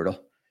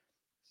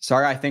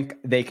 Sorry, I think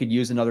they could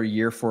use another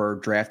year for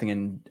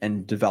drafting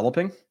and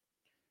developing.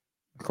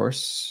 Of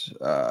course.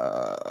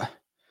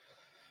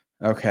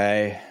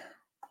 Okay.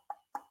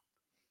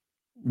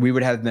 We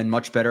would have been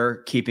much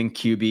better keeping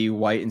QB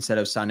White instead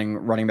of signing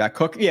running back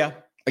Cook. Yeah,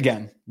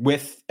 again,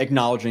 with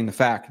acknowledging the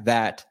fact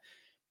that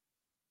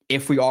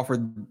if we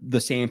offered the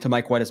same to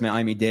Mike White as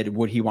Miami did,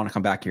 would he want to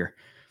come back here?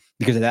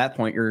 Because at that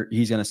point,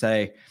 he's going to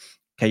say,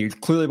 okay, you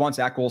clearly want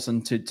Zach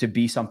Wilson to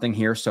be something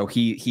here, so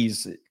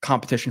he's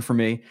competition for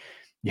me.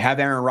 You have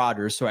Aaron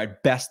Rodgers, so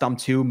at best I'm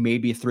 2,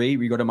 maybe 3.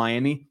 We go to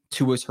Miami.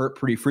 2 is hurt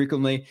pretty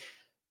frequently.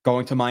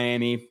 Going to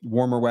Miami,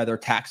 warmer weather,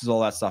 taxes,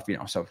 all that stuff,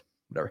 so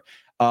whatever.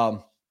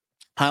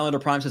 Highlander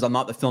Prime says, I'm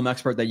not the film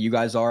expert that you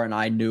guys are, and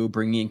I knew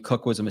bringing in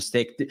Cook was a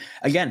mistake.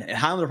 Again,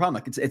 Highlander Prime,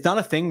 it's not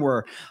a thing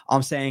where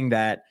I'm saying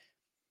that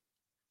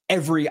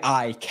every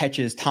eye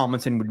catches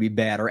Tomlinson would be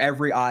bad, or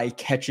every eye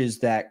catches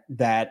that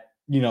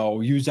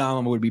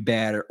Uzomah would be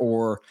bad,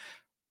 or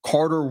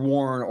Carter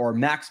Warren or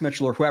Max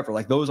Mitchell or whoever.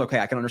 Like those, okay,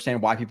 I can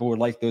understand why people would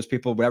like those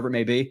people, whatever it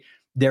may be.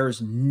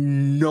 There's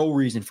no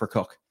reason for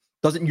Cook.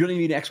 You don't even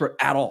need an expert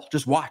at all.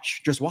 Just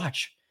watch.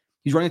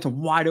 He's running into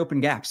wide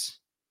open gaps,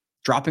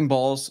 dropping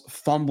balls,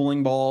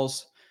 fumbling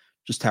balls,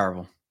 just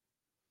terrible.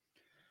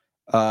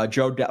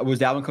 Joe, was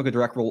Dalvin Cook a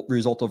direct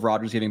result of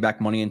Rodgers giving back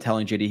money and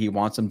telling JD he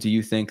wants him? Do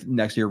you think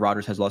next year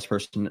Rodgers has less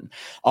person?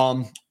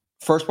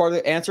 First part of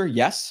the answer,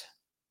 yes.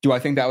 Do I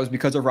think that was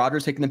because of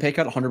Rodgers taking the pay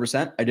cut?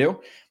 100%. I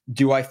do.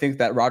 Do I think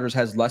that Rodgers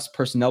has less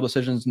personnel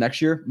decisions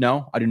next year?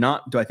 No, I do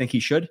not. Do I think he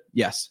should?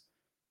 Yes.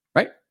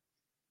 Right?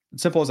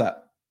 Simple as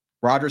that.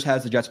 Rodgers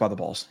has the Jets by the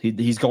balls.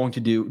 They're going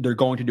to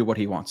do what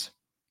he wants.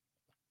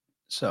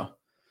 So,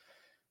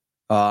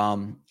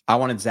 I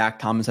wanted Zach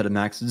Tom instead of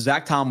Max.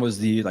 Zach Tom was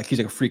he's like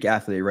a freak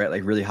athlete, right?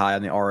 Like really high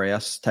on the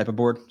RAS type of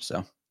board.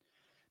 So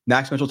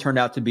Max Mitchell turned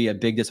out to be a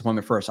big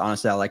disappointment for us.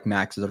 Honestly, I like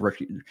Max as a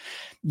rookie.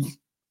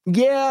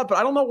 Yeah, but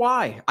I don't know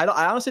why. I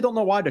honestly don't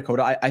know why,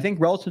 Dakota. I think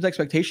relative to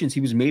expectations,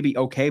 he was maybe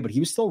okay, but he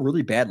was still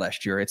really bad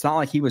last year. It's not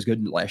like he was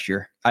good last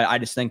year. I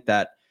just think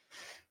that,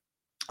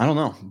 I don't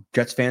know.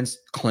 Jets fans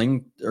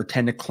tend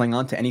to cling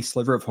on to any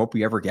sliver of hope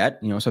we ever get.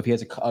 So if he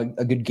has a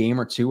good game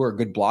or two or a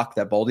good block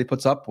that Baldy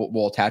puts up,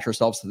 we'll attach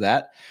ourselves to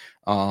that.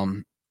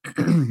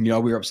 We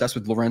were obsessed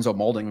with Lorenzo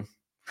Molding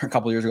a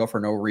couple of years ago for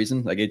no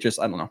reason. Like it just,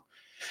 I don't know.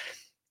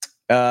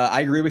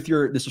 I agree with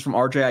this is from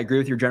RJ. I agree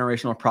with your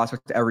generational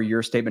prospect every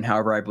year statement.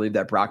 However, I believe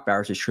that Brock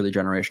Bowers is truly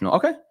generational.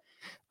 Okay.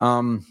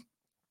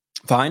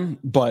 Fine.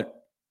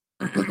 But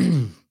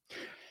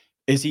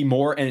is he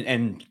more,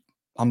 and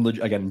I'm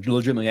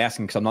legitimately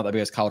asking because I'm not the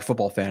biggest college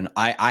football fan.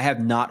 I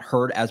have not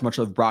heard as much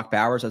of Brock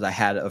Bowers as I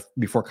had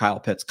before Kyle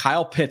Pitts.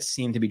 Kyle Pitts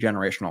seemed to be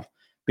generational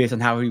based on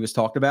how he was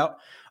talked about.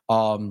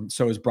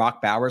 So is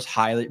Brock Bowers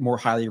more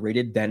highly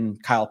rated than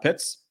Kyle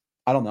Pitts?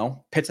 I don't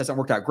know. Pitts hasn't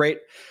worked out great.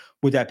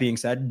 With that being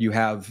said, you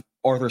have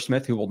Arthur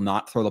Smith, who will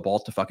not throw the ball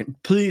to fucking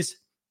please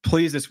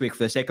this week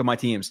for the sake of my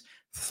teams,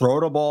 throw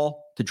the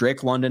ball to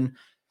Drake London,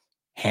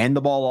 hand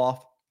the ball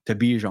off to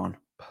Bijan,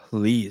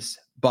 please.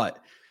 But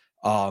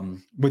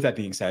with that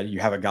being said, you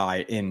have a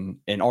guy in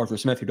Arthur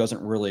Smith who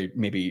doesn't really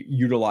maybe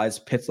utilize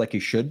Pitts like he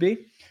should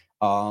be.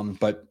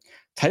 But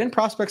tight end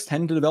prospects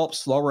tend to develop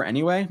slower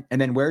anyway. And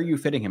then where are you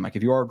fitting him? Like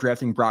if you are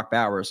drafting Brock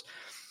Bowers,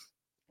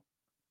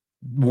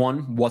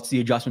 one, what's the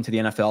adjustment to the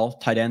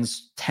NFL? Tight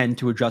ends tend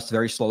to adjust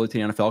very slowly to the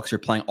NFL because you're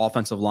playing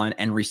offensive line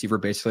and receiver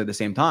basically at the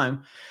same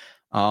time.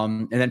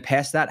 And then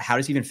past that, how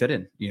does he even fit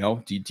in?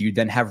 Do you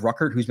then have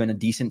Ruckert, who's been a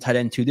decent tight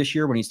end 2 this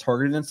year when he's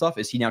targeted and stuff?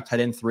 Is he now tight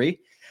end 3?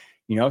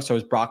 So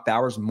is Brock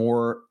Bowers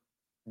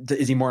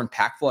is he more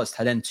impactful as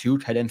tight end 2,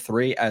 tight end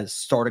 3 as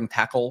starting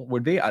tackle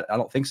would be? I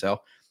don't think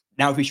so.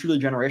 Now, if he's truly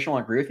generational,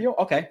 I agree with you.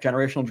 Okay,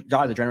 generational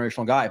guy, the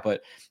generational guy,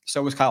 but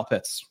so is Kyle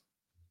Pitts.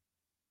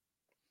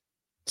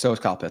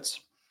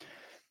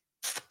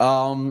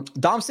 Dom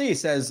C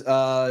says,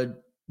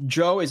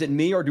 Joe, is it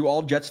me or do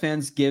all Jets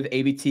fans give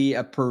ABT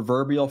a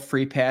proverbial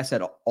free pass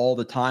at all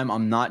the time?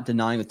 I'm not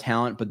denying the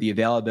talent, but the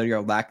availability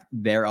or lack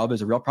thereof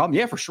is a real problem.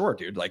 Yeah, for sure,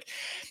 dude. Like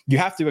you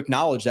have to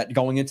acknowledge that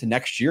going into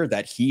next year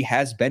that he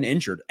has been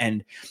injured.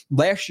 And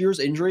last year's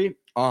injury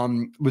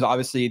was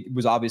obviously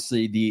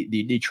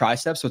the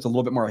triceps. So it's a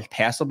little bit more like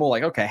passable.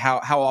 Like, okay, how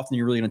often are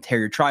you really going to tear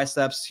your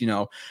triceps?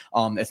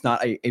 It's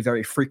not a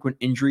very frequent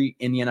injury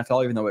in the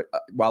NFL, even though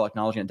while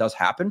acknowledging it does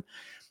happen.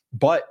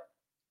 But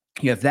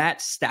you have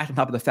that stacked on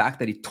top of the fact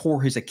that he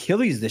tore his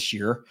Achilles this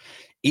year.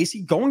 Is he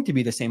going to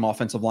be the same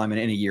offensive lineman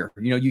in a year?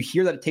 You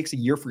hear that it takes a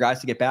year for guys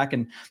to get back.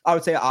 And I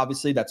would say,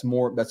 obviously, that's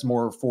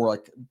more for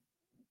like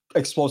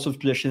explosive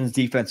positions,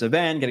 defensive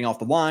end, getting off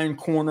the line,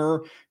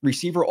 corner,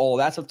 receiver, all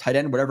of that stuff, tight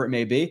end, whatever it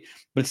may be.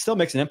 But it still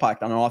makes an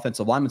impact on an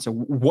offensive lineman. So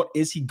what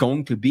is he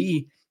going to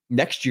be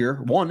next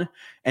year? 1.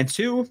 And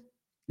 2,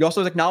 you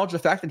also acknowledge the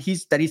fact that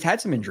he's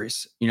had some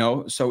injuries,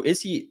 so is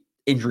he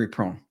injury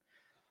prone?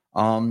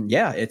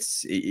 Yeah,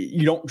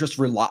 you don't just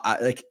rely,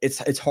 like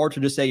it's hard to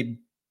just say.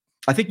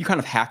 I think you kind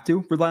of have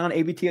to rely on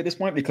ABT at this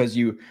point because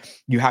you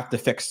have to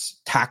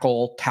fix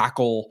tackle,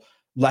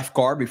 left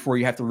guard before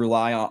you have to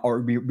rely on, or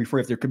before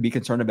you have to be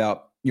concerned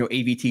about,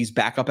 ABT's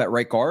backup at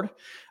right guard.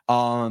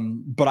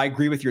 But I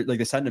agree with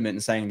the sentiment in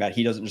saying that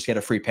he doesn't just get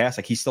a free pass.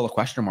 Like he's still a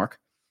question mark.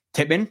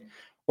 Tippmann,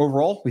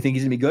 overall, we think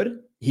he's gonna be good.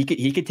 He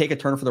could take a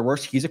turn for the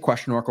worse. He's a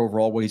question mark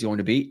overall. What he's going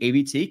to be.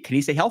 ABT, can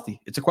he stay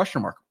healthy? It's a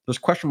question mark. There's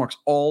question marks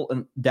all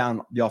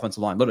down the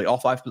offensive line. Literally all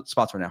 5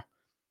 spots right now.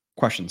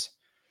 Questions.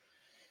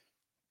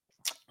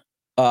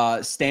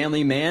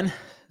 Stanley Mann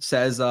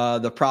says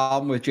the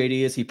problem with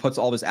JD is he puts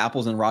all of his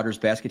apples in Rodgers'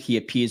 basket. He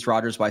appeased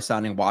Rodgers by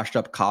signing washed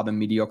up Cobb and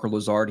mediocre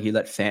Lazard. He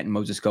let Fant and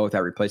Moses go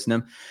without replacing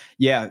them.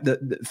 Yeah, the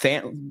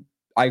Fant.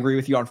 I agree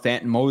with you on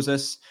Fant and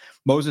Moses.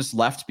 Moses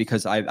left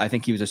because I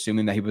think he was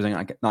assuming that he was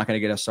not going to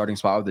get a starting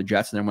spot with the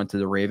Jets, and then went to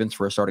the Ravens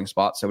for a starting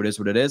spot. So it is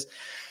what it is.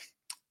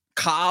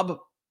 Cobb,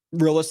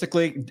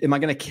 realistically, am I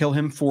going to kill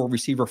him for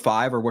receiver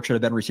 5 or what should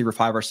have been receiver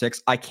 5 or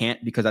 6? I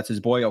can't because that's his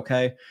boy.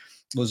 Okay.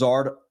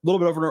 Lazard, a little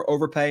bit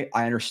overpay.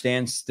 I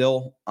understand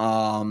still.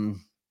 But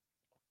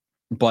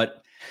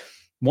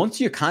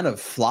once you kind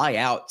of fly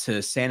out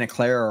to Santa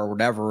Clara or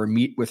whatever, or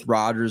meet with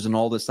Rodgers and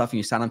all this stuff, and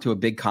you sign him to a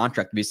big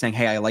contract, to be saying,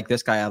 hey, I like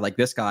this guy, are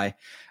you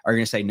going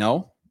to say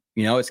no?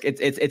 You know, it's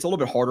a little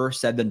bit harder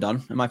said than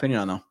done, in my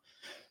opinion. I don't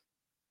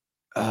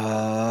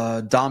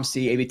know. Dom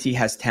C, ABT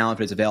has talent,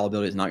 but his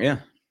availability is not. Yeah,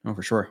 no,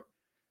 for sure.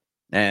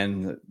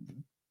 And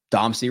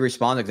Dom C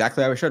responds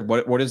exactly how he should.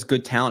 What is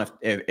good talent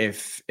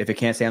if it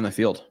can't stay on the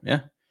field?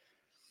 Yeah.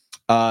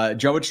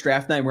 Joe, it's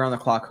draft night. We're on the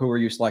clock. Who are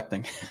you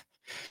selecting?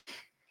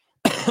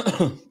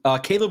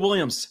 Caleb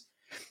Williams.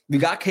 We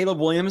got Caleb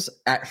Williams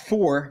at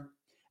 4,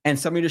 and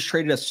somebody just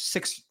traded us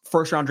 6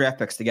 first-round draft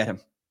picks to get him.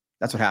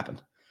 That's what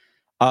happened.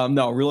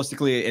 No,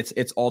 realistically,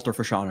 it's Alter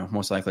Fashanu,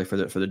 most likely for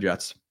the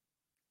Jets.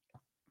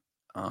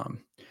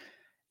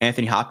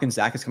 Anthony Hopkins,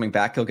 Zach is coming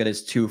back. He'll get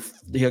his 2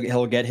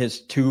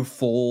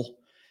 full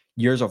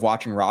years of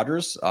watching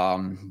Rodgers.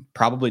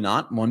 Probably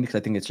not. 1, because I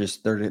think it's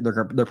just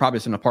they're probably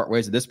just going to part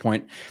ways at this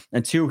point.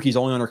 And 2, he's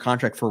only under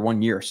contract for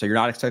 1 year. So you're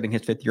not expecting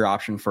his 5th year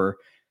option for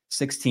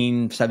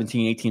 $16,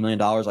 $17, $18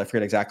 million. I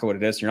forget exactly what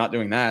it is. You're not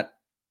doing that.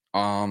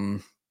 Yeah,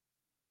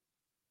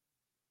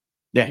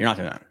 you're not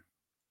doing that.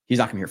 He's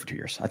not going to be here for 2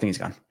 years. I think he's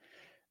gone.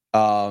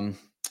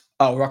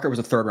 Rucker was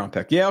a 3rd round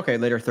pick. Yeah, okay,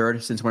 later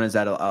 3rd. Since when is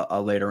that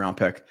a later round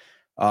pick?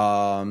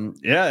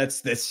 Yeah,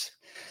 it's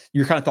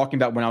you're kind of talking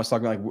about when I was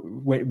talking about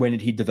like when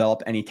did he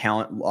develop any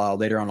talent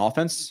later on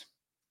offense?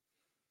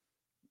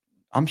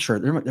 I'm sure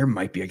there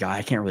might be a guy.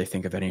 I can't really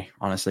think of any,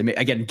 honestly.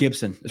 Again,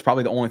 Gibson is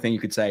probably the only thing you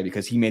could say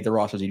because he made the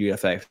roster as a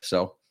UDFA.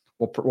 So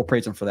we'll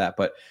praise him for that.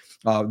 But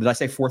did I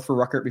say 4th for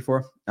Ruckert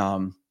before?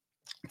 3rd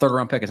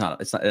round pick is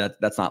not.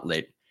 That's not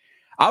late.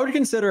 I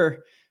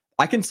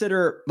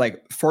consider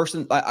like first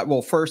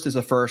is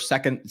a first,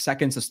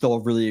 seconds is still a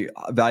really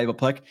valuable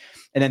pick,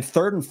 and then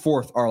 3rd and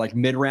 4th are like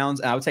mid rounds,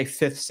 and I would say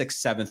 5th,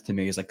 6th, 7th to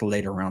me is like the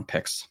later round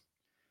picks.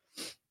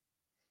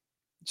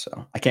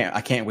 So I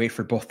can't wait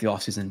for both the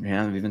offseason.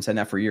 Man, I've been saying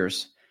that for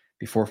years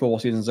before football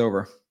season's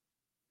over.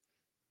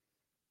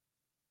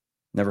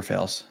 Never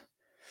fails.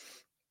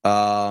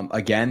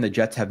 Again, the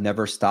Jets have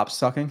never stopped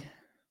sucking.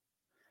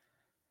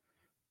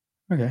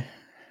 Okay.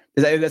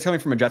 If that's coming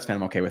from a Jets fan,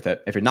 I'm okay with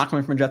it. If you're not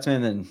coming from a Jets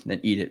fan,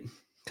 then eat it.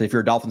 Because if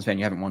you're a Dolphins fan,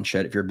 you haven't won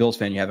shit. If you're a Bills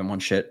fan, you haven't won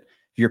shit.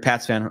 If you're a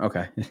Pats fan,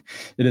 okay.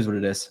 It is what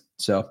it is.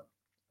 So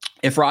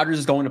if Rodgers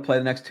is going to play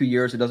the next 2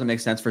 years, it doesn't make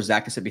sense for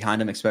Zach to sit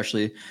behind him,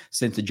 especially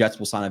since the Jets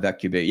will sign a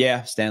vet QB.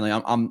 Yeah, Stanley,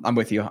 I'm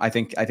with you. I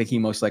think he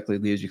most likely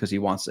leaves because he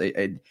wants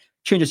a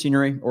change of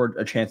scenery or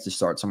a chance to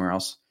start somewhere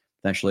else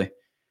eventually.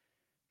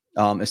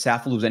 If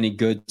Saffold was any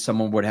good,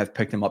 someone would have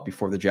picked him up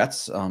before the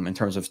Jets. In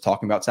terms of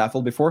talking about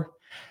Saffold before.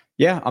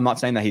 Yeah, I'm not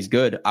saying that he's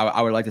good.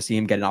 I would like to see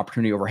him get an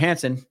opportunity over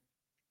Hansen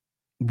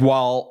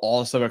while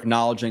also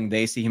acknowledging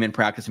they see him in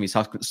practice and he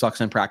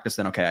sucks in practice.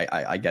 Then, okay,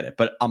 I get it.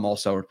 But I'm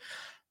also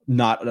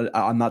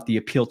I'm not the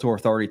appeal to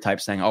authority type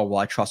saying, oh, well,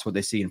 I trust what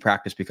they see in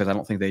practice because I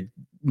don't think they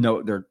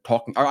know they're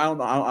talking. Or I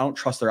don't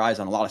trust their eyes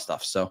on a lot of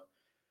stuff. So,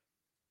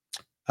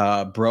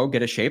 bro,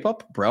 get a shape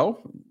up, bro.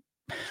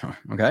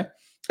 Okay.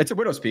 It's a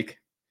widow's peak.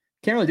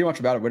 Can't really do much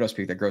about a widow's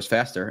peak that grows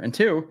faster. And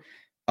 2,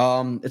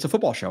 it's a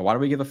football show. Why do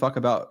we give a fuck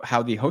about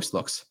how the host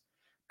looks,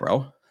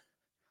 bro?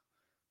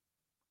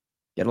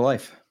 Get a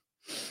life.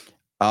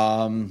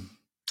 I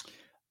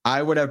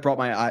would have brought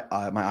my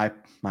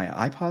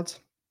iPods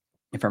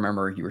if I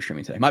remember you were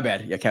streaming today. My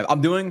bad. Yeah,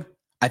 Kev.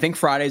 I think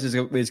Fridays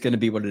is going to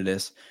be what it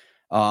is.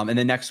 And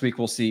then next week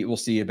we'll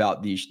see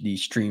about the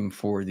stream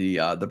for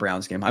the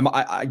Browns game.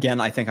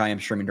 I think I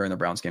am streaming during the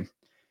Browns game.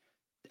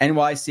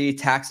 NYC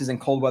taxes and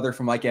cold weather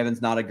for Mike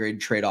Evans, not a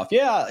great trade-off.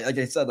 Yeah, like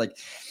I said, like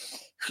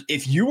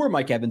if you were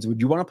Mike Evans, would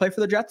you want to play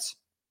for the Jets?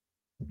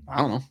 I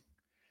don't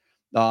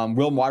know.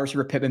 Will wide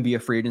receiver Pittman be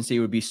a free agency? It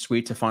would be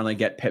sweet to finally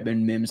get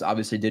Pittman. Mims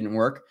obviously didn't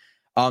work.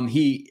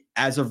 He,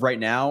 as of right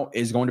now,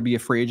 is going to be a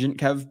free agent,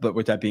 Kev. But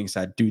with that being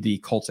said, do the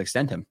Colts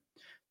extend him?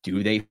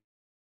 Do they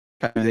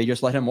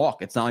just let him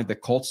walk? It's not like the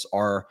Colts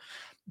are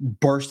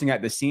bursting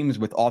at the seams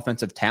with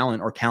offensive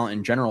talent or talent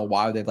in general.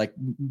 Why they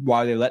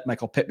let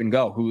Michael Pittman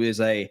go, who is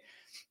a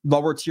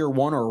lower tier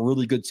 1 or a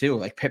really good 2.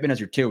 Like Pittman as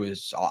your 2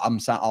 is, I'll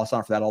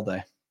sign for that all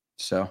day.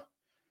 So,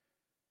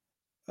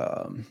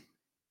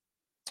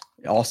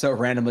 also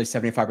randomly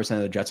 75%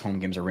 of the Jets home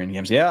games are rain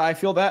games. Yeah, I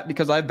feel that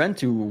because I've been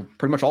to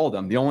pretty much all of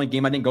them. The only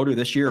game I didn't go to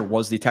this year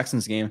was the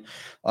Texans game.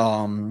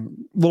 A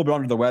little bit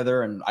under the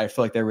weather, and I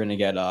feel like they were going to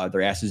get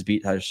their asses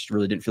beat. I just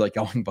really didn't feel like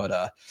going,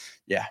 but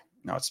yeah,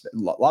 no, it's a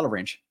lot of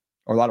range.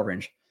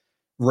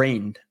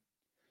 Rained.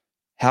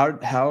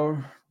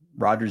 How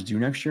Rodgers do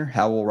next year?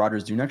 How will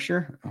Rodgers do next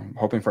year? I'm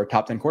hoping for a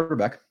top 10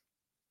 quarterback.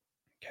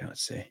 Okay,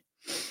 let's see.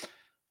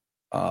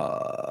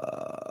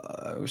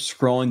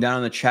 Scrolling down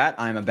in the chat,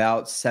 I'm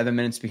about 7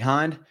 minutes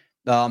behind.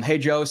 Hey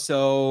Joe,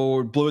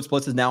 so Blue It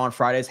Splits is now on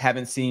Fridays.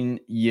 Haven't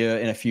seen you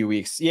in a few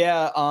weeks.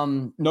 Yeah,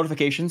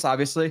 notifications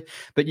obviously,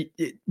 but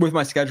with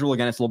my schedule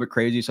again, it's a little bit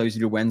crazy. So I used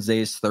to do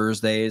Wednesdays,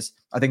 Thursdays.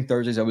 I think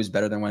Thursdays always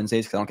better than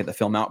Wednesdays because I don't get the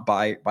film out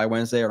by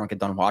Wednesday, or I don't get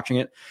done watching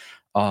it.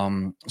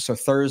 So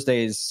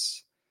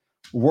Thursdays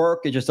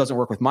work. It just doesn't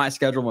work with my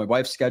schedule, my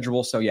wife's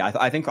schedule. So yeah,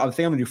 I think I'm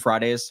gonna do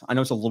Fridays. I know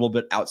it's a little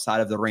bit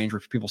outside of the range where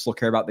people still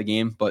care about the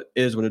game, but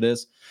it is what it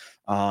is.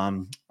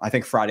 I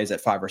think Fridays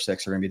at 5 or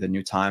 6 are going to be the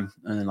new time.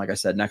 And then, like I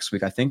said, next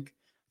week, I think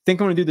I'm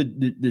going to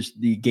do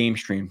the game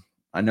stream.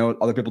 I know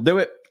other people do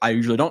it. I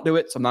usually don't do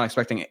it. So I'm not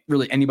expecting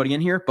really anybody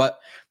in here, but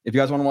if you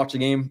guys want to watch the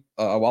game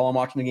while I'm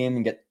watching the game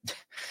and get,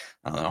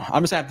 I don't know,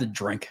 I'm just going to have to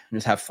drink and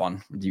just have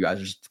fun with you guys,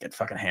 just get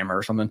fucking hammered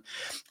or something.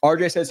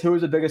 RJ says, who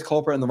is the biggest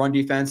culprit in the run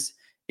defense?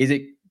 Is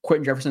it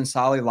Quentin Jefferson,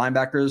 Solly,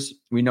 linebackers?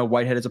 We know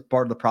Whitehead is a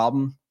part of the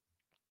problem.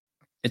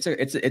 It's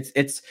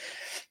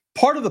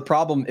part of the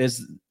problem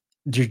is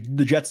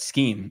the Jets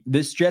scheme.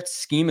 This Jets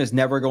scheme is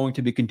never going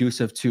to be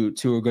conducive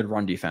to a good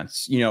run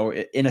defense. You know,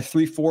 in a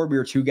 3-4 where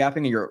you're two gapping,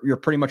 and you're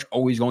pretty much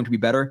always going to be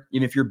better.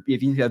 Even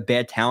if you have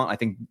bad talent, I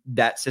think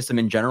that system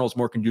in general is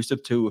more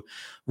conducive to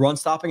run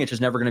stopping. It's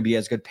just never going to be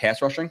as good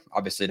pass rushing,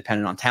 obviously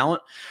dependent on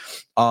talent.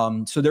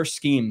 So their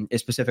scheme is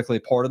specifically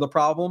part of the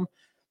problem.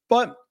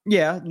 But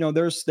yeah, you know,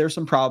 there's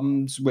some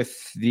problems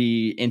with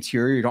the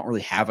interior. You don't really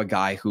have a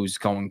guy who's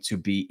going to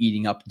be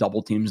eating up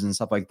double teams and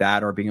stuff like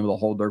that, or being able to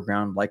hold their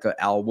ground like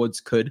Al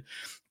Woods could.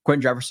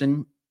 Quentin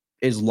Jefferson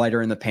is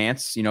lighter in the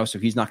pants, you know, so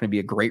he's not going to be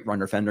a great run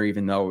defender,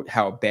 even though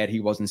how bad he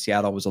was in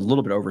Seattle was a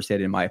little bit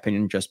overstated, in my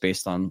opinion, just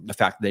based on the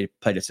fact that they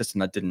played a system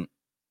that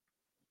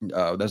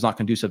that's not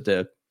conducive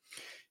to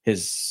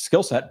his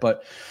skill set.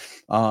 But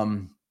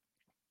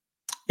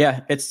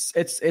yeah, it's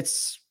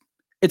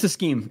a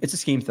scheme. It's a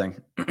scheme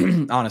thing.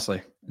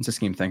 Honestly, it's a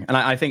scheme thing. And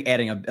I think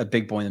adding a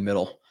big boy in the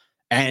middle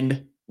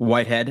and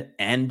Whitehead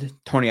and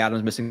Tony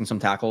Adams missing some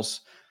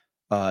tackles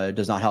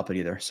does not help it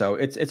either. So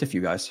it's a few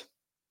guys.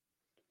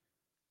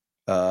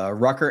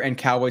 Rucker and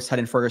Cowboys tight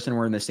end Ferguson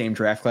were in the same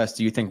draft class.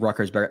 Do you think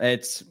Rucker is better?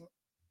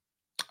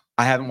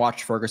 I haven't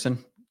watched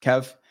Ferguson,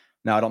 Kev.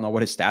 Now, I don't know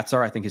what his stats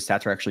are. I think his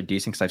stats are actually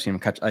decent because I've seen him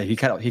catch. He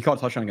caught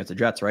a touchdown against the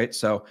Jets, right?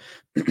 So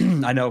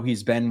I know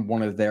he's been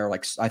one of their, I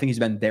think he's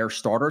been their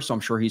starter. So I'm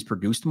sure he's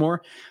produced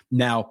more.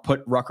 Now,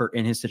 put Rucker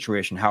in his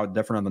situation. How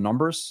different are the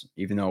numbers?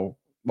 Even though,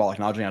 well,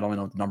 acknowledging I don't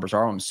know what the numbers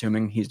are, I'm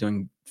assuming he's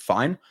doing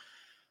fine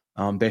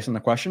based on the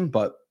question.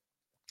 But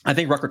I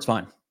think Rucker's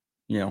fine.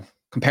 You know,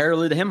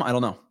 comparatively to him, I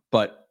don't know.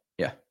 But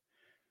yeah.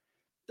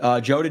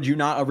 Joe, did you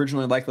not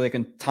originally like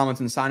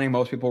Tomlinson signing?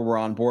 Most people were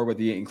on board with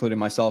the, including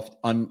myself,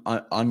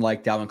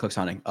 unlike Dalvin Cook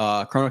signing.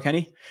 Chrono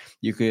Kenny,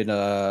 you could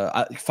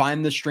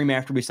find the stream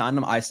after we signed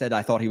him. I said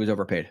I thought he was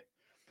overpaid.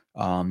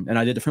 And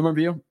I did the film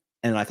review,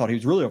 and I thought he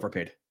was really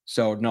overpaid.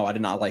 So, no, I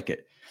did not like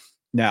it.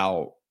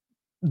 Now,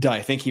 did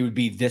I think he would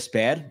be this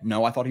bad?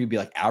 No, I thought he would be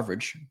like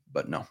average,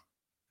 but no.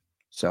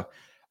 So,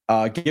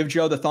 give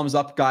Joe the thumbs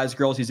up, guys,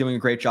 girls. He's doing a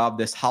great job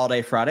this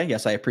holiday Friday.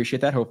 Yes, I appreciate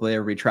that. Hopefully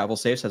everybody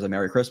travels safe, says a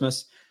Merry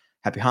Christmas.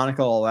 Happy Hanukkah,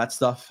 all that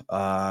stuff.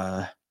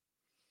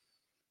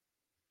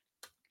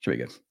 Should be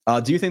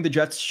good. Do you think the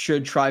Jets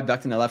should try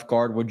Becton at left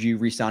guard? Would you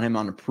re-sign him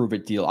on a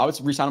prove-it deal? I would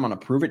re-sign him on a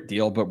prove-it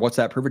deal, but what's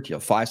that prove-it deal?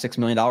 $5-6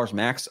 million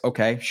max?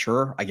 Okay,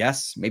 sure, I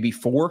guess. Maybe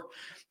 4,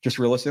 just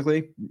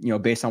realistically. You know,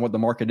 based on what the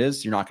market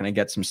is, you're not going to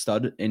get some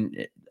stud.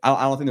 I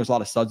don't think there's a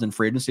lot of studs in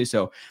free agency,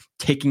 so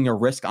taking a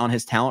risk on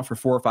his talent for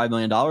 $4 or $5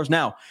 million.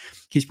 Now,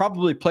 he's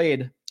probably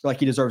played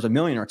like he deserves $1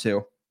 million or $2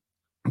 million.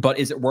 But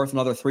is it worth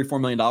another $3-4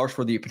 million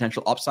for the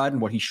potential upside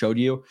and what he showed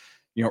you,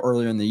 you know,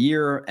 earlier in the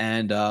year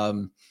and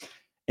in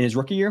his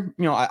rookie year?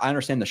 You know, I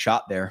understand the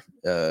shot there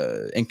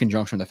in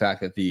conjunction with the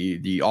fact that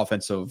the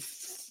offensive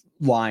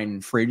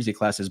line free agency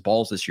class is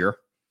balls this year.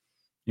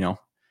 You know,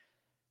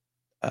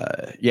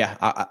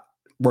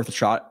 worth a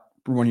shot.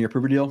 1-year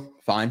prove-it deal,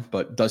 fine.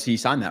 But does he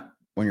sign that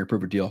 1-year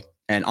prove-it deal?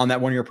 And on that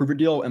 1-year prove-it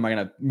deal, am I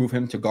going to move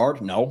him to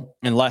guard? No,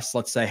 unless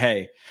let's say,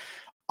 hey,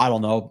 I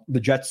don't know,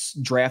 the Jets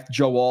draft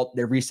Joe Alt,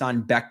 they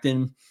re-sign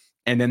Becton,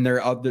 and then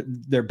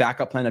their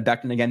backup plan of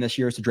Becton again this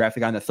year is to draft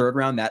the guy in the 3rd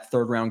round. That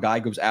 3rd round guy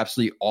goes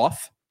absolutely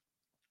off.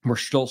 We're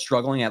still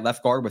struggling at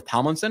left guard with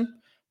Tomlinson.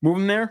 Move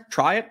him there,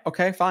 try it.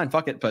 Okay, fine,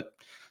 fuck it. But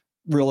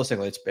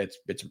realistically,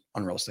 it's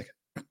unrealistic.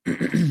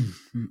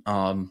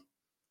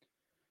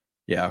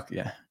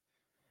 Yeah.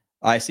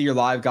 I see you're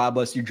live. God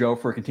bless you, Joe,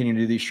 for continuing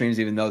to do these streams,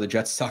 even though the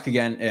Jets suck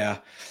again. Yeah.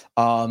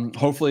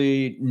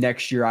 Hopefully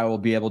next year I will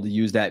be able to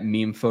use that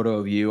meme photo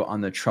of you on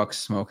the truck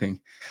smoking.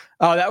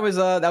 Oh, that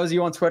was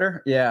you on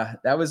Twitter. Yeah.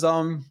 That was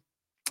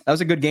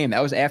a good game.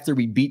 That was after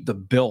we beat the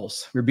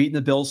Bills. We were beating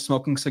the Bills,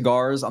 smoking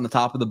cigars on the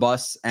top of the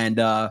bus and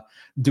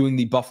doing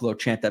the Buffalo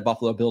chant that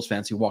Buffalo Bills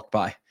fans who walked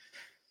by.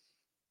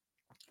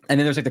 And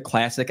then there's like the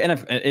classic,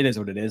 and it is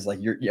what it is. Like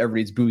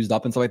everybody's boozed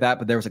up and stuff like that.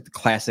 But there was like the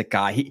classic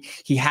guy.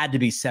 He had to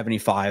be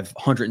 75,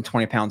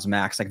 120 pounds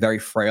max, like very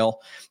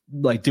frail,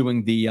 like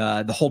doing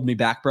the hold me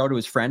back, bro, to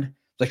his friend,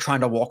 like trying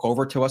to walk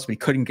over to us, but he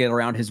couldn't get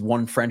around his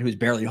one friend who was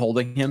barely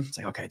holding him. It's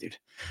like, okay, dude.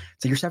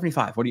 It's like, you're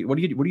 75. What are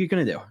you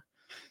gonna do?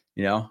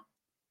 You know,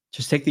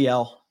 just take the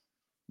L.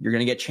 You're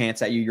going to get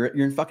chance at you. You're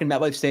in fucking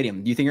MetLife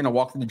Stadium. Do you think you're going to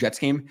walk through the Jets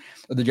game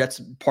or the Jets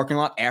parking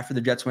lot after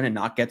the Jets win and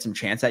not get some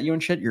chance at you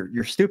and shit?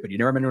 You're stupid. You've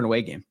never been to an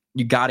away game.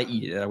 You got to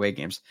eat it at away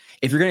games.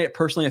 If you're going to get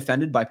personally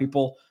offended by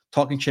people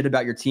talking shit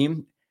about your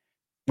team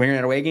when you're in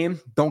an away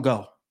game, don't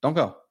go. Don't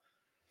go.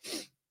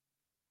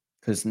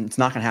 Because it's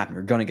not going to happen.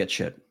 You're going to get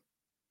shit.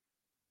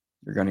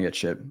 You're going to get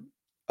shit.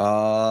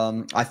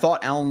 I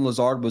thought Allen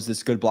Lazard was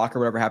this good blocker.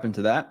 Whatever happened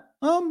to that?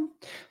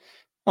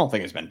 I don't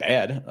think it's been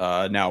bad.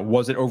 Now,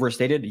 was it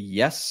overstated?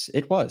 Yes,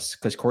 it was,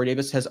 because Corey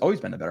Davis has always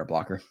been a better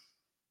blocker.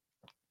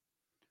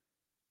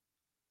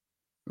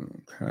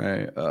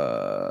 Okay.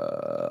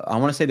 I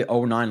want to say the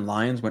 09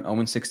 Lions went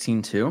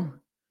 0-16 too.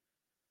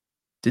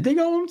 Did they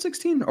go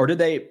 0-16? Or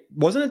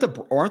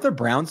aren't the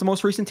Browns the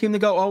most recent team to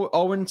go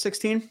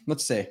 0-16?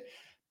 Let's see.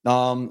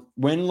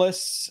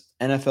 Winless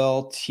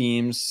NFL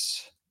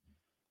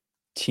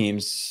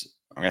teams,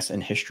 I guess,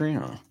 in history.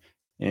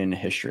 In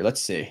history.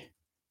 Let's see.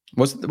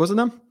 Was it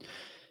them?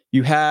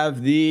 You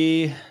have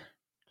the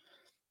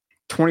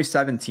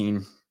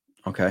 2017.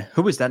 Okay.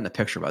 Who was that in the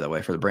picture, by the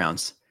way, for the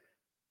Browns?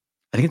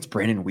 I think it's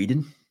Brandon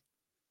Weeden.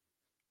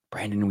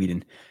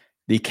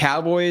 The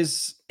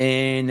Cowboys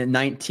in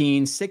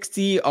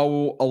 1960,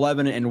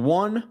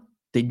 11-1.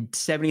 They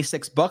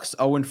 76 Bucks,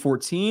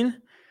 0-14.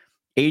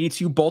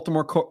 82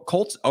 Baltimore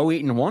Colts,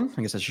 0-8-1.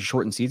 I guess that's a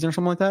shortened season or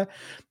something like that.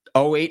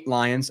 08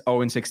 Lions,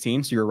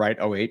 0-16. So you're right,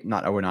 08,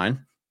 not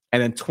 0-9.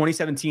 And then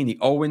 2017, the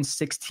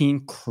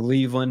 0-16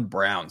 Cleveland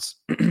Browns.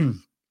 But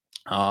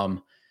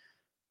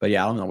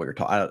yeah, I don't know what you're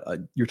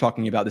talking. You're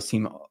talking about this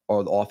team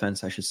or the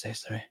offense, I should say.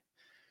 Sorry.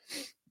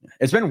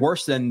 It's been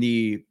worse than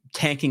the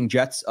tanking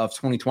Jets of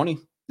 2020.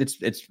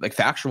 It's like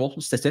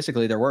factual.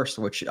 Statistically, they're worse,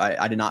 which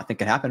I did not think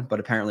could happen, but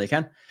apparently it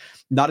can.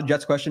 Not a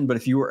Jets question, but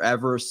if you were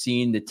ever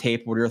seen the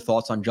tape, what are your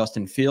thoughts on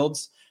Justin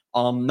Fields?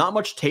 Not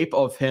much tape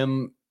of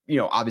him,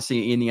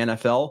 obviously in the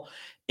NFL.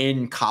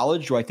 In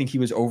college, do I think he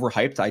was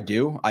overhyped? I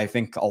do. I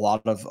think a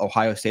lot of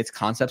Ohio State's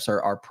concepts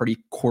are pretty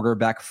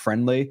quarterback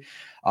friendly.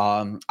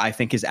 I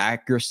think his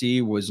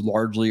accuracy was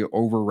largely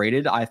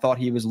overrated. I thought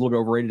he was a little bit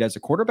overrated as a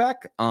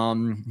quarterback.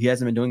 He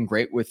hasn't been doing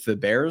great with the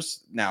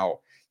Bears. Now,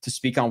 to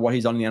speak on what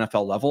he's done in the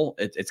NFL level,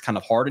 it's kind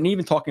of hard. And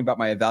even talking about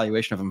my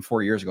evaluation of him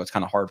 4 years ago, it's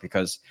kind of hard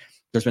because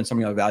there's been so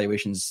many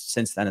evaluations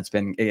since then.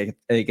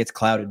 It gets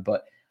clouded.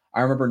 But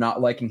I remember not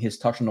liking his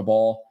touch on the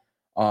ball.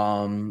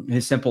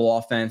 His simple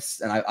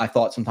offense, and I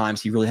thought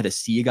sometimes he really had to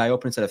see a guy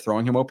open instead of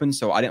throwing him open,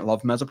 so I didn't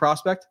love him as a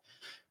prospect.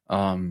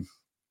 Quarterbacks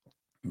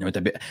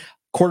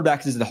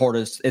is the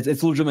hardest.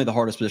 It's legitimately the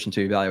hardest position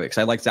to evaluate, because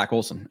I like Zach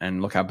Wilson,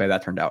 and look how bad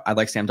that turned out. I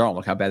like Sam Darnold,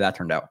 look how bad that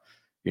turned out.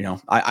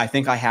 I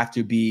think I have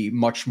to be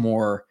much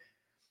more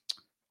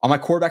on my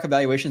quarterback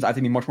evaluations. I have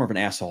to be much more of an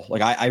asshole.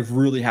 Like I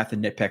really have to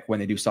nitpick when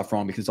they do stuff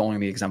wrong, because it's only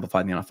going to be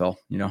exemplified in the NFL.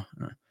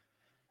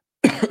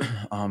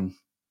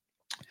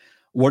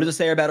 What does it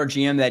say about our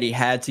GM that he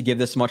had to give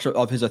this much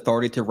of his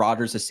authority to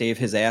Rodgers to save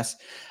his ass?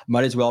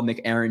 Might as well make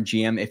Aaron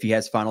GM if he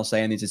has final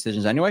say in these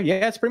decisions anyway.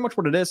 Yeah, it's pretty much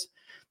what it is.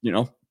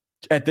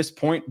 At this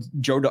point,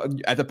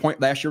 at the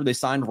point last year they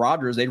signed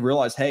Rodgers, they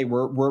realized, hey,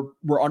 we're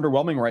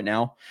underwhelming right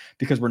now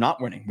because we're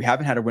not winning. We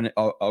haven't had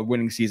a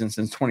winning season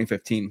since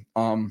 2015.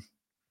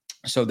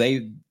 So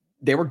they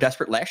were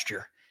desperate last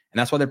year, and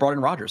that's why they brought in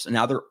Rodgers. And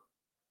now they're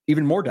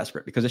even more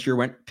desperate because this year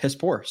went piss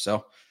poor.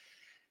 So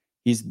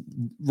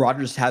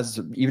Rodgers has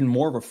even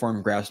more of a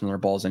firm grasp on their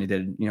balls than he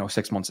did,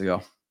 6 months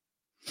ago.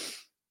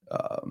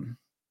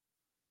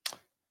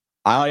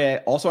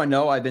 I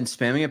know I've been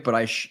spamming it, but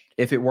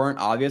if it weren't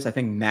obvious, I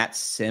think Matt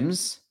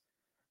Sims.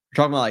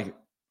 We're talking about like,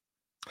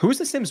 who's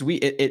the Sims?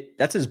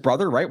 That's his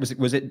brother, right?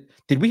 Was it?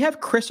 Did we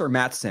have Chris or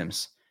Matt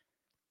Sims?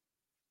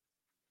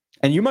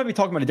 And you might be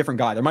talking about a different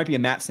guy. There might be a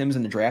Matt Sims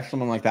in the draft,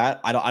 something like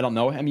that. I don't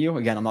know MU.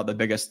 Again, I'm not the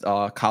biggest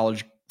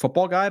college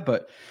football guy,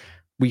 but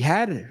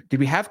did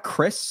we have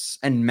Chris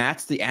and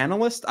Matt's the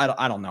analyst?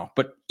 I don't know,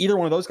 but either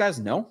one of those guys,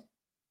 no.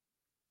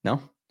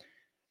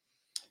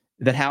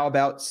 Then how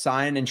about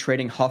signing and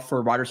trading Huff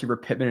for wide receiver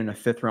Pittman in a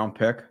 5th round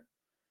pick?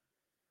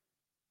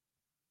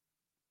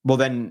 Well,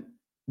 then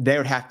they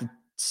would have to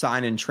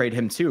sign and trade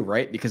him too,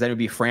 right? Because that would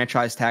be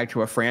franchise tag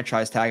to a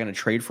franchise tag and a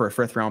trade for a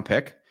 5th round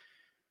pick.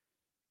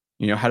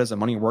 How does the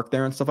money work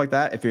there and stuff like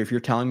that? If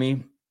you're telling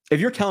me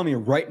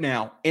right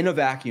now in a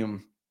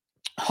vacuum,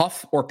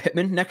 Huff or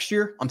Pittman next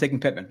year, I'm taking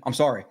Pittman. I'm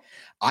sorry.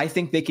 I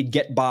think they could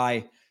get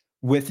by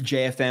with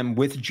JFM,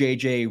 with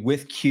JJ,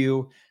 with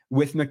Q,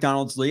 with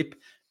McDonald's Leap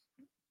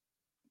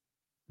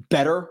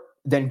better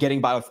than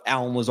getting by with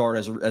Allen Lazard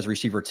as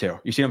receiver too.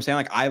 You see what I'm saying?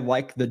 Like, I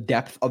like the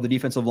depth of the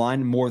defensive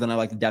line more than I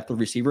like the depth of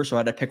receiver. So I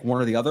had to pick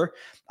one or the other.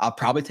 I'll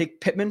probably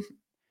take Pittman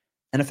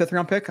and a 5th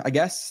round pick, I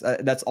guess.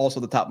 That's also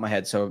the top of my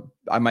head. So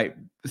I might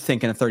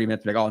think in a 30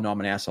 minutes, like, oh no, I'm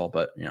an asshole,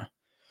 but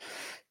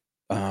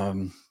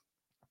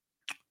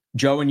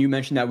Joe, and you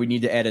mentioned that we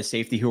need to add a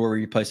safety. Who are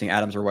we replacing,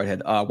 Adams or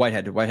Whitehead?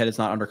 Whitehead is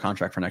not under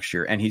contract for next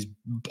year, and he's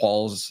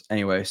balls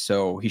anyway,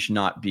 so he should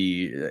not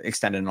be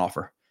extended an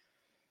offer.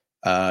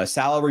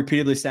 Salah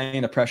repeatedly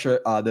saying the pressure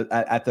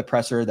at the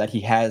presser that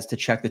he has to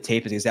check the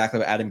tape is exactly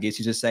what Adam Gase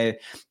used to say.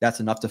 That's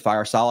enough to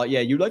fire Salah.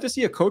 Yeah, you'd like to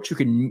see a coach who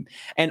can,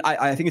 and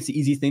I think it's the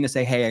easy thing to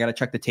say, hey, I got to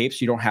check the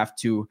tapes. You don't have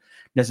to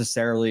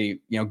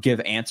necessarily, give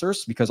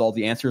answers, because all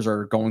the answers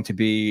are going to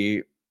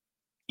be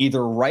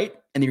either right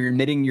and you're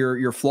admitting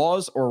your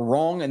flaws, or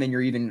wrong and then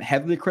you're even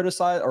heavily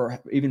criticized,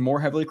 or even more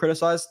heavily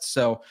criticized.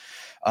 So,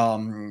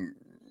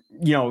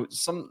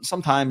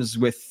 sometimes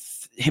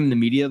with him in the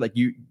media, like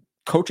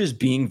coaches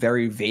being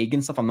very vague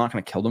and stuff, I'm not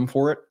going to kill them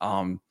for it.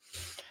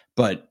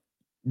 But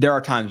there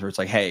are times where it's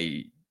like,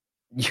 hey,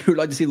 you'd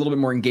like to see a little bit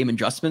more in-game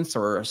adjustments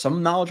or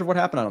some knowledge of what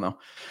happened. I don't know.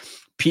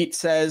 Pete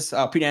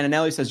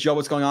Antonelli says, Joe,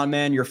 what's going on,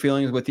 man? Your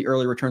feelings with the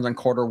early returns on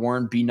Carter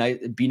Warren? Be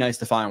nice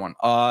to find one.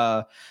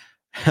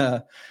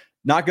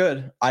 Not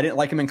good. I didn't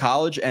like him in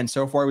college, and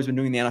so far he's been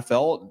doing the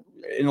NFL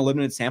in a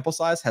limited sample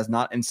size, has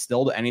not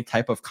instilled any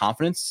type of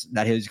confidence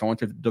that he's going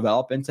to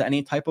develop into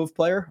any type of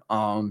player.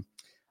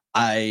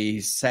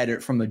 I said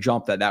it from the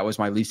jump that was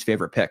my least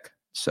favorite pick.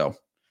 So,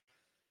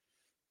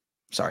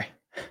 sorry.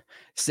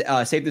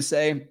 Safe to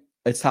say,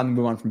 it's time to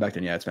move on from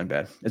Becton. Yeah, it's been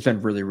bad. It's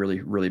been really, really,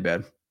 really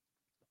bad.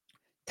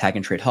 Tag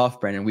and trade Huff,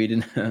 Brandon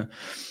Weeden.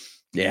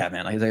 Yeah,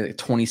 man. He's like a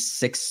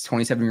 26,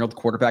 27-year-old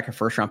quarterback, a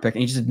first-round pick,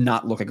 and he just did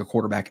not look like a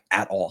quarterback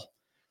at all.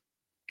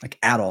 Like,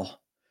 at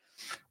all.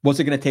 What's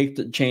it going to take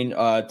to change?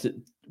 What's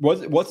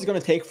it going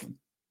to take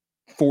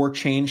for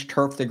change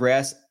turf to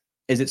grass?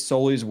 Is it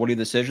solely his Woody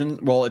decision?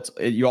 Well,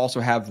 you also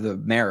have the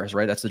Maras,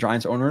 right? That's the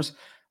Giants owners.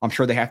 I'm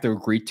sure they have to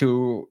agree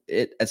to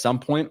it at some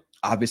point.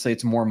 Obviously,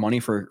 it's more money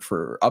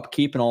for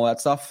upkeep and all that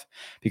stuff,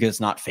 because it's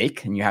not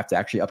fake and you have to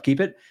actually upkeep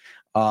it.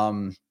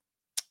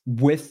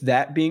 With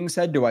that being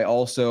said,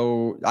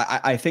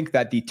 I think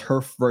that the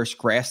turf versus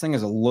grass thing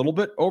is a little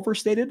bit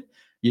overstated.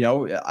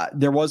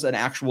 There was an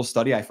actual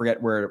study, I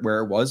forget where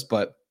it was,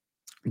 but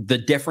the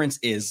difference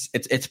is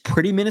it's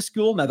pretty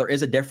minuscule. Now there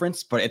is a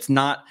difference, but it's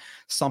not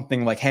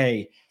something like,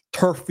 hey,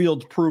 turf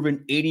field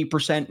proven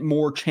 80%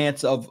 more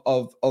chance of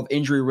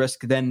injury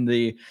risk than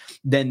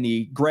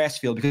the grass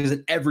field, because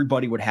then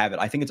everybody would have it.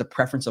 I think it's a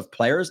preference of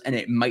players, and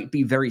it might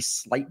be very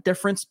slight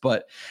difference,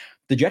 but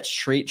the Jets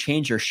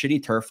changed their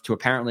shitty turf to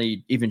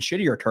apparently even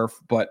shittier turf,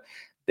 but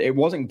it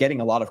wasn't getting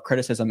a lot of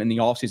criticism in the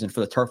offseason for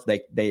the turf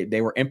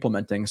they were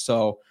implementing.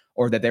 So,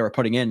 or that they were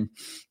putting in.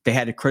 They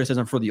had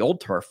criticism for the old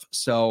turf.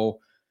 So,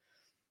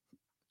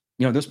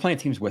 there's plenty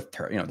of teams with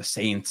turf, the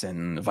Saints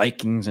and the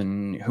Vikings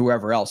and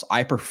whoever else.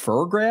 I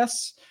prefer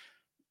grass,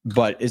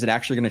 but is it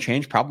actually going to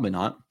change? Probably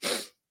not.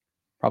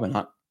 Probably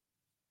not.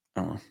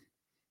 I don't know.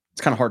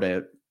 It's kind of hard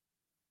but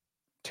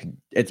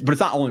it's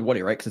not only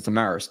Woody, right? Because it's a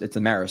Maris. It's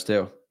a Maris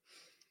too.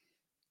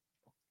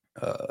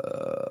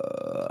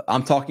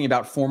 I'm talking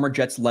about former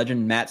Jets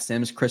legend Matt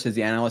Sims. Chris, is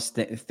the analyst,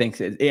 thinks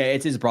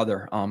it's his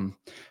brother. I'm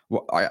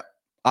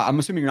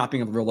assuming you're not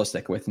being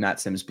realistic with Matt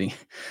Sims being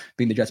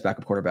the Jets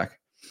backup quarterback.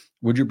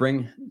 Would you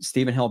bring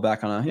Stephen Hill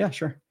back on yeah,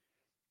 sure.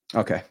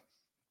 Okay.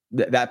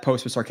 That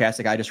post was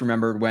sarcastic. I just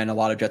remembered when a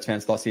lot of Jets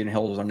fans thought Stephen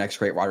Hill was our next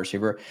great wide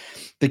receiver.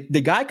 The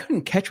guy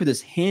couldn't catch with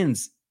his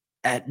hands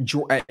at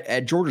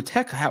Georgia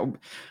Tech.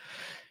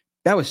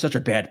 That was such a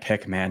bad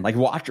pick, man. Like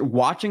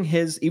watching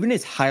even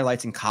his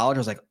highlights in college, I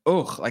was like,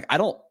 ugh, like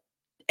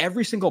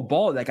every single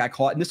ball that guy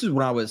caught. And this is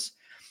when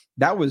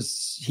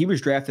he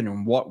was drafted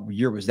in what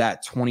year was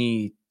that?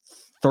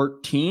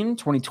 2013,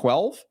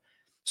 2012.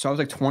 So I was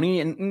like 20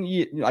 and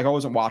like I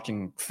wasn't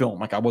watching film.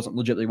 Like I wasn't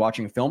legitimately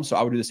watching film. So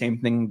I would do the same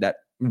thing that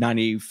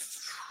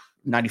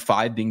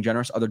 95 being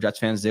generous, other Jets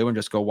fans do, and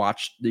just go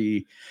watch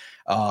the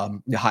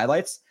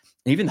highlights.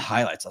 And even the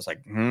highlights, I was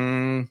like, I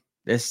don't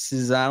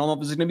know if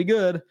this is going to be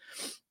good.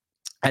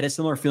 I had a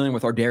similar feeling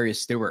with Ardarius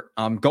Stewart.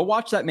 Go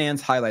watch that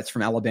man's highlights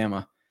from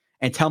Alabama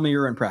and tell me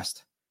you're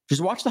impressed.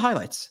 Just watch the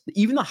highlights.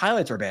 Even the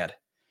highlights are bad.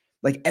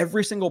 Like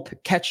every single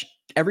catch,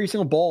 every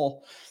single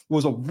ball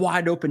was a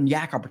wide open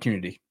yak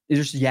opportunity.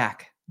 It's just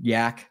yak,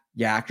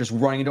 just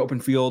running into open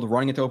field. I'm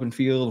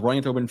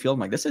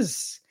like, this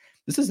is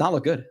not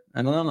look good.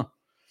 I don't know.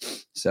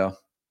 So,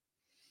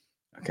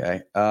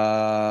 okay.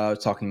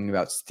 Talking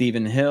about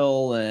Stephen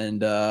Hill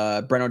and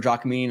Breno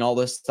Giacomini and all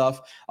this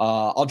stuff.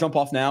 I'll jump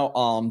off now.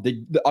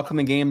 The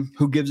upcoming game,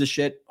 who gives a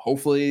shit?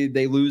 Hopefully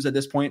they lose at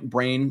this point.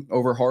 Brain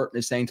over heart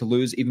is saying to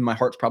lose. Even my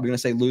heart's probably going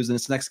to say lose in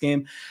this next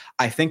game.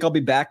 I think I'll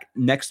be back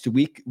next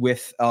week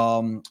with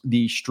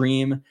the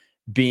stream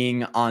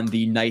being on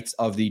the nights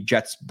of the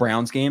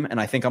Jets-Browns game. And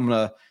I think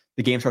the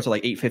game starts at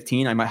like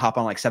 8:15. I might hop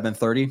on like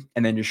 7:30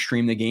 and then just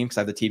stream the game because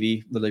I have the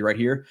TV literally right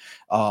here.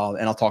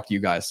 And I'll talk to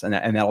you guys. And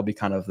that'll be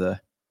kind of the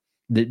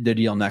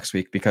deal next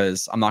week,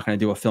 because I'm not going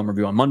to do a film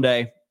review on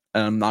Monday.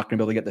 And I'm not going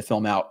to be able to get the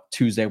film out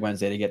Tuesday,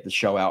 Wednesday to get the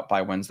show out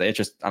by Wednesday. It's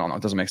just, I don't know.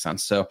 It doesn't make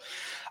sense. So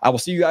I will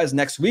see you guys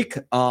next week,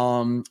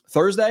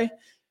 Thursday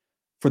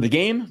for the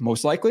game,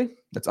 most likely.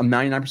 I'm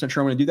 99%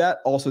 sure I'm going to do that.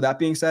 Also, that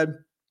being said,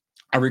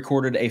 I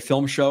recorded a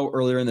film show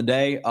earlier in the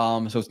day.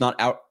 So it's not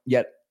out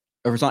yet.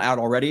 If it's not out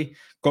already,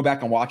 go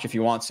back and watch if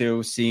you want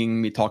to, seeing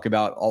me talk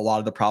about a lot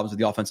of the problems with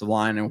the offensive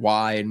line and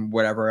why and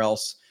whatever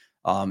else.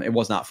 It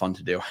was not fun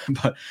to do,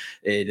 but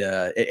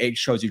it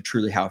shows you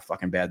truly how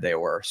fucking bad they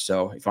were.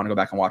 So if you want to go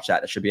back and watch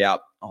that, it should be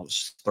out. I'll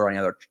just throw any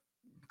other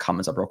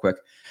comments up real quick.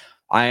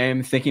 I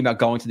am thinking about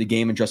going to the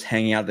game and just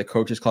hanging out at the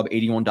Coaches Club.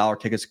 $81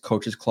 tickets,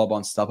 Coaches Club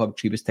on StubHub,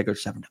 cheapest ticket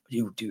 $7.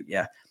 Dude,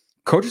 yeah.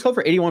 Coaches Club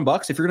for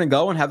 $81. If you're gonna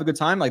go and have a good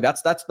time, like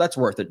that's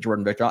worth it,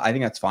 Jordan Victor. I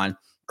think that's fine.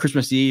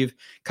 Christmas Eve,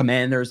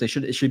 Commanders. It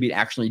should be an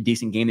actually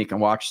decent game they can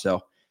watch.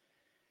 So,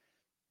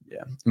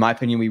 yeah, in my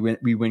opinion,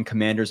 we win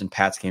Commanders and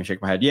Pats game.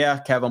 Shake my head. Yeah,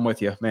 Kev, I'm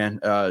with you, man.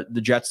 The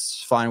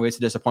Jets find ways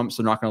to disappoint,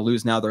 so they're not going to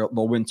lose now. They'll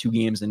win 2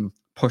 games and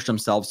push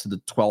themselves to the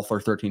 12th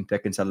or 13th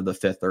pick instead of the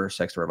 5th or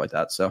 6th or like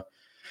that. So,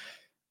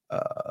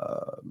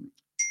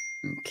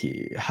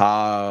 okay.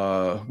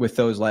 With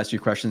those last few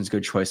questions,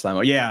 good choice,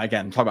 Lamo. Yeah,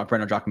 again, talking about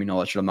Brandon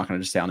Giacomino, that shit. I'm not going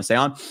to just stay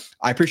on.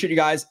 I appreciate you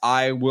guys.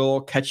 I will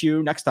catch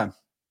you next time.